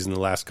countries in the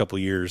last couple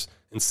of years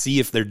and see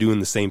if they're doing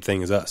the same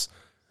thing as us.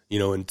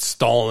 And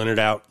stalling it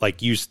out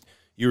like you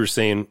were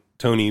saying,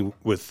 Tony,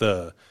 with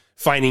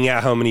finding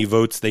out how many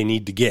votes they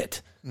need to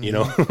get.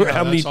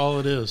 That's all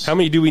it is. How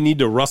many do we need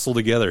to rustle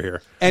together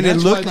here? And it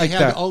looked like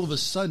that. All of a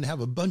sudden have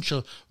a bunch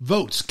of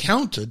votes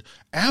counted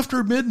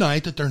after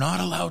midnight that they're not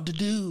allowed to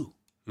do.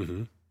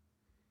 Mm-hmm.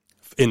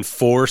 In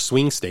 4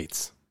 swing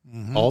states,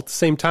 all at the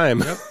same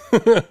time.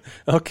 Yep.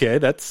 Okay,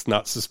 that's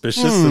not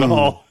suspicious at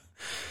all.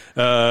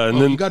 And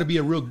then you got to be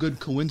a real good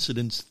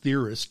coincidence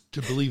theorist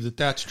to believe that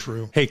that's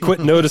true. Hey, quit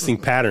noticing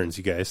patterns,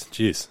 you guys.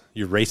 Jeez,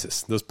 you're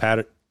racist. Those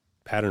pattern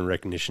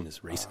recognition is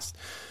racist.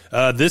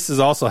 This is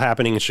also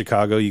happening in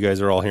Chicago. You guys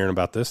are all hearing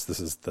about this.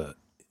 This is the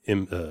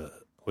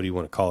what do you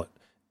want to call it?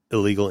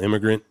 Illegal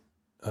immigrant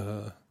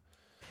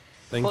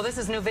thing? Well, this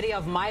is new video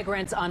of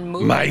migrants on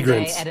moving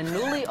day at a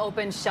newly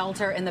opened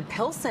shelter in the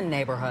Pilsen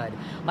neighborhood.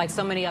 Like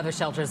so many other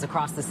shelters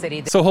across the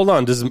city. So hold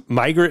on. Does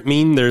migrant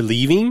mean they're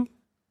leaving?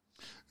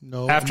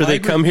 No. After they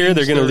come here,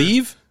 they're going to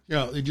leave?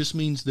 Yeah, it just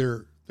means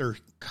they're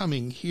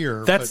coming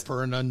here That's, but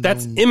for an unknown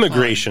That's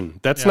immigration. time.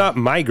 That's not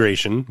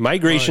migration.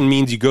 Migration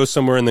means you go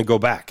somewhere and then go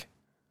back.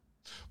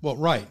 Well,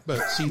 right,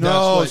 but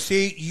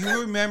see,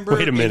 you remember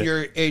Wait a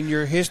minute. in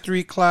your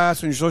history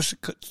class, in your social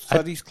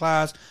studies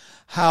class,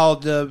 how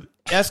the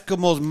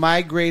Eskimos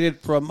migrated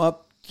from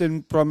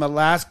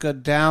Alaska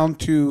down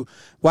to,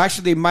 well,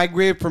 actually they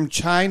migrated from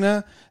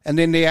China, and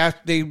then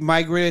they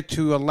migrated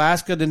to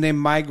Alaska, then they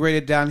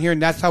migrated down here,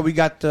 and that's how we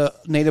got the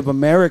Native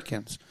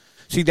Americans.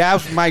 See, that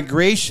was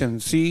migration.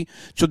 See,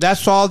 so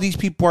that's all these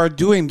people are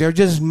doing. They're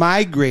just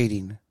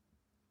migrating.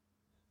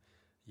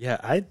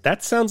 Yeah,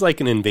 that sounds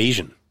like an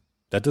invasion.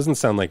 That doesn't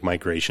sound like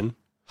migration.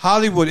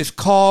 Hollywood is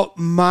called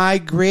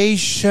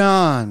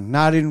migration,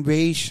 not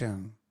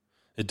invasion.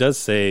 It does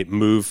say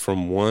move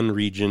from one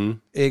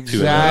region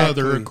to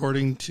another,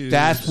 according to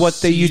that's what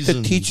they used to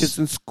seasons. teach us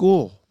in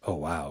school. Oh,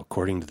 wow.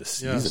 According to the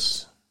seasons.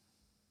 Yes.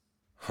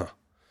 Huh.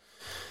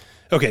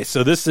 Okay,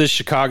 so this is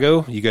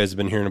Chicago. You guys have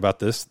been hearing about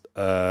this.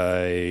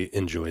 I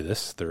enjoy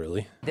this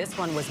thoroughly. This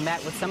one was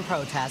met with some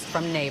protest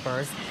from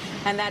neighbors.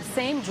 And that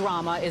same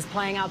drama is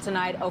playing out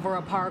tonight over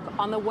a park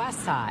on the west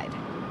side.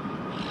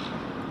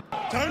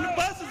 Turn the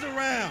buses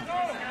around.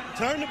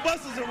 Turn the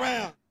buses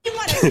around. You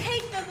want to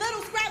take the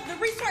little scrap, the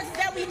resources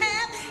that we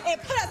have,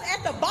 and put us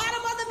at the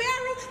bottom of the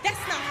barrel?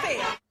 That's not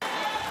fair.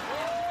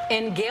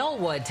 In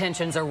Galewood,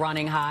 tensions are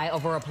running high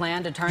over a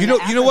plan to turn You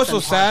know what's so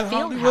sad,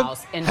 Hollywood?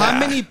 Fieldhouse How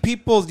many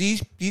people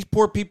these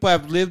poor people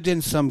have lived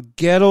in some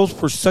ghettos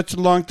for such a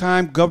long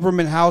time,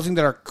 government housing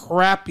that are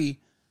crappy.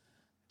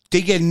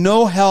 They get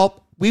no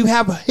help. We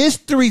have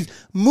histories,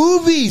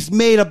 movies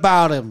made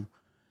about them,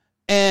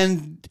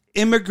 and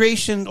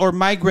immigration or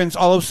migrants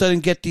all of a sudden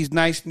get these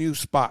nice new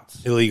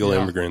spots. Illegal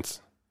immigrants.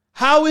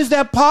 How is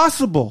that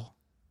possible?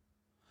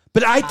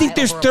 But I think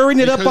they're stirring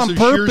it up on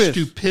purpose.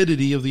 Sheer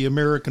stupidity of the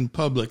American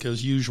public,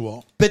 as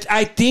usual. But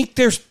I think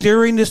they're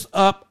stirring this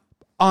up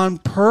on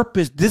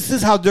purpose. This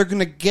is how they're going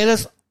to get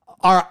us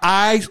our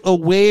eyes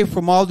away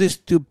from all this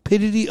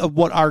stupidity of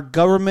what our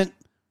government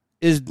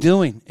is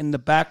doing in the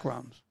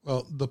background.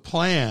 Well, the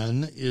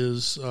plan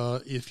is,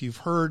 if you've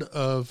heard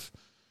of,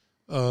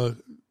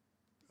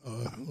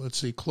 let's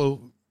see,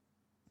 Cloven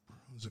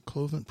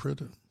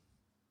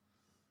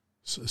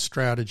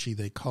strategy,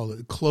 they call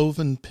it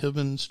Cloven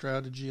Piven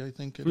strategy, I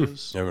think it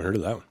is. Never heard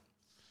of that one.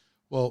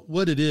 Well,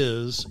 what it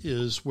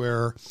is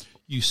where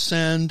you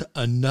send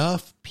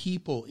enough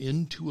people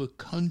into a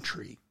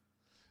country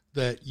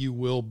that you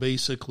will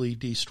basically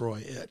destroy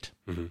it.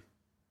 Mm-hmm.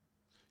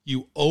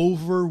 You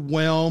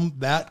overwhelm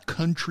that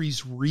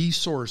country's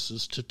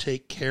resources to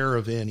take care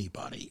of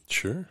anybody.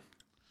 Sure.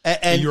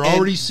 And you're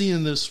already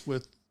seeing this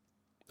with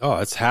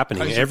it's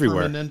happening Kaiser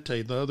everywhere.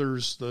 Permanente, the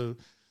others,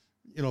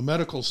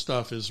 medical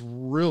stuff is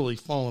really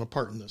falling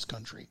apart in this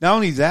country. Not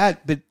only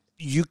that, but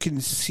you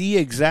can see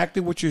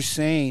exactly what you're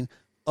saying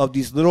of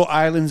these little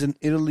islands in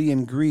Italy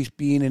and Greece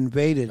being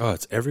invaded. Oh,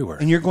 it's everywhere.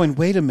 And you're going,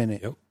 wait a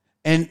minute. Yep.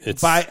 And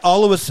by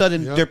all of a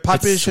sudden, their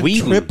population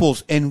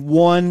triples in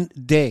one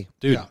day.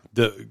 Dude,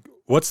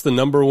 what's the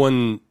number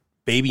one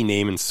baby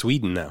name in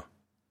Sweden now?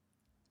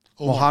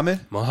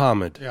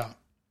 Mohammed. Yeah.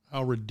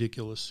 How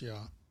ridiculous,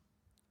 yeah.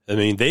 I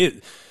mean,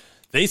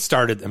 they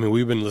started,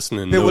 we've been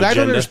listening to But No what Agenda. I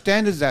don't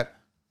understand is that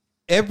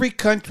every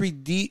country,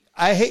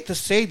 I hate to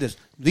say this,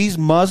 these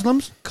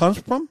Muslims comes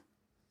from,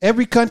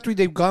 every country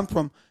they've gone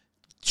from,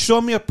 show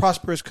me a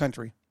prosperous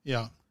country.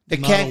 Yeah. They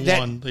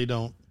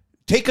don't.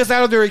 Take us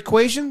out of their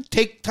equation,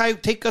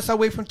 take us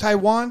away from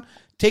Taiwan,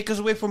 take us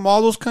away from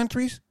all those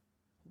countries.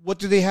 What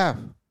do they have?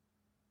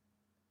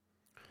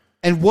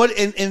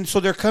 And so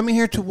they're coming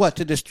here to what?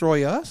 To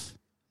destroy us?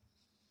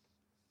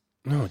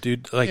 No,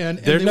 dude. And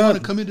they want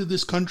to come into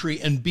this country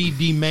and be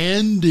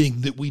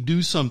demanding that we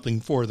do something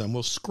for them.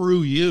 Well,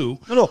 screw you.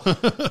 No.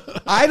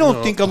 I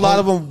don't think a lot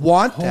of them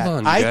want that.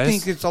 on, I guys.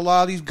 think it's a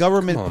lot of these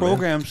government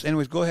programs.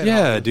 Anyways, go ahead.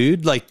 Yeah,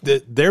 dude.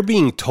 They're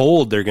being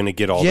told they're going to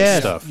get all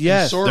this stuff.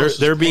 Yes.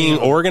 They're being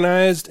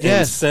organized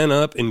and sent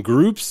up in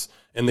groups,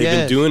 and they've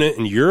been doing it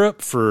in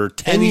Europe for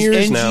 10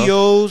 years now. And these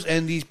NGOs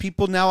and these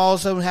people now all of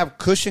a sudden have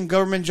cushion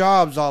government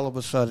jobs all of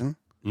a sudden.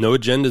 No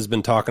Agenda's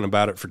been talking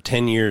about it for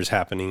 10 years,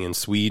 happening in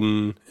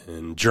Sweden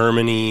and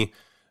Germany.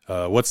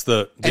 They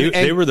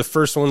were the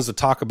first ones to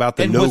talk about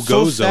the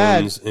no-go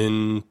zones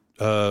in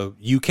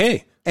UK.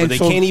 Where they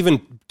can't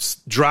even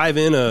drive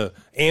in a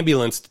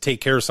ambulance to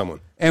take care of someone.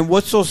 And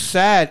what's so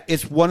sad,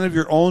 it's one of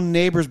your own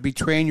neighbors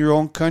betraying your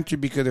own country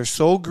because they're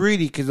so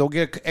greedy because they'll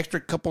get an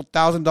extra couple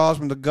 $1,000s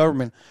from the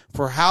government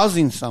for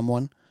housing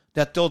someone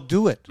that they'll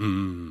do it.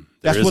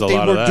 That's what they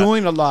were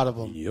doing, a lot of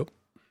them. Yep.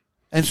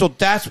 And so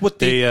that's what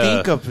they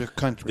think of their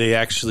country. They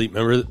actually, I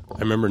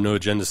remember No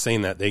Agenda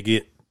saying that. They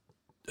get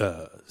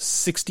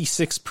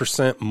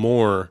 66%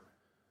 more.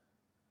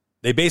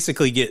 They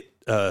basically get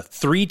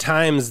 3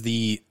 times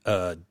the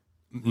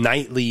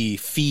nightly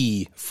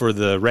fee for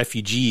the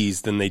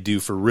refugees than they do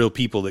for real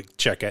people that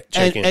check in.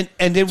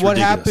 And then what ridiculous.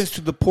 happens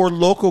to the poor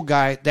local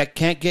guy that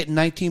can't get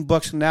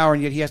 $19 an hour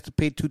and yet he has to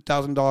pay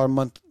 $2,000 a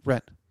month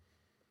rent?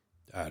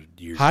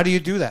 How do you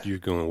do that? You're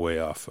going way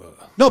off.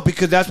 No,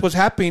 because that's what's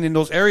happening in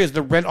those areas.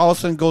 The rent all of a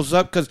sudden goes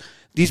up because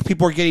these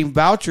people are getting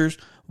vouchers.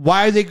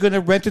 Why are they going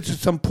to rent it to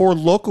some poor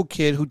local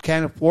kid who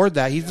can't afford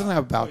that? He doesn't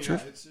have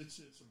vouchers. It's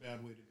a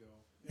bad way to go.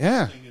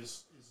 Yeah. Everything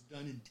is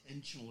done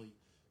intentionally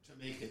to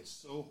make it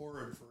so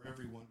horrid for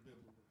everyone.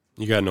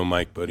 You got no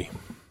mic, buddy.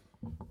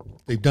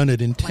 They've done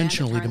it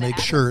intentionally to make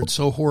sure it's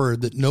so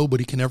horrid that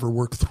nobody can ever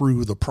work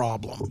through the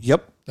problem.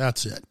 Yep.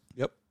 That's it.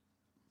 Yep.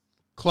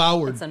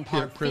 Cloward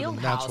Park Prison,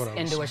 that's what I was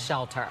into saying. a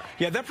shelter.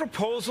 Yeah, that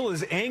proposal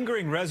is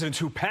angering residents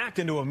who packed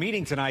into a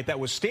meeting tonight that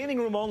was standing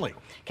room only.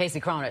 Casey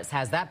Cronus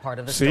has that part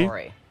of the See?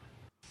 story.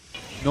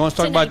 No one's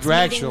talking about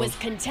drag meeting shows. was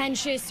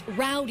contentious,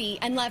 rowdy,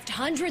 and left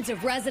hundreds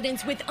of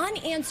residents with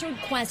unanswered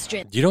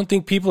questions. You don't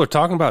think people are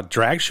talking about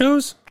drag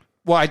shows?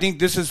 Well, I think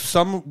this is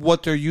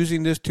what they're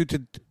using this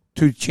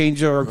to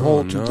change our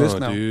goal to this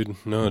now.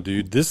 No,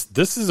 dude.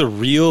 This is a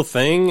real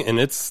thing, and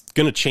it's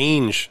going to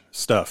change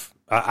stuff.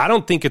 I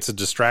don't think it's a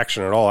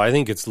distraction at all. I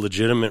think it's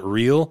legitimate,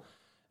 real.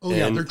 Oh,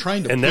 yeah, they're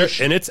trying to push.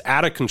 And it's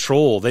out of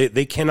control.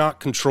 They cannot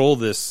control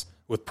this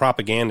with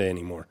propaganda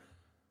anymore.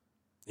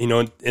 You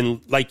know,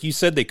 and like you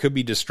said, they could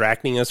be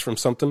distracting us from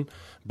something.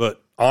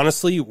 But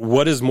honestly,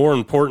 what is more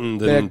important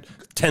than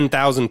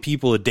 10,000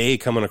 people a day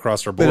coming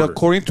across our border? But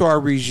according to our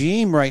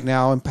regime right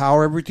now, in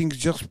power, everything's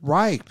just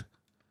right.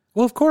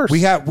 Well, of course.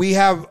 We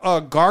have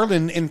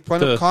Garland in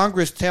front of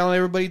Congress telling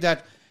everybody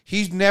that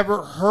he's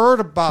never heard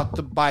about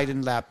the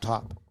Biden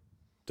laptop.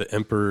 The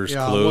emperor's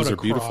clothes are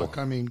beautiful. Crock.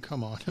 I mean,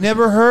 come on.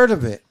 Never heard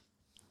of it.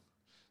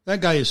 That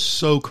guy is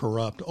so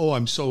corrupt. Oh,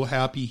 I'm so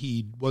happy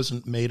he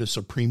wasn't made a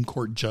Supreme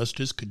Court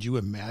justice. Could you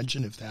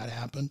imagine if that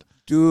happened?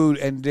 Dude,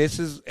 and this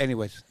is...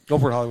 Anyways, go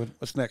for it, Hollywood.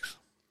 What's next?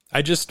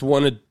 I just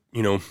want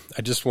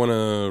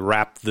to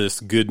wrap this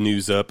good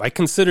news up. I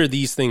consider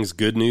these things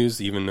good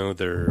news, even though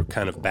they're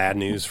kind of bad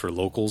news for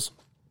locals.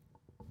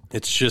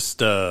 It's just,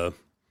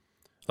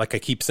 like I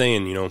keep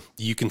saying,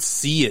 you can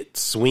see it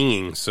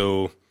swinging.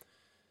 So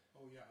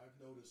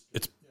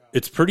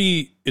it's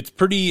pretty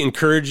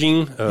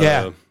encouraging.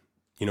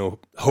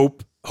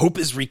 Hope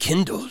is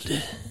rekindled.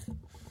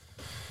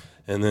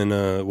 And then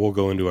we'll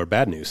go into our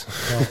bad news.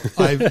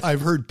 Well,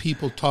 I've heard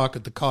people talk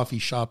at the coffee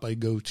shop I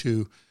go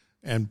to,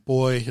 and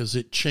boy, has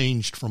it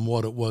changed from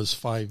what it was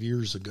 5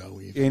 years ago.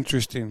 Even.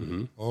 Interesting.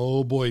 Mm-hmm.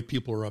 Oh boy,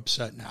 people are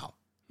upset now.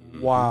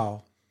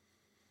 Wow.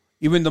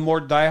 Even the more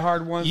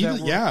diehard ones?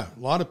 Yeah, a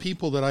lot of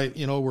people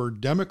that were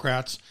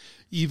Democrats,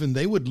 even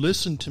they would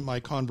listen to my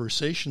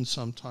conversations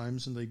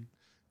sometimes, and they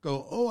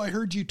go, "Oh, I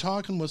heard you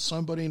talking with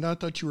somebody, and I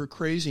thought you were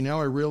crazy.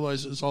 Now I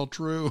realize it's all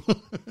true."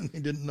 And they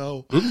didn't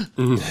know.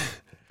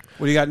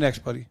 What do you got next,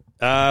 buddy?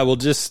 Well,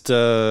 just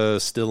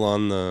still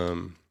on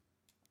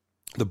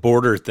the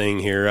border thing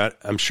here.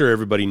 I'm sure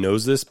everybody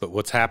knows this, but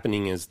what's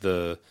happening is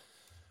the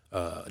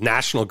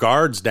National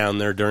Guard's down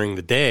there during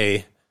the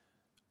day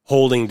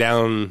holding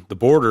down the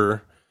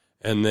border,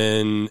 and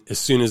then as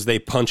soon as they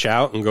punch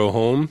out and go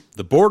home,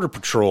 the Border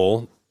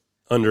Patrol,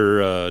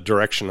 under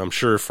direction, I'm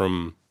sure,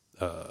 from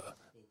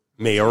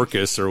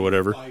Mayorkas or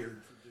whatever,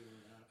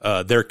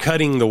 they're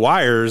cutting the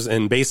wires,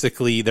 and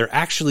basically they're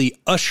actually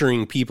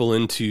ushering people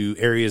into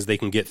areas they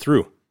can get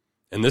through.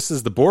 And this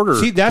is the Border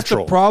Patrol. See, that's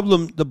the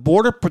problem. The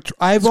Border Patrol.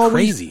 It's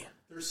crazy.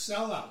 They're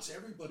sellouts.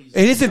 Everybody's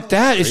It isn't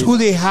that. It's who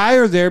they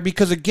hire there,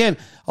 because, again,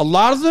 a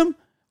lot of them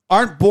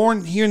aren't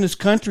born here in this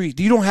country.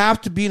 You don't have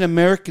to be an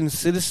American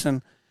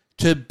citizen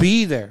to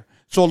be there.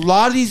 So a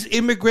lot of these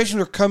immigrants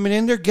are coming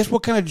in there. Guess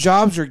what kind of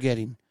jobs they're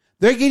getting?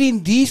 They're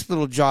getting these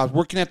little jobs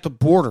working at the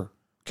border.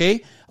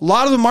 Okay? A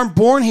lot of them aren't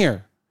born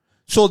here.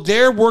 So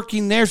they're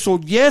working there. So,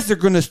 yes, they're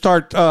going to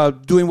start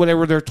doing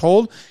whatever they're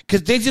told,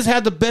 because they just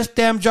had the best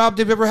damn job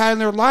they've ever had in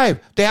their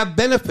life. They have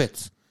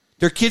benefits.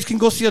 Their kids can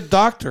go see a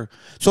doctor.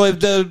 So if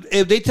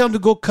they tell them to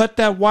go cut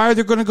that wire,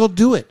 they're going to go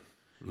do it.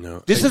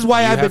 No, this is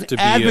why I've been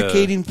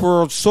advocating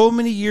for so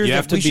many years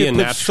that we should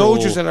put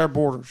soldiers at our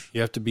borders. You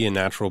have to be a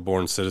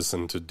natural-born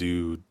citizen to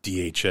do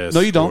DHS.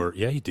 No, you don't.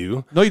 Yeah, you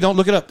do. No, you don't.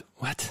 Look it up.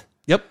 What?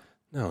 Yep.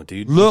 No,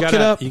 dude. Look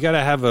it up. You got to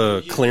have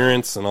a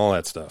clearance and all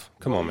that stuff.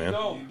 Come on, man.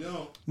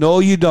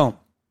 No, you don't.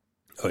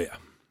 Oh, yeah.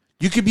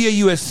 You could be a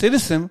U.S.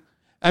 citizen.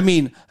 I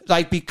mean,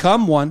 like,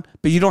 become one,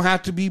 but you don't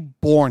have to be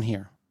born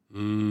here.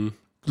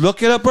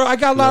 Look it up, bro. I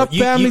got a lot of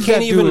families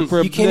that do it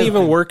for you can't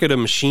even work at a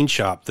machine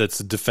shop that's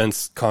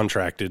defense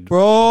contracted,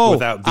 bro.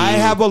 Without being... I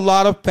have a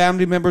lot of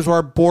family members who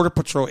are Border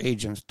Patrol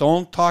agents.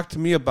 Don't talk to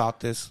me about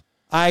this.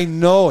 I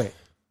know it.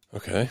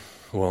 Okay.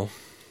 Well,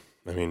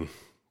 I mean,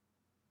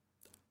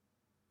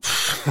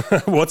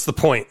 what's the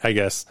point? I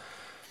guess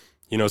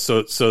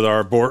So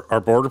our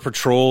Border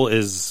Patrol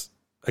is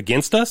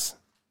against us.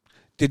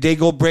 Did they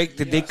go break?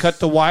 Did they cut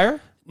the wire?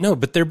 No,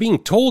 but they're being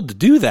told to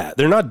do that.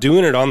 They're not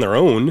doing it on their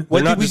own.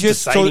 What they're did we not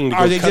just? deciding to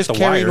Are go they cut just the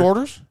carrying wire.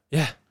 orders?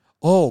 Yeah.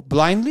 Oh,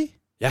 blindly?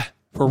 Yeah.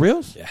 For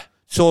reals? Yeah.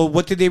 So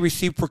what did they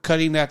receive for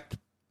cutting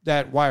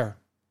that wire?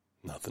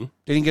 Nothing.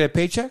 They didn't get a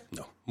paycheck?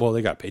 No. Well,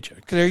 they got a paycheck.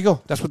 Okay, there you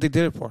go. That's what they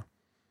did it for.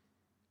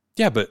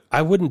 Yeah, but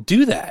I wouldn't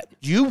do that.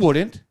 You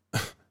wouldn't,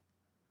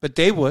 but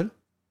they would.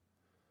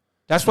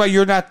 That's why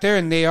you're not there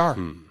and they are.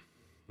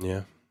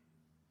 Yeah.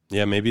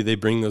 Yeah, maybe they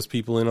bring those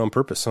people in on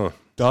purpose, huh?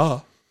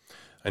 Duh.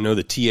 I know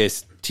the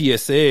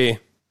TSA,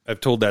 I've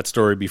told that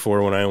story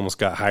before when I almost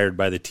got hired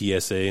by the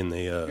TSA and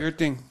they... Your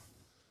thing.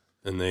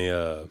 And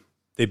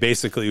they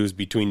basically, it was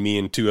between me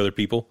and two other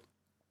people.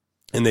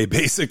 And they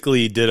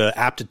basically did an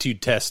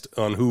aptitude test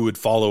on who would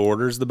follow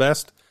orders the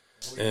best.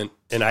 And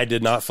I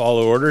did not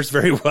follow orders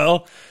very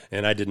well.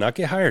 And I did not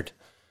get hired.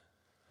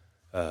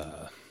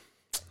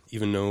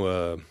 Even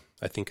though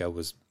I think I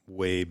was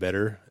way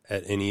better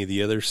at any of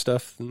the other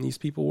stuff than these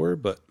people were.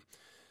 But,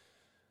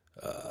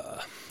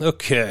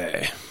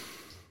 okay.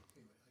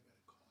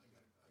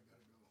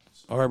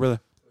 All right, brother.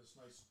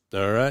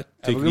 All right.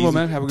 Have a good one,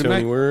 man. Have a good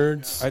night.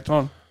 Words. All right,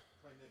 Tom.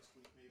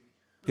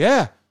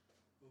 Yeah.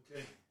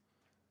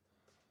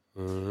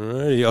 All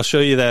right. I'll show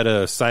you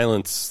that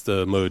silence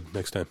mode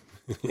next time.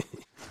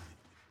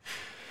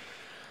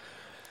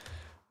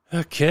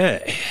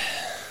 Okay.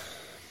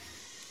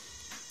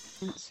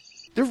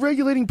 They're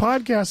regulating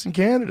podcasts in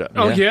Canada.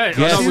 Oh yeah,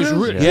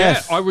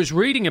 Yes. I was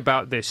reading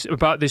about this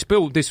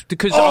bill. This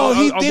because they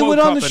I went woke on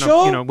up the and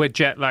show? we're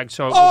jet lagged,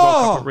 so I woke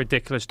up at a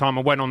ridiculous time.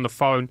 I went on the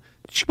phone,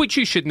 which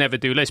you should never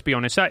do. Let's be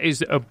honest, that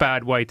is a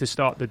bad way to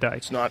start the day.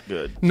 It's not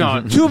good.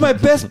 No, two of my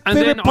best and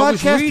favorite then I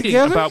was podcasts reading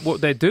together? about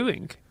what they're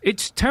doing.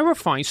 It's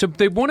terrifying. So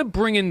they want to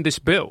bring in this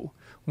bill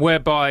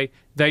whereby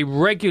they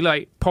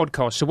regulate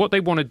podcasts. So what they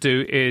want to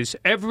do is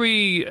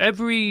every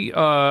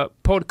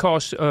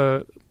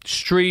podcast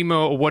streamer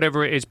or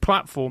whatever it is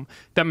platform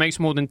that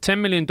makes more than $10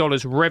 million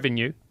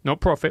revenue,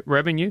 not profit,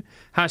 revenue,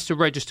 has to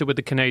register with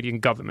the Canadian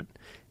government.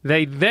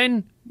 They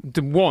then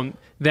want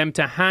them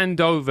to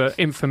hand over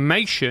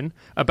information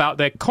about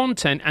their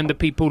content and the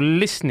people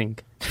listening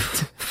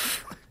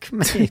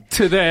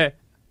to their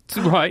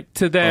oh my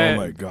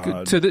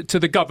God. to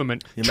the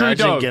government. Imagine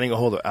Trudeau. getting a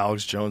hold of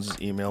Alex Jones's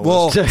email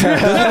Well, list. doesn't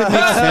it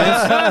make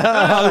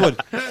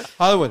sense?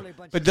 Hollywood.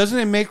 But doesn't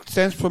it make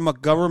sense from a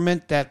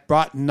government that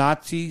brought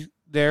Nazis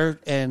there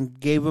and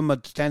gave him a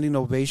standing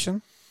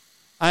ovation?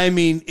 I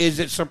mean, is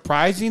it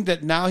surprising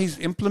that now he's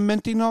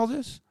implementing all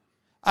this?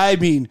 I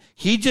mean,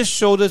 he just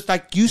showed us,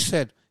 like you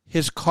said,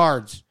 his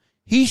cards.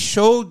 He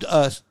showed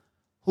us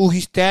who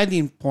he's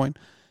standing point.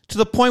 To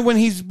the point when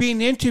he's being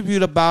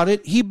interviewed about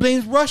it, he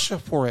blames Russia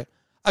for it.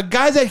 A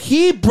guy that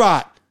he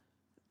brought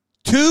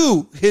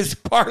to his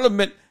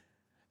parliament.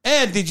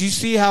 And did you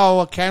see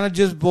how Canada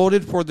just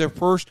voted for their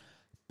first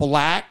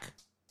black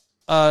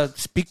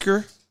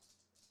speaker?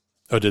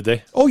 Oh, did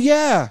they? Oh,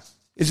 yeah.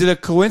 Is it a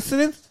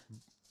coincidence?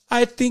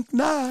 I think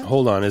not.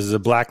 Hold on. Is it a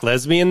black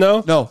lesbian,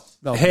 though? No.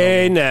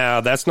 Hey,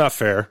 now, that's not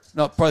fair.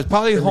 No,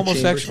 probably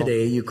homosexual.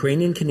 Today,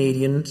 Ukrainian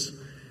Canadian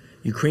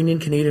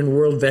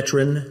world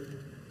veteran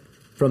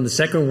from the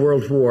Second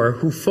World War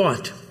who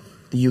fought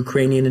the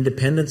Ukrainian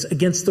independence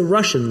against the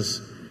Russians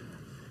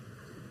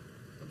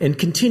and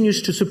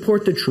continues to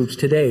support the troops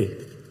today,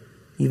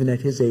 even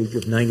at his age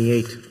of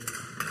 98.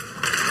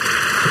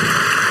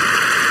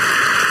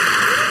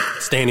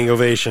 Standing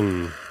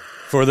ovation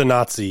for the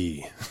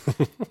Nazi.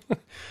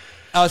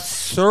 A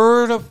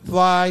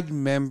certified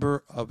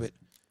member of it.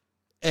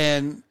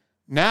 And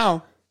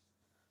now,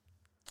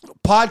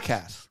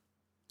 podcasts.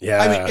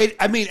 Yeah.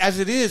 I mean, as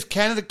it is,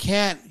 Canada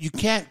can't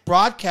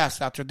broadcast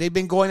out there. They've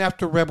been going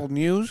after Rebel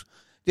News.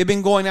 They've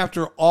been going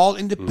after all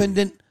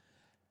independent.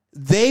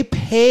 They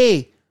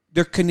pay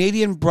their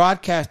Canadian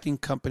broadcasting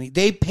company.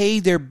 They pay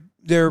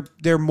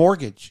their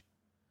mortgage.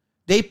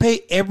 They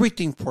pay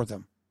everything for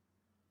them.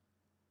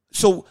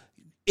 So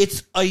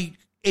it's a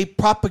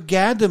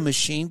propaganda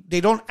machine.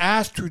 They don't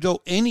ask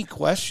Trudeau any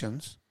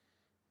questions.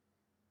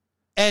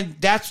 And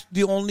that's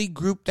the only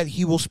group that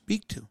he will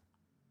speak to.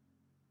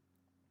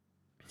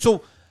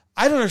 So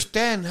I don't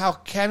understand how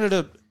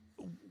Canada,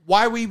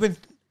 why we even,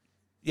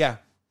 yeah.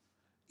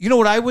 You know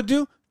what I would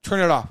do?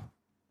 Turn it off.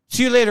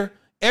 See you later.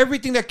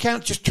 Everything that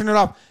counts, just turn it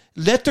off.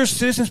 Let their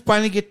citizens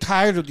finally get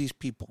tired of these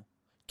people.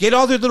 Get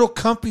all their little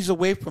companies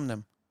away from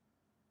them.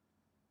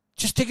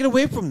 Just take it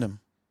away from them.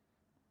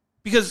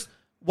 Because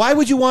why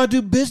would you want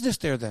to do business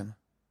there then?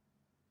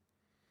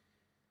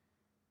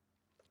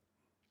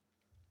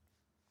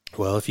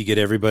 Well, if you get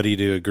everybody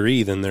to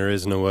agree, then there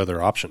is no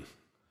other option.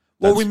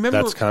 Well,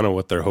 remember, that's kind of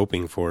what they're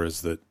hoping for,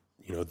 is that,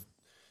 you know,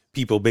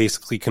 people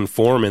basically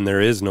conform and there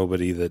is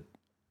nobody that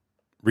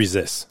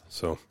resists.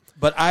 So,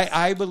 but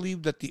I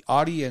believe that the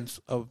audience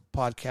of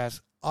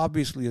podcasts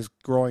obviously is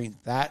growing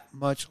that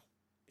much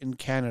in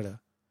Canada,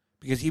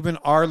 because even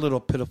our little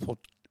pitiful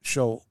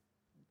show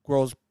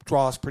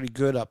draws pretty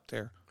good up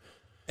there,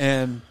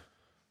 and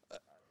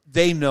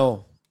they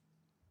know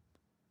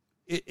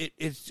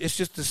it's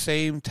just the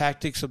same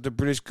tactics of the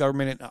British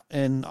government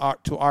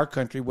to our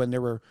country when they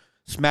were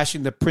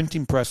smashing the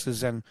printing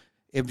presses, and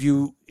if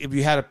you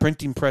had a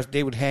printing press,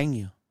 they would hang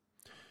you.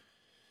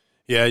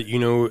 Yeah, you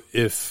know,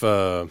 if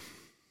you're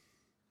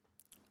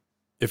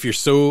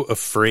so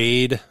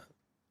afraid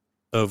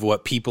of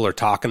what people are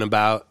talking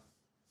about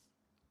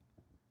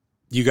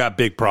you got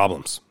big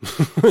problems.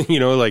 You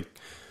know, like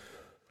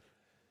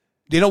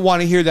they don't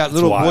want to hear that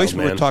little voice we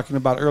man. were talking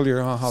about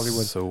earlier, huh,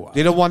 Hollywood? So wild.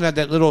 They don't want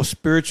that little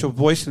spiritual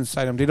voice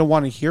inside them. They don't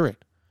want to hear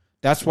it.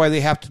 That's why they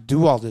have to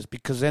do all this,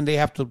 because then they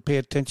have to pay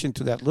attention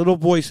to that little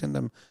voice in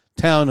them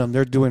telling them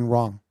they're doing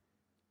wrong.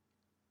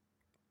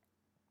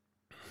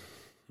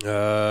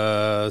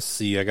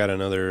 See, I got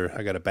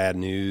a bad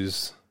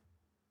news.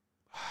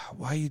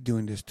 Why are you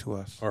doing this to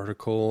us?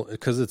 Article,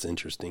 because it's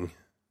interesting.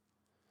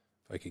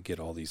 If I could get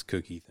all these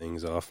cookie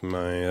things off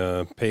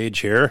my page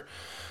here.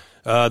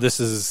 This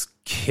is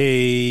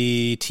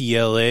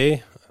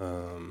KTLA.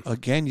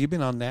 Again, you've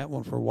been on that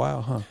one for a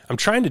while, huh? I'm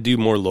trying to do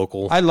more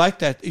local. I like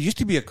that. It used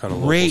to be a kind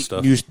of great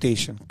news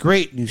station.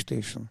 Great news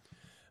station.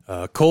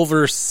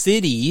 Culver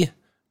City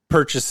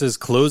purchases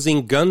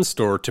closing gun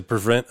store to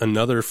prevent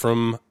another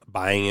from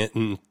buying it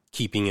and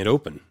keeping it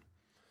open.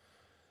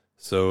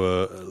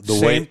 So the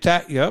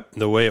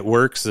way it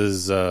works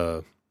is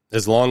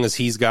as long as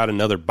he's got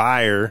another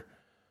buyer,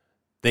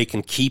 they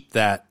can keep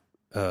that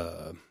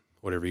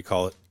whatever you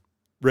call it,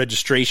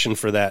 registration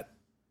for that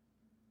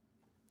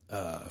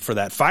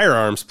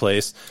firearms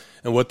place.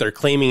 And what they're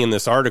claiming in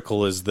this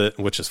article is that,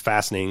 which is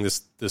fascinating,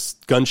 this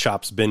gun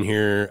shop's been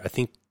here, I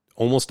think,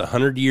 almost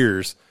 100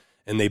 years,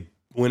 and they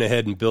went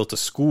ahead and built a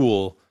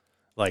school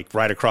like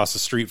right across the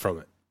street from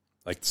it.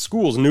 Like the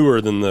school's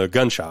newer than the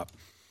gun shop.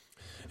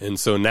 And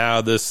so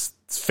now this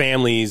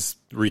family's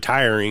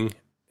retiring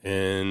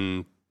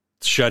and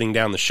shutting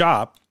down the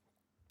shop.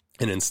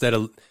 And instead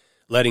of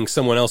letting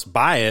someone else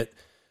buy it,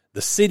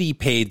 the city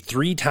paid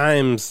 3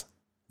 times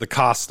the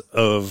cost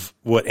of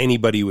what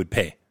anybody would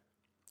pay.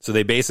 So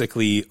they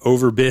basically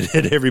overbid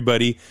at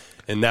everybody,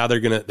 and now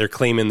they're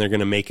claiming they're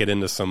gonna make it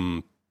into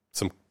some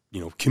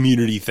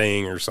community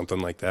thing or something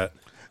like that.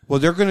 Well,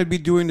 they're going to be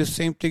doing the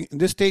same thing.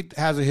 This state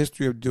has a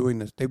history of doing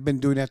this. They've been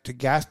doing that to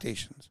gas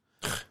stations.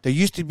 There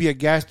used to be a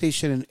gas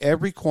station in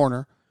every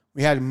corner.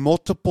 We had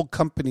multiple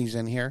companies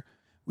in here.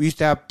 We used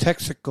to have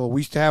Texaco. We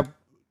used to have,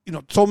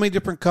 so many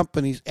different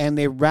companies, and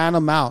they ran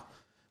them out.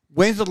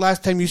 When's the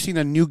last time you've seen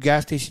a new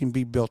gas station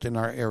be built in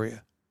our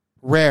area?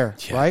 Rare,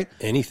 right?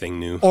 Anything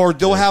new. Or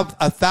they'll have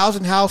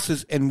 1,000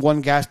 houses in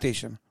one gas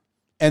station.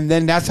 And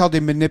then that's how they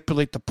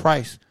manipulate the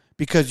price.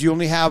 Because you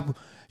only have,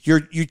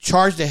 you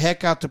charge the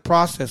heck out to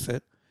process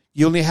it.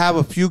 You only have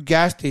a few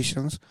gas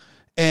stations,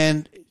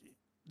 and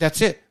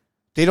that's it.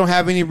 They don't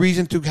have any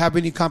reason to have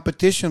any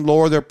competition,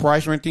 lower their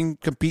price or anything,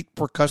 compete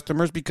for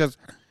customers, because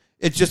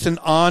it's just an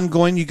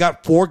ongoing, you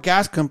got 4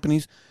 gas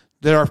companies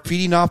that are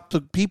feeding off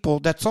the people.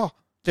 That's all.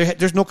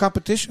 There's no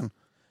competition.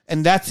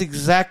 And that's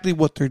exactly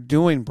what they're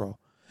doing, bro.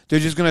 They're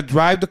just going to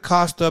drive the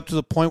cost up to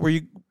the point where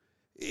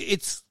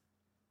it's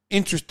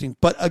interesting.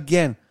 But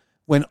again,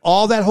 when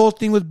all that whole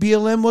thing with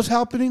BLM was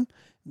happening,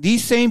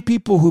 these same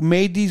people who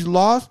made these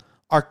laws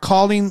are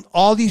calling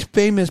all these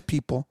famous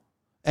people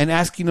and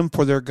asking them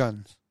for their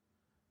guns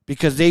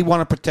because they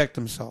want to protect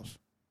themselves.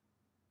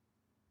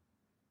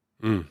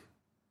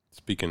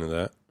 Speaking of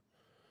that,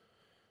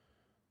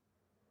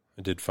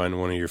 I did find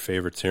one of your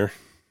favorites here.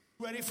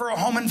 Ready for a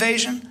home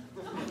invasion?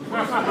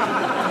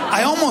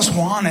 I almost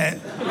want it.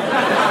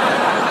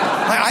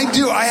 I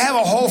do. I have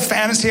a whole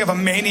fantasy of a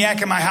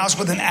maniac in my house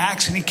with an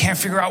axe, and he can't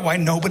figure out why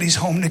nobody's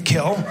home to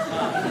kill.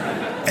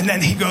 And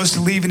then he goes to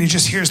leave, and he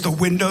just hears the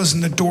windows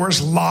and the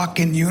doors lock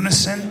in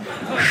unison.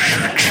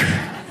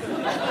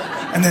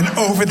 And then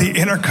over the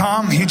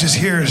intercom, he just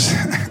hears...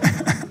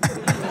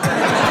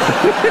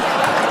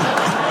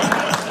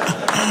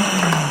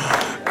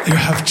 You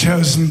have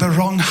chosen the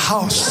wrong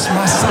house,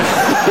 my son.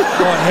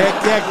 Oh,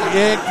 heck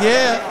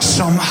yeah.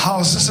 Some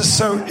houses are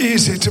so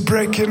easy to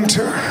break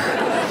into,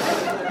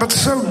 but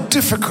so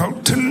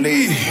difficult to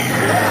leave.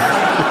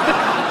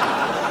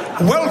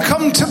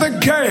 Welcome to the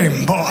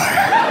game, boy.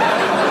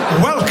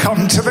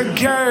 Welcome to the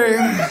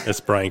game. That's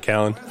Brian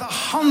Callen. The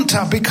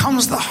hunter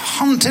becomes the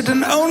hunted,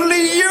 and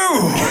only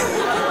you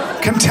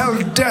can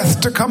tell death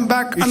to come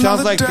back He another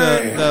sounds like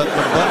day. the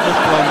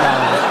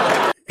butler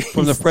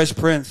from the Fresh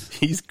Prince.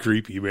 He's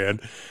creepy, man.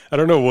 I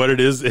don't know what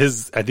it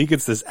is. I think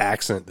it's this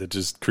accent that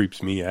just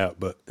creeps me out,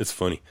 but it's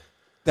funny.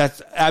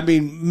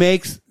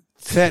 Makes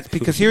sense,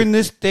 because here in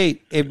this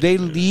state, if they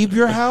leave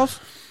your house,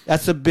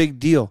 that's a big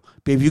deal.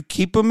 But if you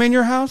keep them in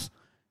your house,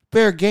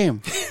 fair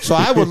game. So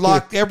I would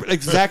lock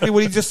exactly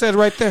what he just said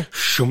right there.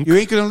 You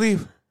ain't going to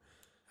leave.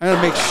 I'm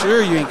going to make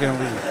sure you ain't going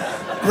to leave.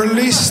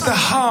 Release the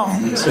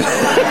hounds.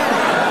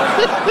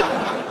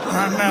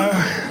 I know.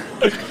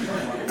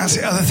 That's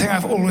the other thing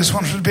I've always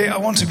wanted to be. I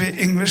want to be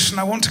English,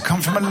 and I want to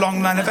come from a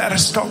long line of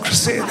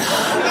aristocracy.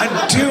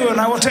 I do, and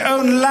I want to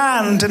own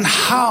land and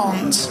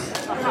hounds.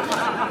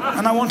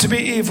 And I want to be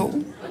evil.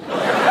 You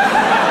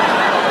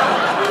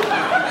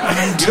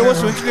know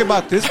what's so interesting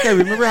about this guy?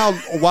 Remember how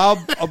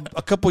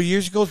a couple of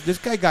years ago, this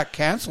guy got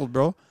canceled,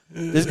 bro?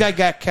 This guy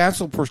got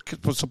canceled for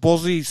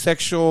supposedly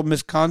sexual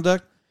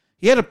misconduct.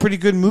 He had a pretty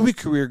good movie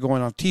career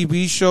going on,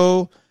 TV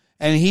show,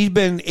 and he's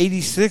been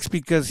 86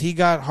 because he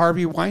got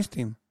Harvey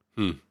Weinstein.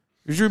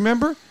 Did you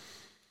remember?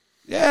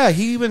 Yeah,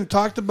 he even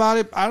talked about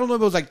it. I don't know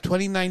if it was like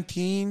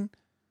 2019,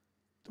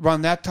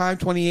 around that time,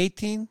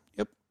 2018.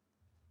 Yep.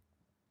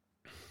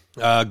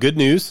 Good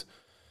news.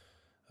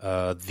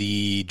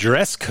 The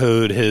dress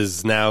code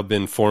has now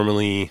been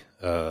formally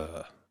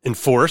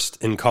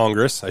enforced in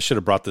Congress. I should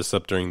have brought this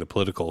up during the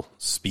political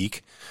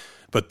speak,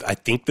 but I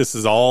think this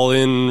is all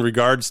in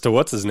regards to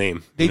what's his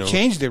name. They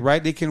changed it,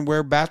 right? They can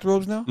wear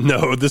bathrobes now?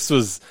 No, this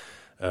was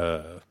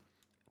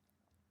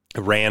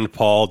Rand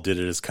Paul did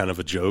it as kind of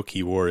a joke.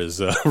 He wore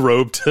his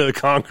robe to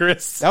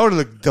Congress. That would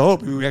look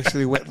dope if he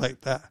actually went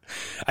like that.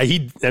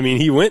 He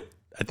went.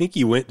 I think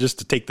he went just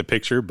to take the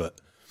picture, but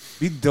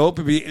be dope.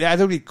 That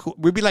would be cool.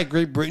 We'd be like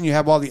Great Britain. You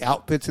have all the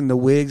outfits and the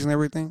wigs and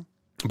everything.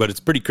 But it's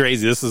pretty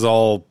crazy. This is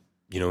all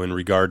in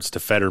regards to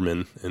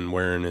Fetterman and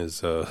wearing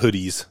his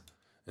hoodies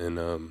and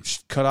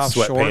cut off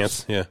sweatpants.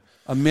 Shorts. Yeah,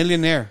 a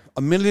millionaire.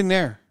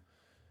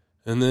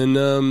 And then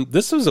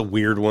this was a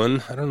weird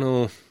one. I don't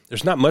know.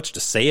 There's not much to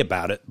say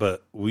about it,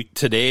 but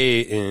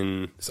today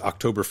it's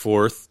October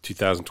 4th,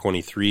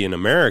 2023 in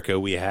America,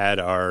 we had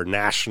our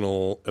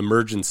national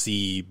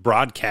emergency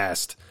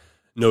broadcast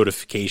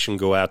notification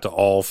go out to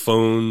all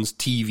phones,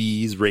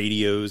 TVs,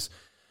 radios.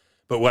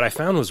 But what I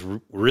found was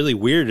really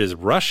weird is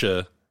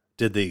Russia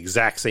did the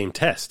exact same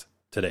test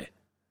today.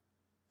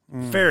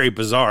 Very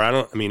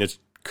bizarre. It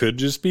could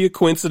just be a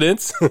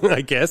coincidence, I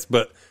guess,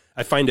 but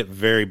I find it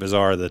very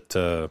bizarre that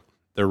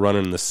they're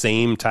running the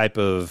same type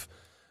of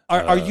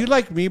Are you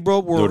like me,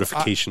 bro?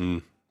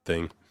 Notification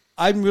thing.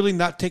 I'm really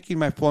not taking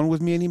my phone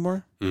with me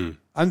anymore.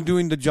 I'm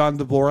doing the John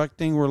Dvorak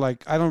thing where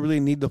I don't really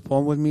need the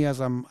phone with me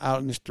as I'm out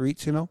in the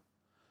streets,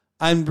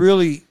 I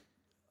really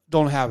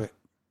don't have it.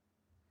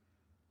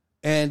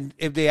 And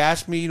if they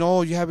ask me,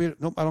 you have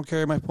it? Nope, I don't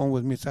carry my phone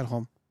with me. It's at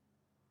home.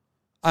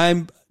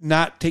 I'm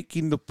not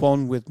taking the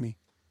phone with me.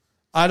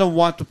 I don't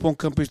want the phone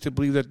companies to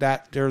believe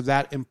that they're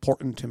that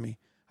important to me.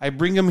 I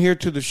bring them here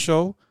to the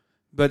show,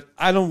 but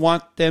I don't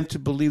want them to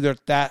believe they're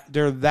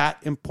that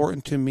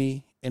important to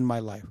me in my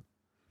life.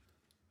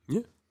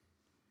 Yeah.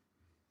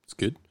 It's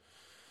good.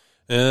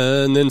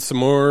 And then some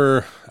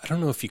more, I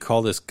don't know if you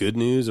call this good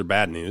news or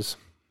bad news.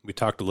 We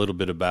talked a little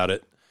bit about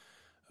it.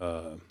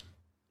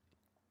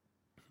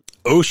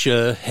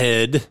 OSHA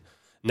head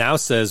now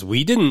says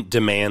we didn't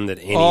demand that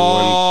anyone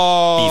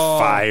be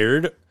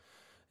fired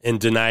and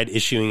denied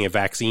issuing a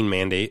vaccine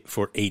mandate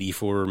for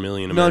 84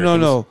 million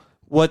Americans. No.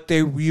 What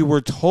you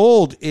were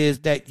told is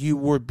that you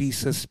would be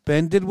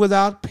suspended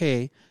without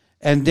pay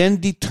and then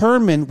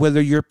determine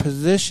whether your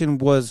position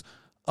was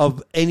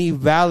of any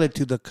valid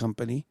to the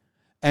company.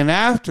 And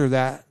after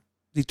that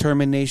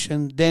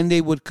determination, then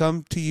they would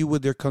come to you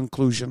with their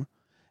conclusion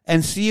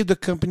and see if the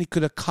company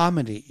could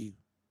accommodate you.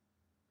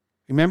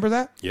 Remember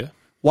that? Yeah.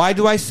 Why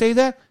do I say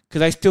that?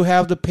 Because I still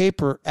have the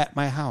paper at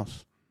my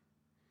house.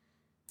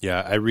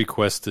 Yeah, I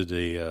requested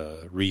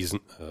a reason.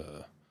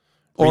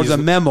 Or the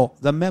memo.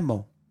 The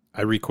memo.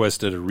 I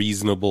requested a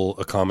reasonable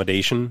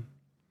accommodation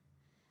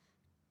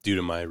due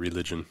to my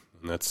religion,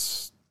 and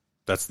that's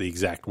the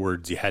exact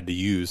words you had to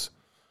use.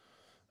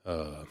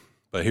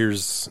 But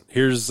here's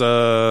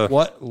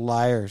what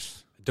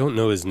liars? I don't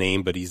know his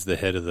name, but he's the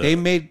head of the.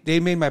 They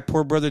made my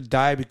poor brother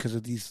die because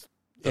of these,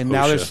 and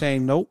now they're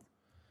saying nope.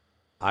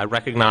 I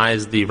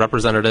recognize the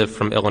representative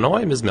from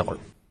Illinois, Ms. Miller.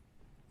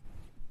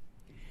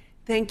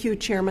 Thank you,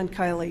 Chairman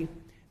Kiley.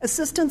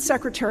 Assistant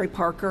Secretary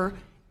Parker,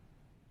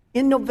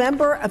 in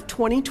November of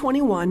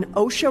 2021,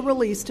 OSHA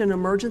released an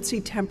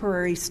emergency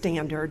temporary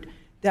standard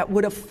that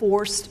would have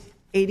forced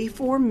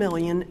 84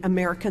 million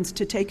Americans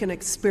to take an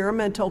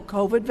experimental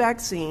COVID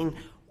vaccine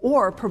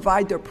or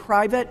provide their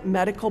private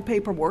medical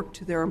paperwork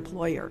to their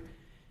employer.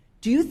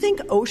 Do you think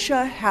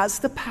OSHA has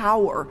the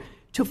power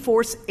to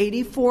force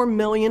 84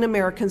 million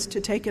Americans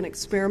to take an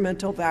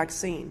experimental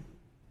vaccine?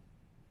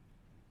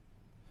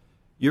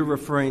 You're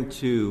referring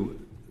to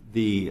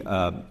the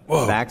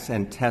vax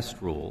and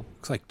test rule.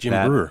 Looks like Jim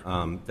Brewer.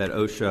 That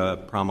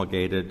OSHA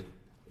promulgated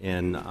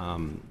in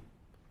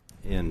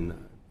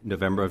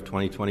November of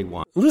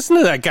 2021. Listen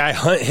to that guy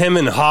hunt him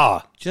and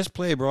haw. Just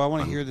play, bro. I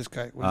want to hear this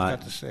guy. What he's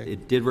got to say.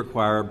 It did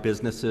require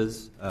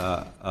businesses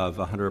of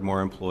 100 or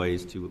more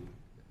employees to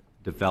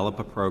develop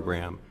a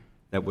program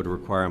that would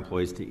require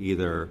employees to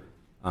either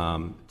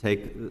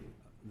take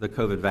the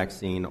COVID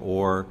vaccine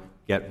or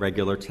get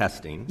regular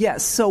testing.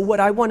 Yes. So what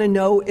I want to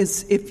know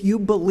is if you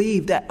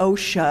believe that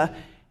OSHA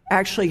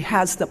actually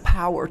has the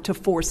power to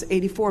force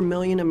 84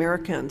 million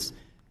Americans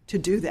to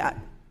do that.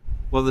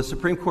 Well, the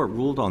Supreme Court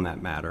ruled on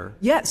that matter.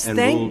 Yes,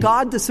 thank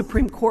God the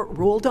Supreme Court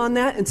ruled on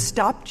that and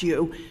stopped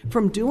you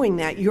from doing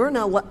that. You're an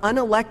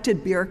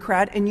unelected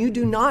bureaucrat, and you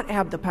do not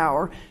have the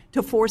power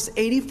to force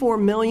 84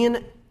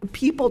 million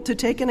people to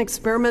take an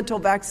experimental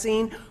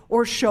vaccine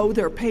or show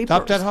their papers.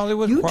 Stop that,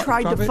 Hollywood. You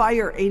tried to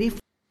fire 84.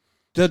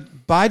 The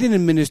Biden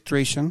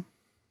administration,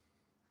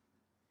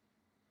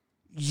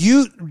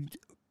 you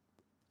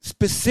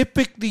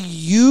specifically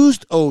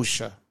used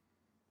OSHA.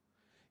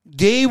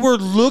 They were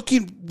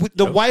looking.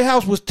 The White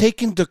House was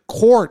taken to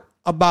court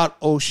about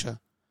OSHA,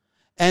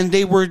 and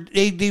they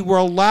were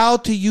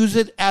allowed to use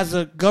it as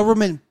a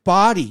government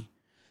body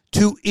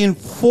to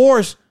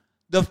enforce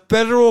the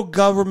federal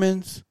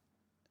government's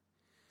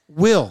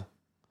will.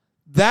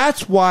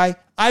 That's why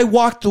I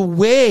walked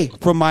away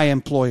from my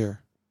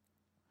employer,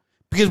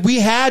 because we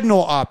had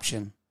no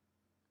option.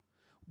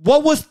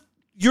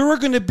 You were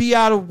going to be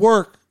out of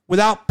work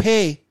without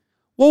pay.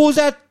 What was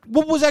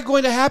that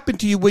going to happen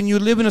to you when you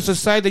live in a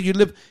society that you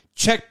live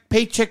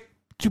paycheck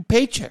to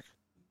paycheck?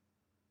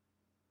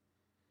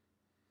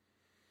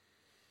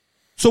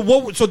 So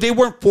they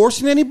weren't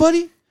forcing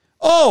anybody?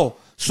 Oh,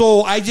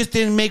 so I just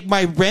didn't make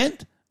my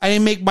rent? I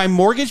didn't make my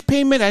mortgage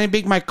payment? I didn't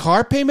make my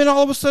car payment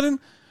all of a sudden?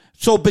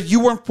 But you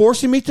weren't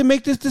forcing me to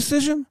make this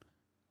decision?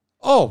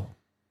 Oh,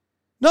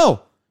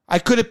 no. I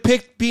could have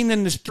picked being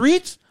in the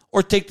streets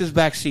or take this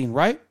vaccine,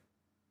 right?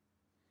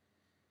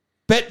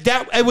 But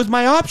it was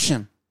my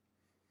option.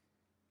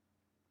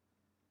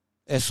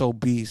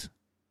 SOBs.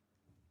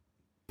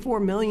 4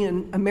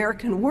 million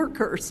American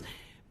workers.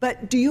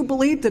 But do you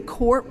believe the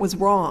court was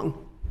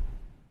wrong?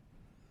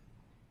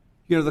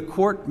 The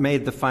court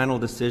made the final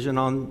decision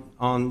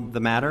on the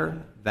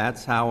matter.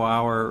 That's how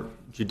our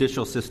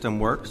judicial system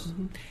works.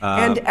 Mm-hmm.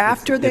 And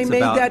after they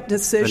made that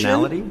decision,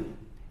 finality.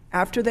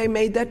 After they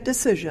made that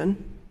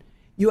decision,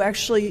 you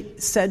actually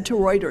said to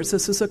Reuters,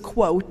 this is a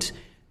quote,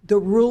 "The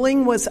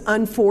ruling was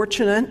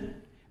unfortunate,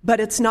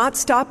 but it's not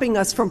stopping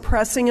us from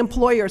pressing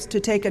employers to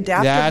take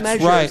adaptive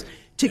measures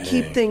to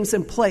keep things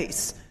in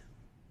place."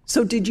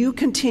 So did you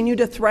continue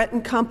to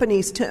threaten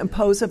companies to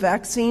impose a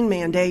vaccine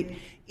mandate,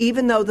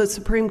 even though the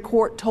Supreme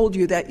Court told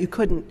you that you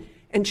couldn't?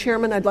 And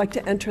Chairman, I'd like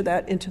to enter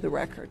that into the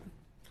record.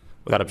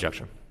 Without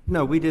objection.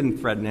 No, we didn't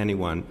threaten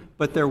anyone,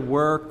 but there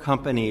were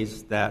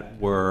companies that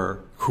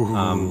were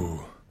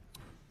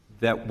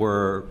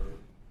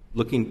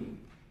looking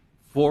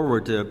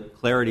forward to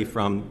clarity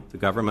from the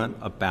government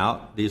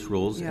about these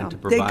rules and to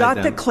provide them. They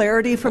got the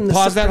clarity from the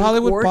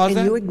Supreme Court,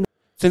 and you ignored.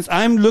 Since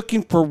I'm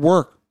looking for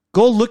work,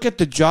 go look at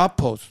the job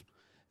post.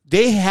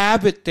 They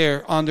have it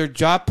there on their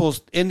job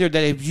post in there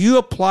that if you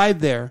apply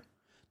there,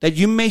 that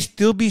you may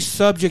still be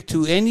subject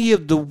to any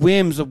of the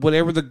whims of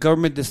whatever the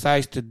government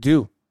decides to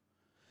do.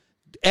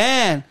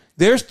 And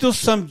there's still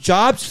some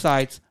job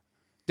sites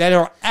that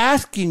are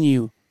asking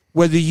you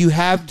whether you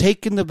have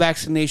taken the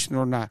vaccination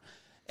or not.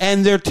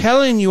 And they're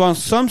telling you on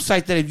some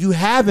sites that if you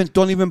haven't,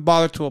 don't even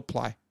bother to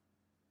apply.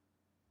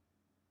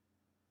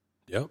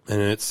 Yep.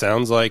 And it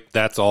sounds like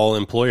that's all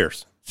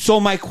employers. So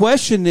my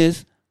question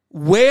is,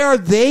 where are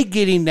they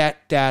getting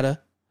that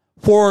data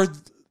for?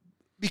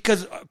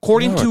 Because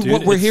according to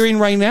what we're hearing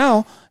right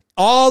now,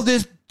 all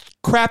this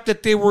crap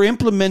that they were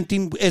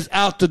implementing is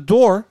out the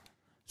door.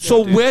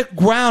 So what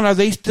ground are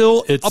they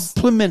still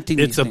implementing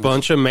these It's a things?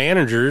 bunch of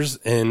managers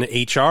and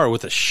HR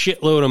with a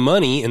shitload of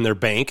money in their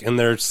bank, and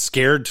they're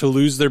scared to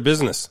lose their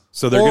business.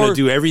 So they're going to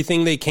do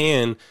everything they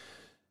can.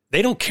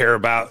 They don't care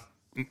about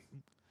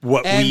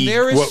what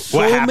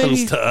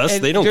happens to us.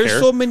 They don't care. There's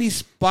so many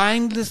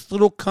spineless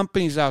little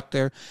companies out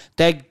there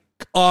that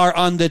are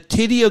on the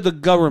titty of the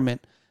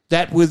government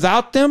that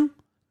without them,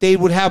 they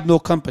would have no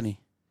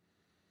company.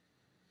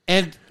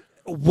 And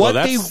what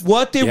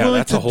they're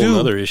willing to do,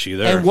 other issue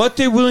there. And what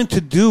they're willing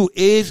to do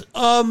is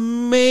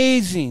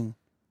amazing,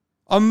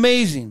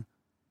 amazing.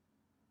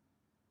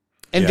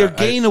 And they're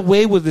getting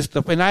away with this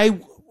stuff. And I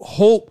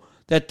hope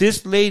that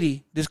this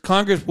lady, this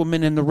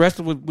congresswoman, and the rest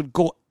of it would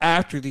go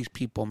after these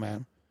people,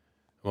 man.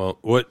 Well,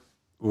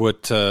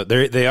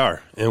 they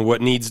are, and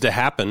what needs to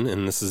happen,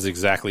 and this is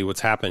exactly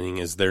what's happening,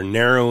 is they're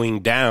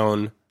narrowing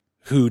down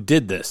who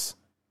did this.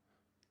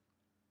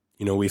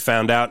 We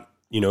found out,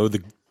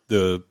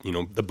 the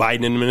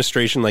Biden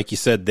administration, like you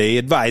said, they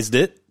advised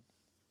it.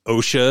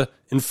 OSHA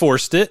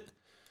enforced it.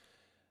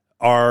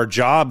 Our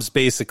jobs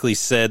basically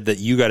said that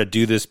you got to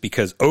do this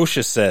because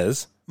OSHA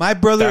says. My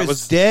brother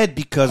is dead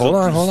because hold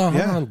of on,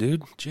 this. Hold on,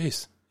 dude.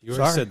 Jeez. You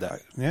already said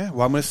that. Yeah,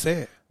 well, I'm going to say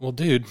it. Well,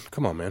 dude,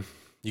 come on, man.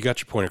 You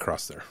got your point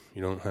across there.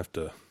 You don't have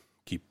to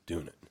keep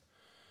doing it.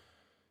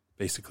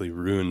 Basically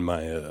ruined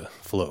my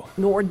flow.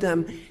 Ignored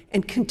them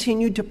and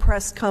continued to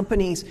press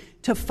companies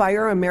to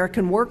fire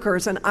American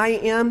workers. And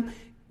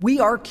we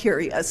are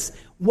curious.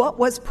 What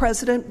was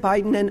President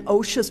Biden and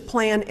OSHA's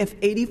plan if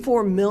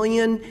 84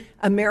 million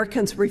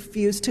Americans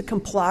refused to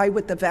comply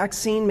with the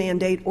vaccine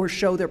mandate or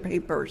show their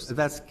papers?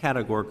 That's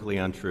categorically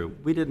untrue.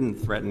 We didn't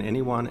threaten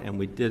anyone, and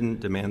we didn't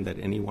demand that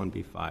anyone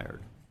be fired.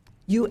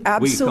 You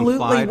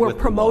absolutely were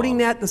promoting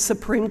that. The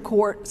Supreme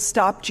Court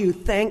stopped you,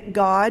 thank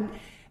God.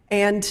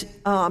 And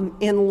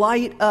in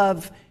light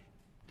of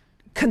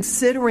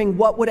considering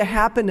what would have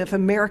happened if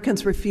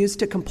Americans refused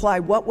to comply,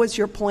 what was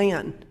your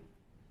plan?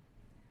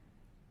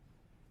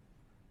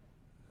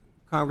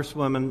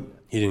 Congresswoman,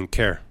 he didn't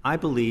care. I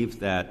believe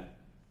that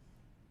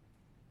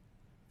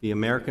the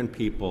American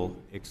people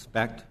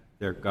expect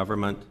their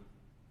government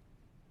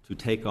to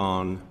take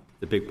on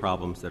the big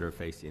problems that are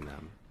facing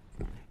them.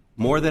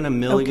 More than 1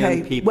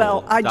 million people.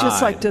 Well, I'd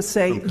just like to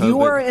say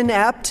you are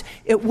inept.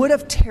 It would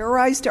have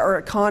terrorized our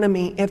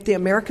economy if the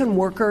American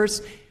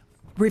workers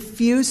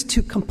refused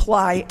to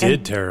comply.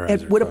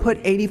 It would have put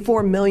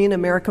 84 million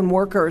American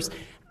workers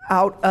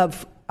out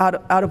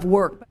of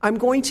work. I'm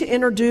going to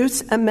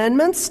introduce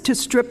amendments to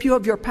strip you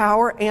of your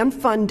power and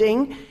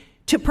funding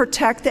to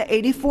protect the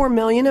 84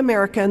 million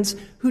Americans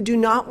who do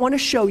not want to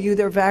show you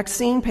their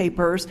vaccine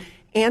papers,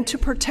 and to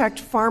protect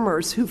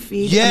farmers who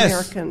feed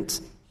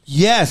Americans.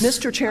 Yes.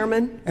 Mr.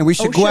 Chairman, and we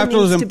should OSHA go after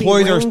those needs to be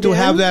employees that reined still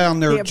have in. that on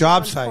their They have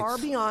job gone sites. far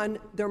beyond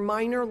their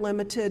minor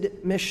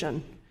limited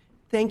mission.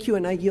 Thank you,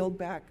 and I yield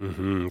back.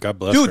 God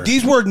bless Dude, her.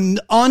 these were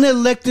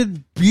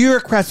unelected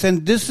bureaucrats,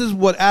 and this is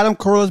what Adam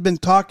Carolla has been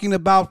talking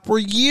about for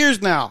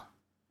years now.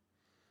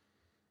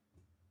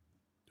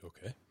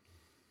 Okay.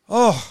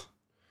 Oh.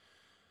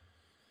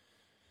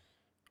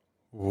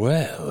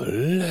 Well,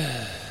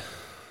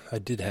 I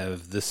did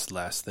have this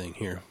last thing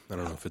here. I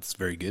don't know if it's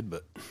very good,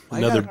 but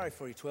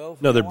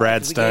another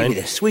Brad Stein.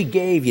 We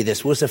gave you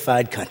this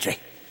wussified country.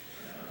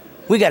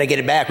 We got to get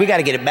it back. We got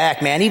to get it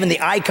back, man. Even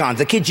the icons,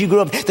 the kids you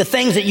grew up, the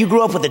things that you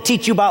grew up with that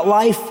teach you about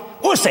life,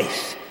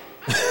 wussies.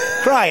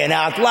 Crying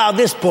out loud,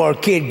 this poor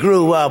kid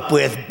grew up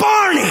with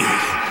Barney.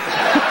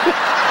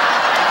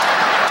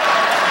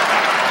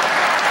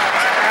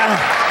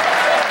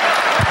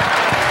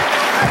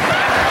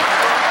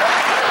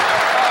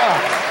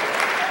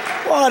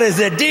 What is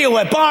the deal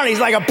with Barney? He's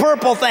like a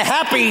purple,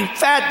 happy,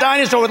 fat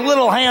dinosaur with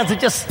little hands that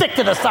just stick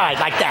to the side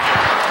like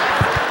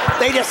that.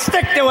 They just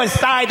stick to his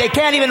side. They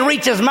can't even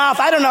reach his mouth.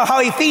 I don't know how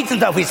he feeds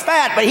himself. He's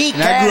fat, but he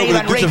can't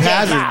even reach his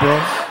mouth. Bro.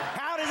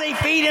 How does he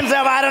feed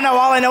himself? I don't know.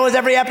 All I know is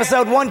every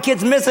episode, one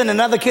kid's missing,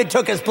 another kid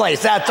took his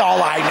place. That's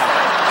all I know.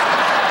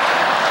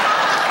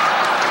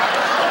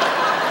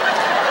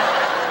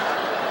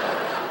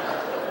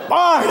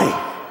 Barney.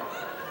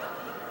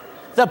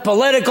 The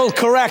political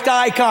correct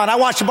icon. I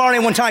watched Barney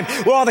one time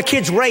where all the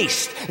kids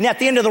raced. And at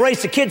the end of the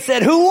race, the kid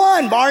said, "Who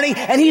won, Barney?"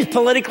 And he's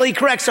politically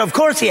correct. So, of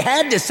course, he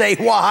had to say,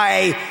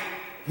 "Why,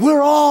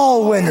 we're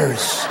all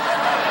winners."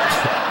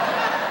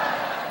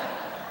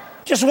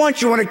 Just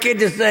once you want a kid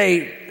to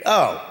say,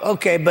 "Oh,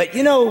 okay, but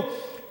you know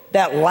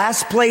that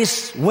last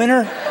place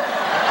winner?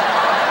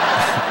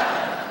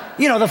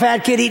 You know, the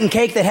fat kid eating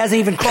cake that hasn't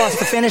even crossed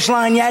the finish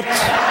line yet?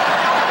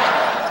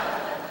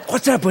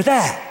 What's up with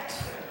that?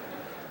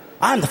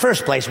 I'm the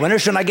first place winner.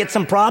 Shouldn't I get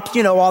some props?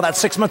 You know, all that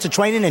 6 months of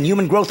training and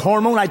human growth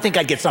hormone. I think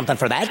I'd get something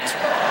for that."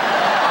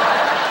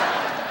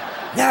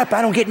 Yep,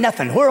 I don't get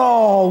nothing. We're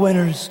all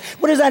winners.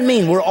 What does that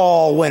mean, we're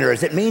all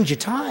winners? It means you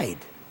tied.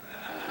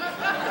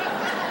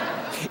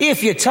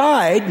 If you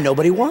tied,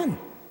 nobody won.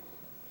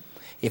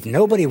 If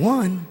nobody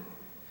won,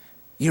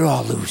 you're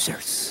all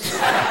losers.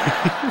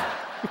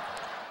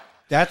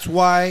 That's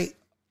why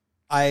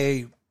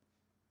I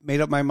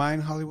made up my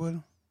mind,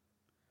 Hollywood.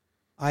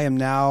 I am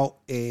now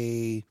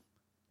a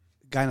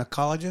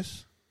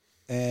gynecologist,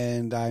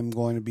 and I'm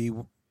going to be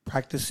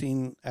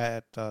practicing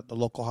at the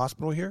local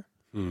hospital here.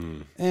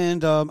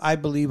 And I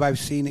believe I've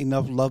seen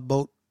enough Love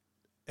Boat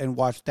and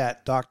watched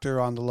that doctor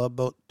on the Love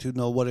Boat to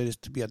know what it is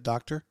to be a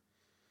doctor.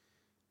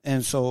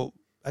 And so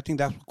I think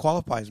that's what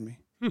qualifies me.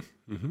 You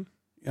know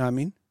what I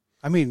mean?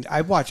 I mean,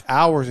 I've watched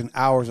hours and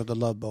hours of the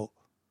Love Boat,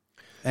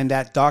 and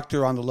that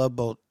doctor on the Love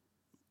Boat,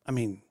 I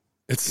mean,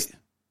 it's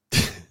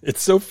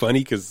so funny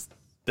because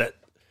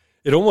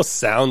it almost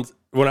sounds,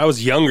 when I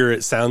was younger,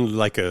 it sounded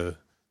like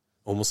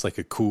almost like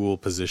a cool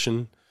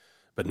position.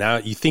 But now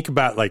you think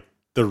about like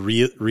the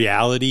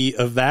reality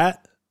of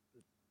that.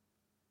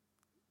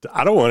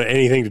 I don't want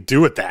anything to do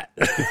with that.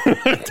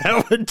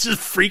 That would just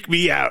freak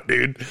me out,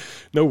 dude.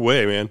 No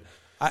way, man.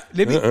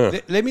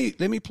 Let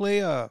me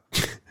play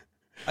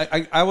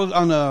I was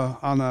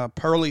on a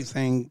Pearly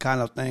thing kind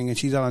of thing, and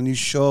she's on a new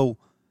show,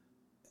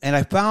 and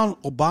I found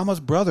Obama's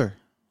brother.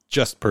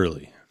 Just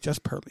Pearly. Let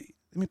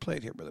me play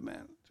it here, brother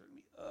man.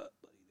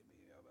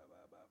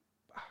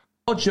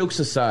 All jokes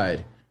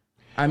aside,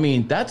 I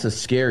mean, that's a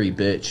scary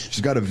bitch.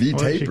 She's got a V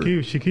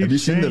taper. She keeps Have you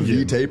seen the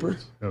V changing. taper?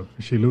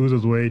 She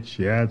loses weight,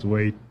 she adds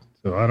weight.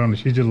 So I don't know.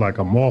 She's just like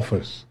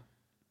amorphous.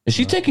 Is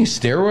she taking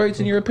steroids,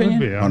 in your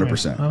opinion?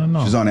 100%. I don't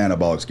know. She's on anabolics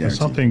There's guaranteed.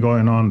 something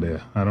going on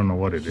there. I don't know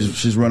what it is.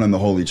 She's running the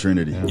Holy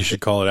Trinity. You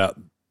should call it out.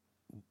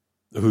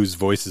 Whose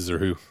voices are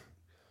who?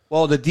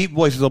 Well, the deep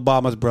voice is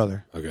Obama's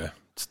brother. Okay.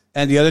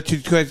 And the other two,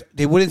 because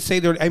they wouldn't say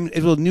there. I mean,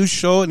 it was a new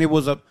show, and it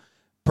was a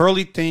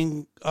Pearly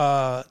thing.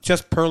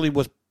 Just Pearly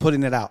was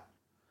putting it out,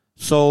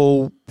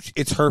 so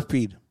it's her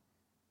feed.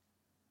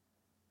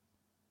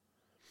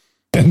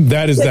 And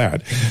that is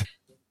that.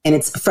 And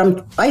it's from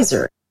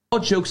Pfizer. All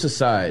jokes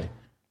aside,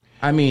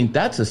 I mean,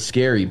 that's a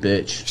scary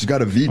bitch. She's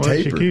got a V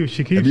taper.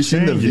 She keeps Have you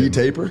seen the V changing.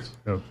 taper?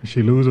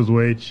 She loses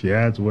weight, she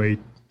adds weight.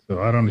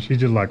 So I don't know. She's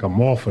just like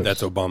amorphous.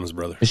 That's Obama's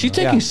brother. Is she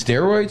taking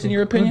steroids, in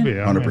your opinion?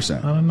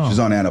 100%. I don't know. She's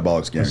on anabolics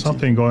guaranteed. There's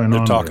something going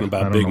They're on. talking there.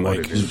 about I don't Big know what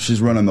Mike. it is. She's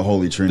running the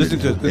Holy Trinity.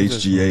 Listen to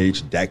this.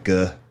 HGH,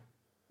 DECA,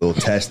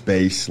 little test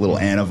base, little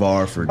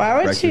Anavar for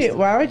breakfast.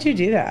 Why would you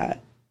do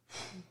that?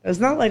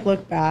 Doesn't that like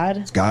look bad?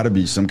 It's got to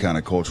be some kind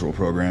of cultural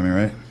programming,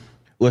 right?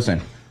 Listen,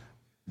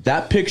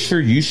 that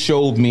picture you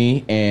showed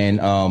me,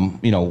 and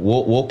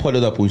we'll put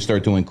it up when we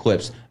start doing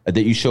clips,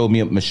 that you showed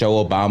me of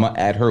Michelle Obama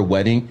at her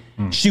wedding.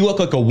 She looked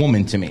like a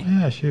woman to me.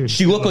 Yeah,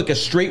 she looked like a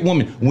straight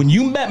woman. When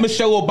you met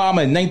Michelle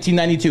Obama in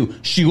 1992,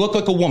 she looked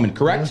like a woman,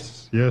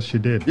 correct? Yes, she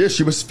did. Yeah,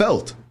 she was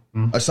svelte.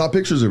 I saw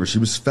pictures of her. She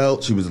was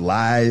svelte. She was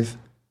lithe.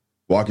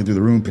 walking through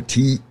the room,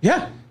 petite.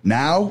 Yeah.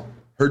 Now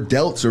her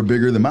delts are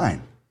bigger than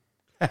mine.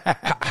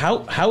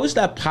 How is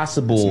that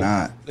possible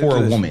for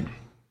a woman?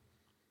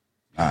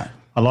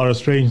 A lot of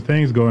strange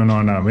things going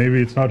on now.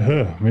 Maybe it's not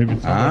her. Maybe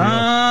it's somebody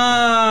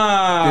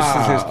else. This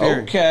is his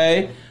theory.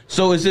 Okay.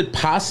 So is it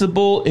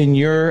possible, in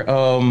your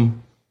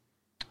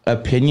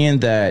opinion,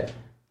 that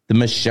the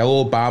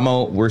Michelle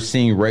Obama we're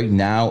seeing right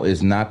now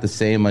is not the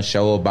same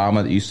Michelle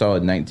Obama that you saw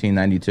in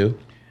 1992?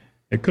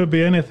 It could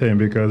be anything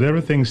because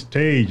everything's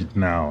staged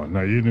now.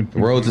 The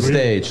world's a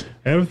stage.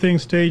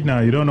 Everything's staged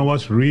now. You don't know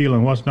what's real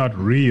and what's not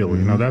real.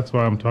 Mm-hmm. You know, that's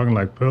why I'm talking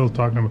like Pearl's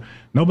talking about.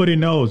 Nobody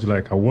knows,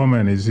 like, a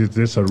woman, is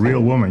this a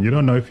real woman? You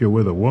don't know if you're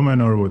with a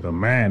woman or with a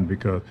man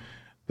because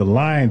the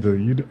lines,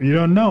 you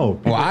don't know.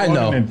 Well, I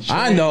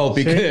know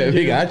because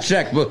I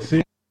checked. But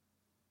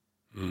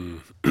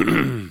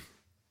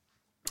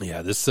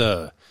yeah, this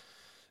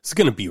is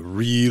going to be a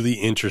really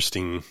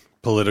interesting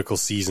political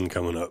season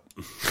coming up.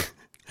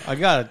 I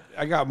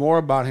got more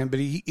about him, but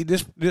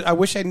I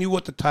wish I knew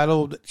what the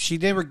title. She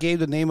never gave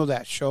the name of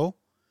that show.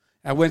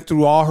 I went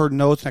through all her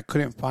notes and I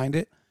couldn't find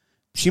it.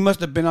 She must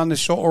have been on the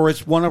show, or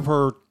it's one of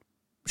her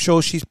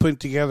shows she's putting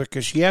together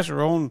because she has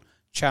her own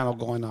channel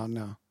going on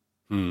now.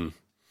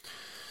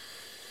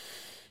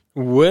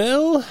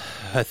 Well,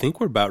 I think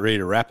we're about ready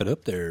to wrap it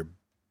up there,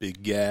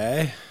 big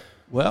guy.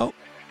 Well,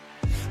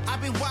 I've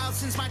been wild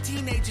since my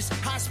teenagers,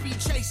 high-speed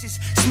chases,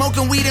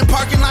 smoking weed in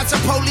parking lots of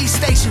police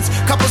stations.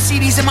 Couple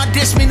CDs in my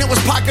Discman, it was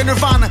Parker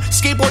Nirvana.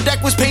 Skateboard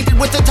deck was painted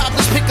with the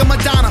topless pick of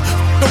Madonna.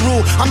 The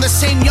rule, I'm the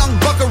same young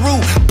buckaroo.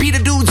 Beat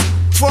a dude's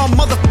for a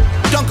mother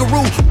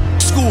dunkaroo.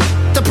 School,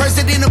 the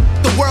president of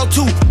the world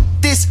too.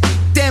 This,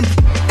 them,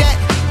 that,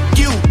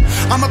 you.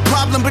 I'm a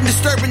problem, but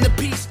disturbing the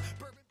peace.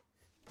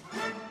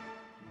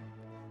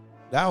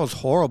 That was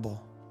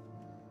horrible.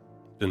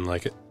 Didn't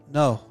like it.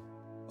 No.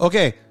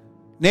 Okay.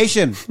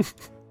 Nation,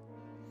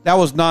 that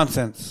was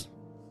nonsense.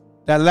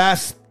 That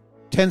last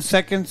 10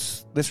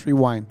 seconds, let's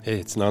rewind. Hey,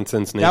 it's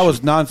nonsense, Nation. That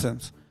was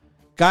nonsense.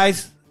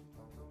 Guys,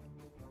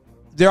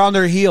 they're on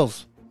their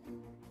heels.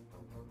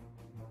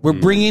 We're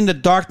bringing the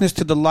darkness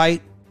to the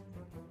light.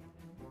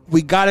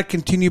 We got to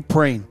continue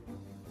praying.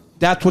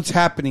 That's what's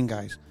happening,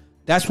 guys.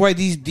 That's why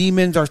these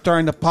demons are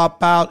starting to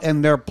pop out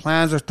and their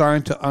plans are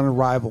starting to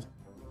unravel.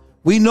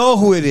 We know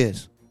who it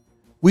is.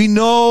 We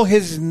know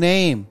his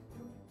name.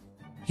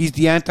 He's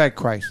the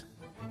Antichrist.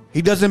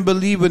 He doesn't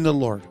believe in the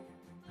Lord.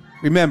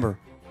 Remember,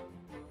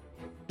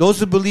 those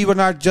who believe are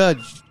not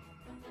judged.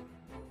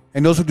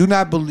 And those who do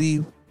not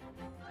believe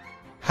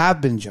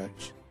have been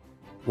judged.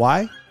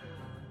 Why?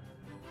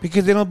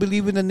 Because they don't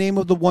believe in the name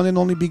of the one and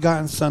only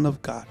begotten Son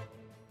of God.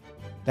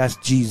 That's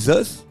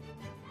Jesus.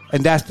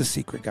 And that's the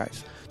secret,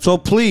 guys. So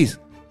please,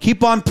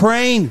 keep on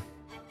praying.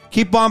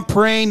 Keep on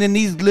praying, and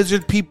these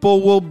lizard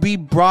people will be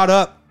brought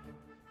up.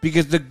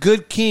 Because the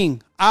good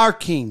king, our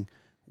king,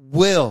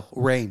 will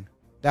reign.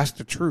 That's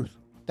the truth.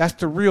 That's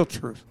the real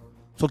truth.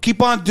 So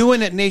keep on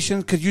doing it,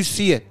 nation, because you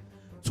see it.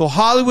 So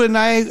Hollywood and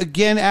I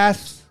again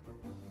ask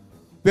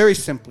very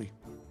simply,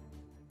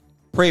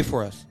 pray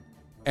for us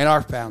and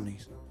our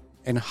families.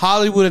 And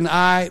Hollywood and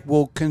I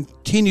will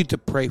continue to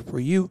pray for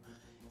you.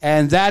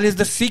 And that is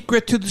the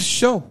secret to the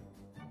show.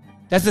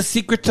 That's the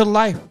secret to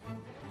life.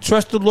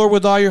 Trust the Lord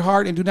with all your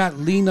heart and do not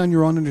lean on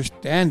your own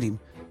understanding.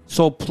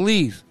 So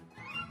please,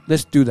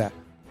 let's do that.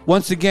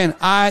 Once again,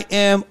 I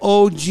am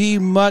OG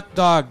Mutt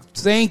Dog.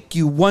 Thank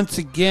you once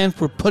again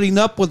for putting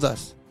up with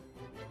us.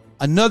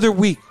 Another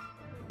week.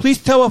 Please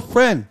tell a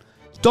friend.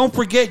 Don't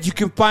forget you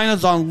can find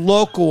us on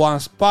Local, on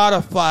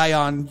Spotify,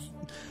 on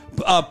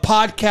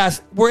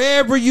podcasts.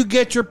 Wherever you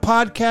get your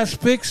podcast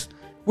fix,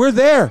 we're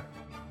there.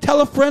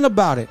 Tell a friend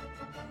about it.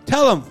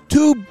 Tell them.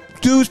 Two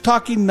dudes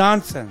talking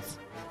nonsense.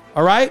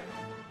 All right?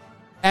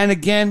 And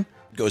again.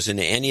 Goes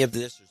into any of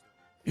this?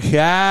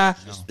 Yeah.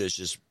 There's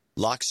just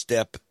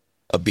lockstep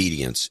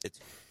obedience.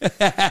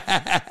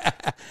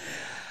 The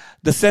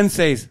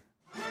senseis.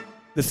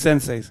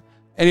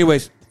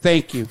 Anyways,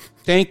 thank you.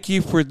 Thank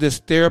you for this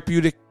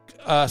therapeutic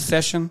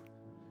session.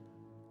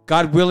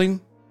 God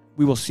willing,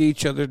 we will see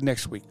each other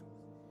next week.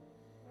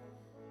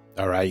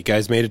 All right, you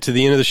guys made it to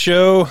the end of the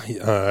show.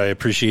 I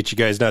appreciate you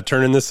guys not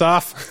turning this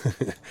off.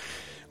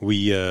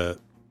 We'll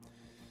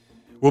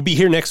be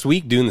here next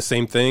week doing the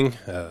same thing,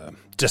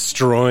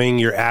 destroying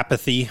your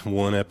apathy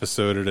one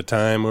episode at a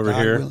time over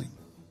God here. Willing.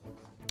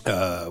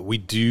 We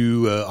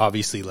do,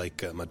 obviously,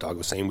 like my dog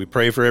was saying, we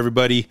pray for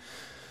everybody.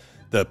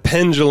 The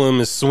pendulum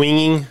is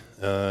swinging.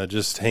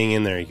 Just hang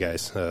in there, you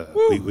guys.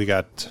 We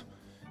got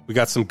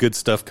some good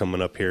stuff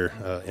coming up here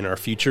in our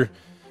future.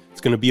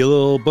 It's going to be a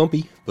little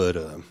bumpy, but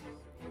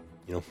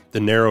the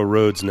narrow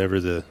road's never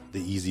the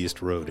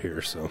easiest road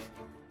here. So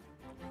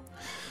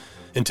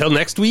until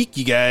next week,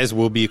 you guys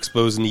will be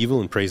exposing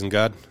evil and praising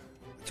God.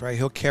 That's right.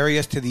 He'll carry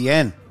us to the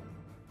end.